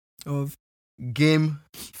season of game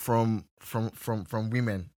from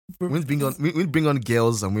women. We bring on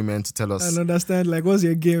girls and women to tell us. I understand. Like, what's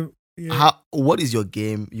your game? Yeah. What is your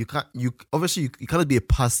game? You cannot be a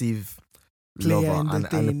passive lover and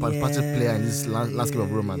a passive player in this landscape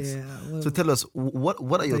of romance. Yeah. Well, so tell us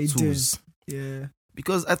what are your tools? Yeah.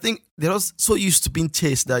 Because I think they're also so used to being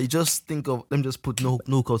chased that you just think of them just put no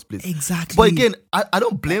hookups, please. Exactly. But again, I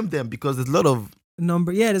don't blame them because there's a lot of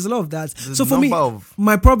there's a lot of that. So for me,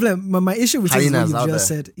 my problem, my issue with it is what you just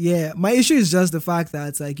said. Yeah, my issue is just the fact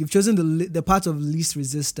that like you've chosen the part of least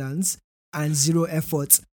resistance and zero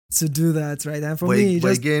effort to do that, right? And for me,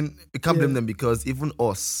 again, you can't blame them because even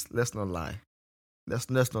us, let's not lie. Let's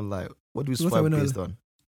not lie. What do we swipe based on?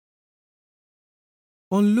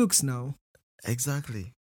 On looks now.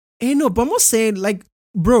 Exactly. No, but I'm not saying like,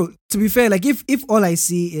 bro. To be fair, like if all I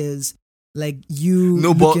see is like you.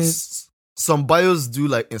 No, but some bios do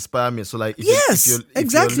like inspire me. So like, if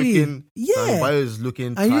exactly. You're looking, yeah, bio is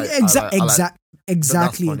looking.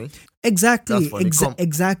 Exactly. Come on,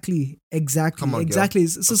 exactly.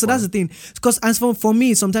 So that's the thing. Because as for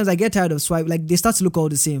me, sometimes I get tired of swipe. Like they start to look all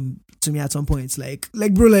the same to me at some points. Like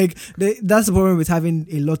bro, like that's the problem with having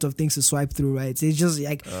a lot of things to swipe through, right? It's just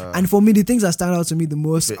like, and for me, the things that stand out to me the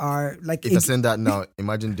most are like. If you're saying that now,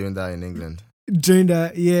 imagine doing that in England. Doing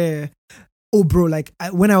that, yeah. Oh, bro, like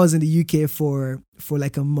when I was in the UK for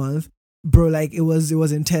like a month, bro, like it was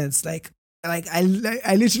intense. Like I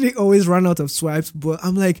literally always run out of swipes, but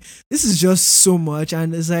I'm like, this is just so much,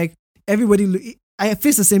 and it's like everybody. I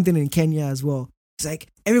face the same thing in Kenya as well. It's like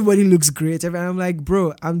everybody looks great, and I'm like,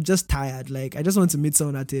 bro, I'm just tired. Like I just want to meet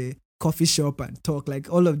someone at a coffee shop and talk.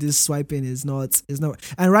 Like all of this swiping is not.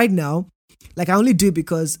 And right now, like I only do it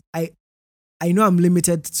because I know I'm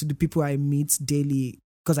limited to the people I meet daily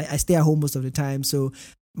because I stay at home most of the time. So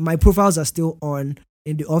my profiles are still on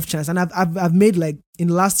in the off chance. And I've made like, in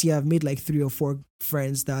the last year, I've made like 3 or 4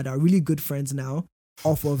 friends that are really good friends now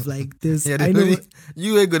off of like this. Yeah, I know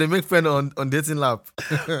you ain't going to make friends on dating lab.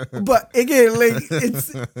 But again, like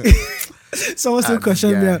it's, someone still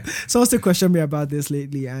question me about this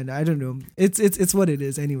lately. And I don't know. It's what it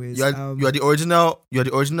is anyways. You are the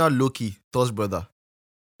original Loki, Thor's brother.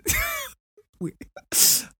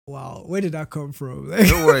 Wow, where did that come from?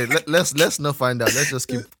 Don't worry, let's not find out. Let's just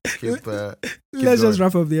keep let's going. Just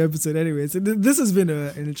wrap up the episode anyway. So this has been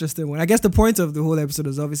an interesting one. I guess the point of the whole episode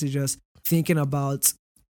is obviously just thinking about,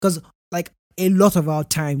 because like a lot of our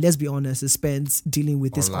time, let's be honest, is spent dealing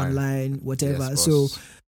with this online whatever. Yes,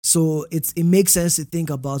 so it makes sense to think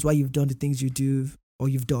about why you've done the things you do or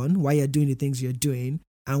you've done, why you're doing the things you're doing,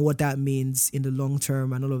 and what that means in the long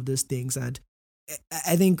term and all of those things. And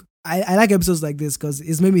I think I like episodes like this because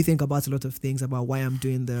it's made me think about a lot of things about why I'm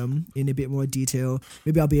doing them in a bit more detail.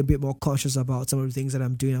 Maybe I'll be a bit more cautious about some of the things that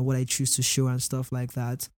I'm doing and what I choose to show and stuff like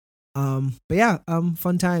that. But yeah,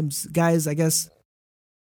 fun times, guys. I guess,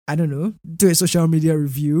 I don't know, do a social media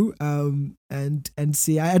review and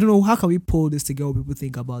see. I don't know, how can we pull this together? What people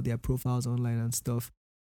think about their profiles online and stuff.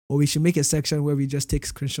 Or we should make a section where we just take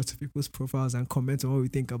screenshots of people's profiles and comment on what we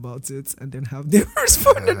think about it, and then have them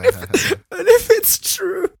respond. and if it's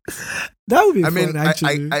true, that would be fun.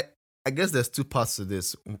 Actually, I guess there's 2 parts to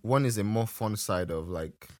this. One is a more fun side of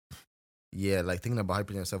like thinking about how you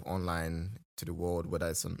put yourself online to the world, whether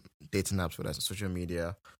it's on dating apps, whether it's on social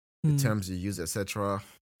media, the terms you use, etc.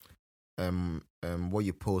 What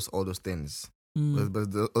you post, all those things.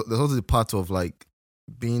 But there's also the part of like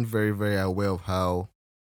being very, very aware of how,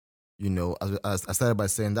 you know, as I started by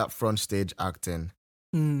saying, that front stage acting,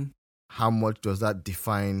 how much does that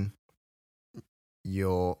define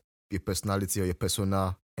your personality or your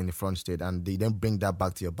persona in the front stage, and they then bring that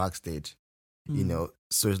back to your backstage, you know?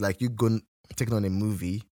 So it's like you taking on a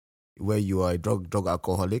movie where you are a drug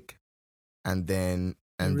alcoholic, and then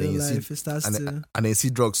you see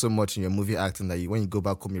drugs so much in your movie acting that when you go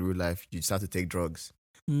back home in real life, you start to take drugs.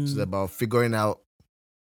 So it's about figuring out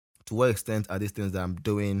to what extent are these things that I'm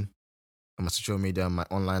doing on my social media, my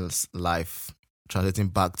online life, translating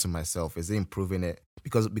back to myself? Is it improving it?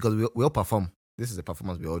 Because we all perform. This is a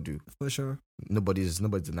performance we all do. For sure. Nobody's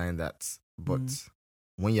denying that. But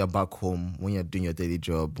when you're back home, when you're doing your daily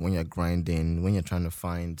job, when you're grinding, when you're trying to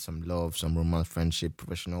find some love, some romance, friendship,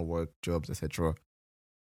 professional work, jobs, etc.,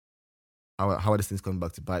 how are these things coming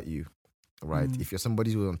back to bite you? Right? If you're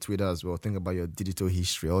somebody who's on Twitter as well, think about your digital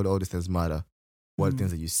history. All these things matter. What are the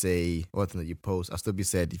things that you say, what are the things that you post. I'll still be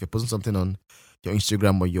said, if you're posting something on your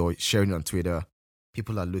Instagram or you're sharing it on Twitter,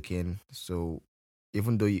 people are looking. So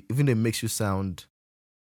even though it makes you sound,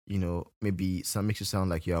 maybe some makes you sound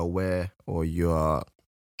like you're aware or you're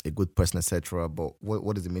a good person, etc. But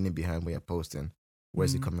what is the meaning behind what you're posting? Where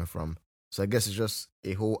is it coming from? So I guess it's just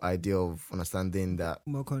a whole idea of understanding that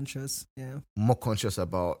more conscious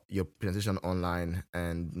about your presentation online,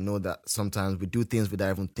 and know that sometimes we do things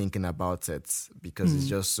without even thinking about it because it's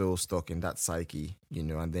just so stuck in that psyche,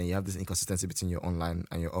 and then you have this inconsistency between your online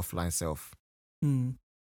and your offline self.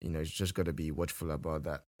 It's just got to be watchful about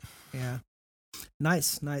that. Yeah.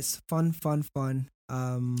 Nice. Fun.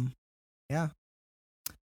 Yeah.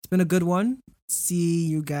 It's been a good one. See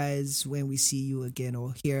you guys when we see you again,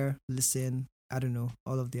 or hear, listen, I don't know,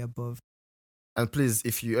 all of the above. And please,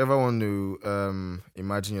 if you ever want to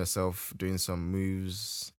imagine yourself doing some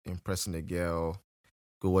moves, impressing a girl,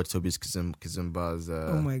 go watch Toby's Kizumba's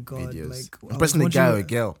oh my God, videos. like Impressing a guy or a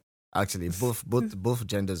girl, actually, both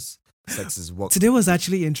genders, sexes work. Today was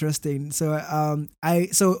actually interesting. So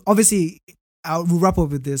obviously we'll wrap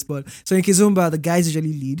up with this, but so in Kizumba the guys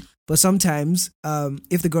usually lead, but sometimes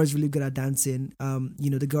if the girl is really good at dancing,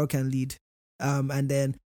 the girl can lead, and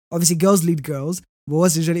then obviously girls lead girls, but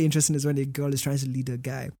what's usually interesting is when the girl is trying to lead a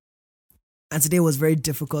guy. And today was very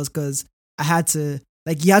difficult because you had to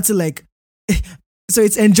so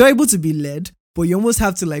it's enjoyable to be led, but you almost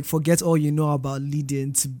have to forget all you know about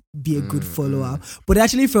leading to be a good follower. But it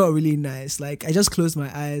actually felt really nice. Like I just closed my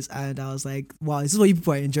eyes and I was like, wow, this is what you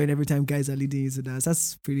people are enjoying every time guys are leading you to dance.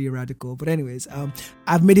 That's pretty radical. But anyways,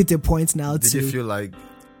 I've made it a point now Did you feel like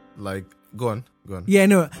go on? Yeah,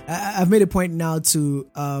 no, I've made a point now to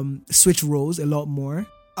switch roles a lot more,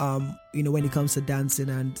 when it comes to dancing,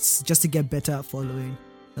 and just to get better at following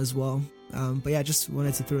as well. But yeah, I just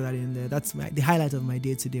wanted to throw that in there. That's the highlight of my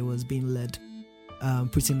day today, was being led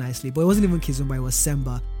pretty nicely. But it wasn't even Kizumba, it was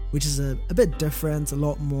Semba, which is a bit different, a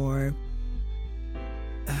lot more.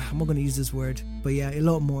 I'm not going to use this word, but yeah, a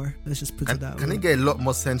lot more. Let's just put it that way. Can it get a lot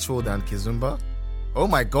more sensual than Kizumba? Oh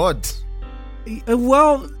my God.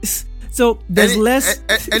 Well, so there's less.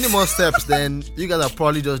 Any more steps, then you guys are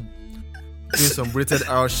probably just doing some rated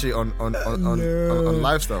R shit on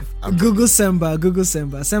live stuff. Google Semba.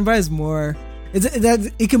 Semba is more.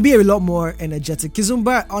 It can be a lot more energetic.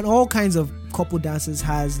 Kizumba on all kinds of couple dances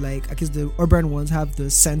has I guess the urban ones have the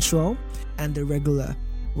sensual and the regular,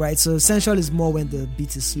 right? So sensual is more when the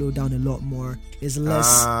beat is slowed down a lot more. It's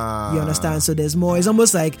less, you understand? So there's more. It's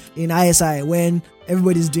almost like in ISI when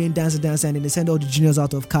everybody's doing dance and then they send all the juniors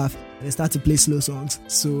out of CAF and they start to play slow songs.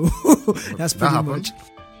 So that's pretty much.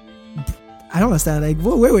 I don't understand.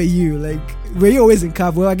 Where were you? Were you always in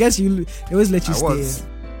CAF? Well, I guess they always let you stay.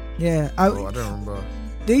 Yeah, I don't remember.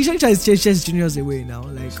 They usually try to chase juniors away now,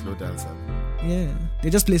 slow dancing. Yeah, they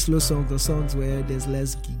just play slow songs or songs where there's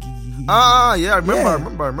less. Yeah, I remember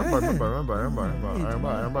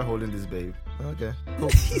holding this babe. Okay,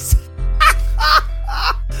 cool.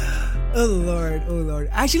 Oh Lord!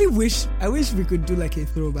 I wish we could do a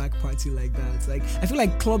throwback party like that. I feel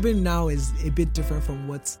like clubbing now is a bit different from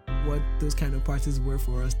what those kind of parties were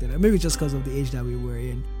for us then. Maybe just because of the age that we were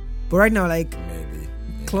in. But right now, maybe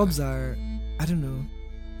clubs are, I don't know.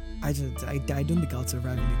 I don't think I'll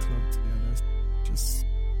survive in a club, to be honest. Just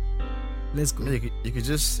let's go. You could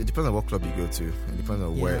just. It depends on what club you go to. It depends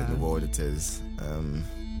on where in the world it is.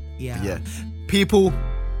 Yeah. People.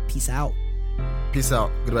 Peace out.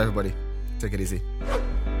 Goodbye, everybody. Take it easy.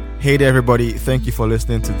 Hey there, everybody. Thank you for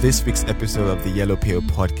listening to this week's episode of the Yellow Pill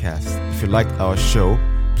Podcast. If you liked our show,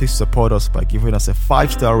 please support us by giving us a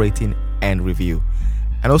 5-star rating and review.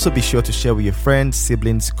 And also be sure to share with your friends,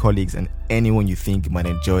 siblings, colleagues, and anyone you think might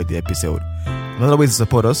enjoy the episode. Another way to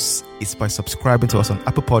support us is by subscribing to us on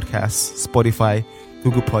Apple Podcasts, Spotify,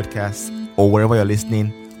 Google Podcasts, or wherever you're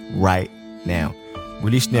listening right now. We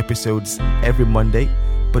release new episodes every Monday,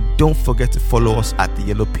 but don't forget to follow us at the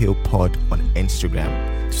Yellow Pill Pod on Instagram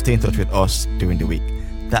to stay in touch with us during the week.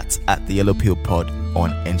 That's at the Yellow Pill Pod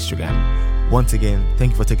on Instagram. Once again,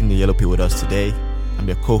 thank you for taking the Yellow Pill with us today. I'm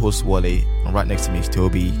your co-host Wale, and right next to me is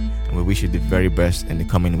Toby, and we wish you the very best in the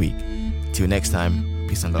coming week. Till next time,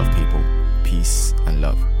 peace and love, people. Peace and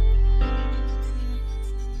love.